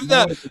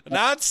 5,000,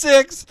 not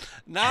 6,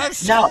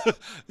 not no,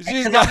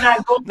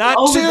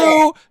 not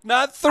 2,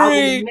 not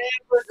 3,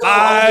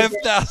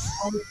 5,000.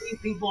 Only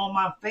people on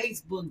my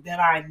Facebook that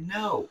I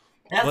know.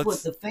 That's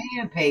what the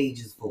fan page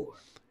is for.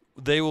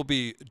 They will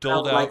be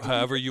doled out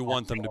however you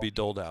want them to be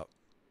doled out.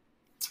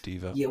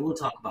 Diva. Yeah, we'll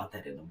talk about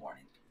that in the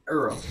morning.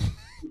 Early.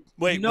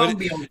 Wait,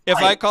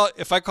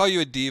 if I call you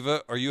a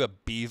diva, are you a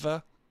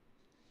beaver?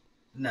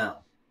 No.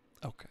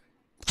 Okay.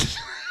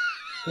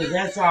 Because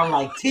that sounds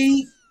like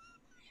teeth.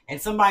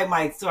 And somebody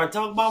might start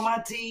talking about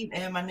my teeth.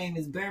 And my name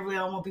is Beverly. I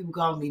don't want people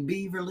calling me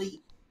Beaverly.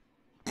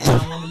 I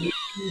don't want to be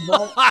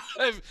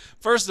Beaver.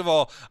 First of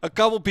all, a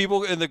couple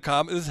people in the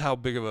comments, this is how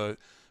big of a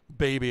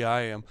baby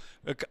I am.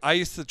 I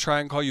used to try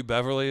and call you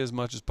Beverly as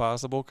much as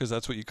possible because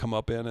that's what you come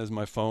up in as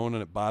my phone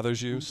and it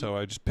bothers you. So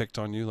I just picked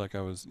on you like I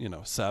was,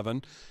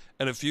 7.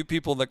 And a few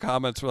people in the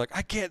comments were like,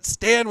 I can't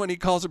stand when he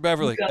calls her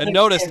Beverly. And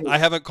notice I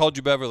haven't called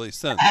you Beverly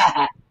since.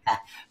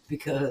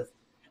 Because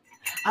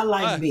I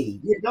like me.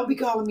 Yeah, don't be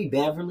calling me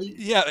Beverly.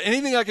 Yeah,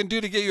 anything I can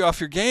do to get you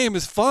off your game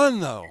is fun,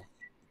 though,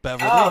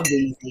 Beverly. Oh,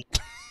 Daisy.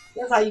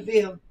 That's how you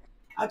feel.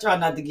 I try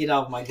not to get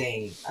off my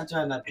game.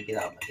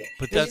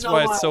 But that's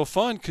why it's so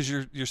fun, because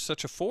you're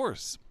such a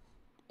force.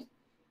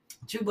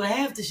 True, but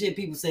half the shit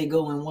people say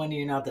go in one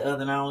ear and out the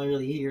other, and I don't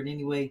really hear it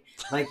anyway.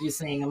 Like you're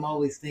saying, I'm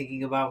always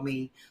thinking about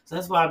me. So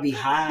that's why I be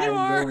high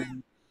and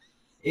going.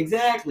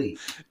 Exactly.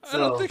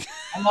 So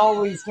I'm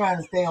always trying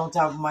to stay on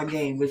top of my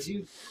game. But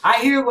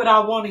I hear what I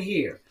want to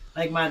hear,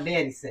 like my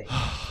daddy said.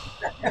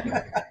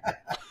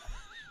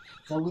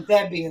 So with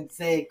that being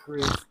said,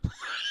 Chris,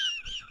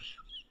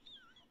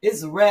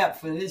 it's a wrap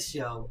for this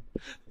show.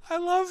 I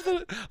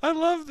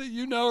love that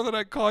you know that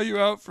I call you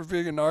out for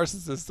being a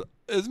narcissist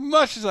as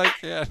much as I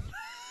can.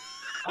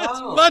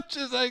 As much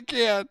as I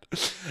can.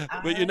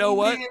 But you know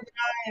what?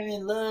 I am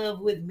in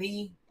love with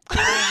me.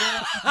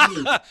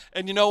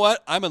 And you know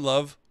what? I'm in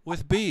love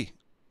with B.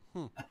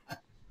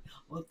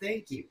 Well,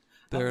 thank you.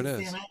 There it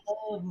is. I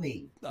love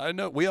me. I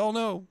know. We all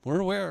know.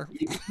 We're aware.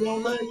 If you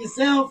don't love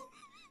yourself,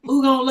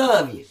 who gonna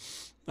love you?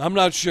 I'm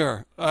not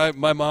sure.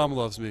 My mom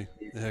loves me.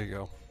 There you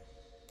go.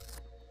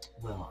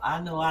 Well, I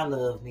know I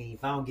love me.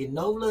 If I don't get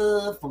no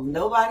love from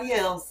nobody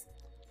else,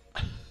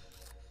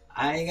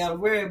 I ain't got to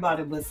worry about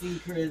it. But see,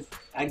 Chris,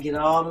 I get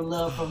all the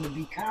love from the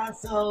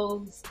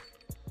Picassos.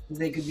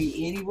 They could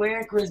be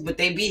anywhere, Chris, but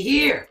they be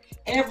here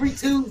every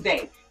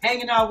Tuesday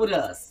hanging out with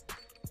us.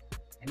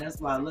 And that's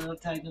why I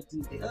love Tighten Up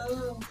Tuesday.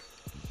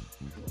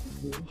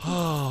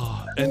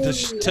 And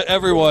to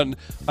everyone,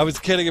 I was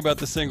kidding about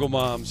the single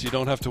moms. You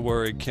don't have to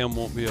worry. Kim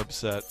won't be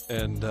upset.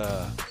 And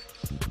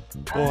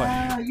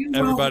Boy, You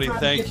everybody, wrong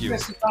for thank trying to you. get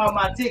pressure for all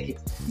my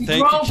tickets.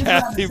 Thank wrong you, for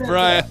trying to Kathy set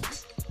Bryant.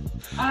 that.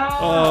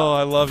 Oh,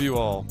 I love you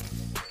all.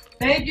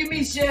 Thank you,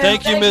 Michelle.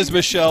 Thank you, Ms.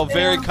 Michelle.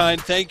 Very kind.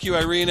 Thank you,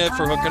 Irina,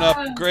 for hooking up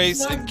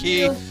Grace and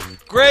Key.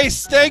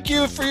 Grace, thank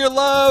you for your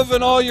love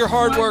and all your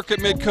hard work at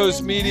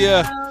Midcoast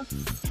Media.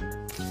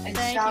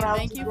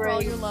 Thank you for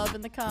all your love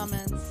in the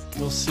comments.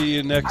 We'll see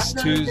you next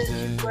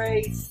Tuesday.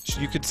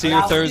 You could see her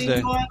I'll Thursday.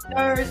 See you on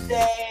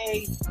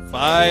Thursday.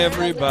 Bye,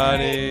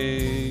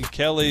 everybody.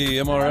 Kelly,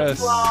 MRS.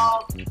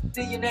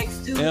 See you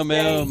next Tuesday.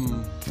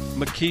 MM,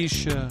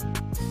 Makisha.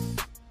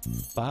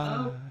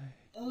 Bye.